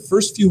history. The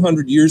first few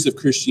hundred years of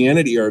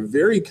Christianity are a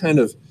very kind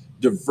of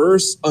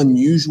diverse,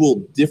 unusual,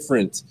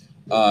 different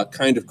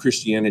kind of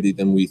Christianity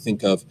than we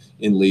think of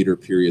in later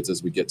periods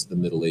as we get to the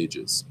Middle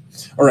Ages.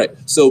 All right,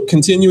 so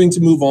continuing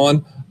to move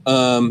on.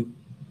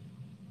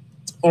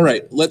 All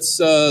right, let's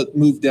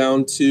move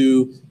down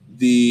to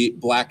the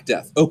Black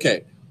Death.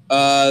 Okay.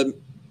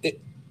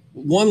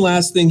 One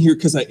last thing here,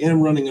 because I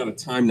am running out of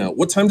time now.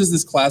 What time does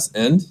this class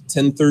end?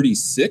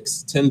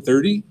 10:36?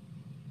 10:30?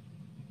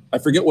 I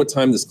forget what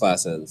time this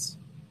class ends.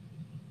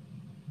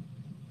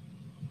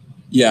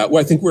 Yeah,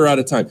 well, I think we're out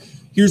of time.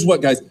 Here's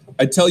what, guys.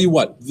 I tell you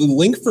what, the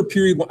link for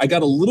period one, I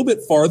got a little bit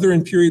farther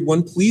in period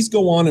one. Please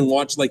go on and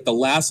watch like the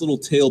last little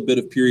tail bit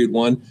of period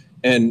one.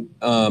 And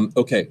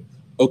okay,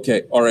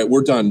 all right,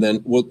 we're done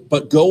then.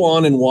 But go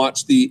on and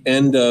watch the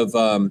end of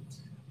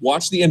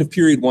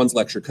period one's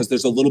lecture, because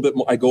there's a little bit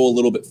more. I go a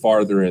little bit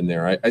farther in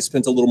there. I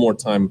spent a little more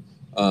time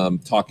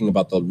talking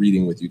about the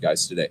reading with you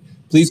guys today.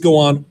 Please go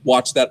on,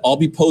 watch that. I'll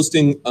be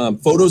posting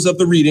photos of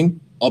the reading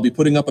I'll be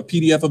putting up a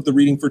PDF of the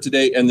reading for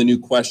today and the new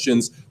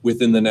questions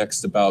within the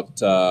next about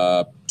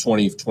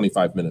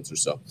 25 minutes or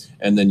so.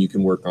 And then you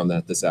can work on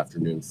that this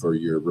afternoon for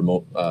your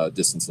remote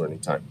distance learning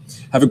time.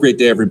 Have a great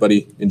day,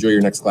 everybody. Enjoy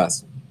your next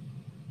class.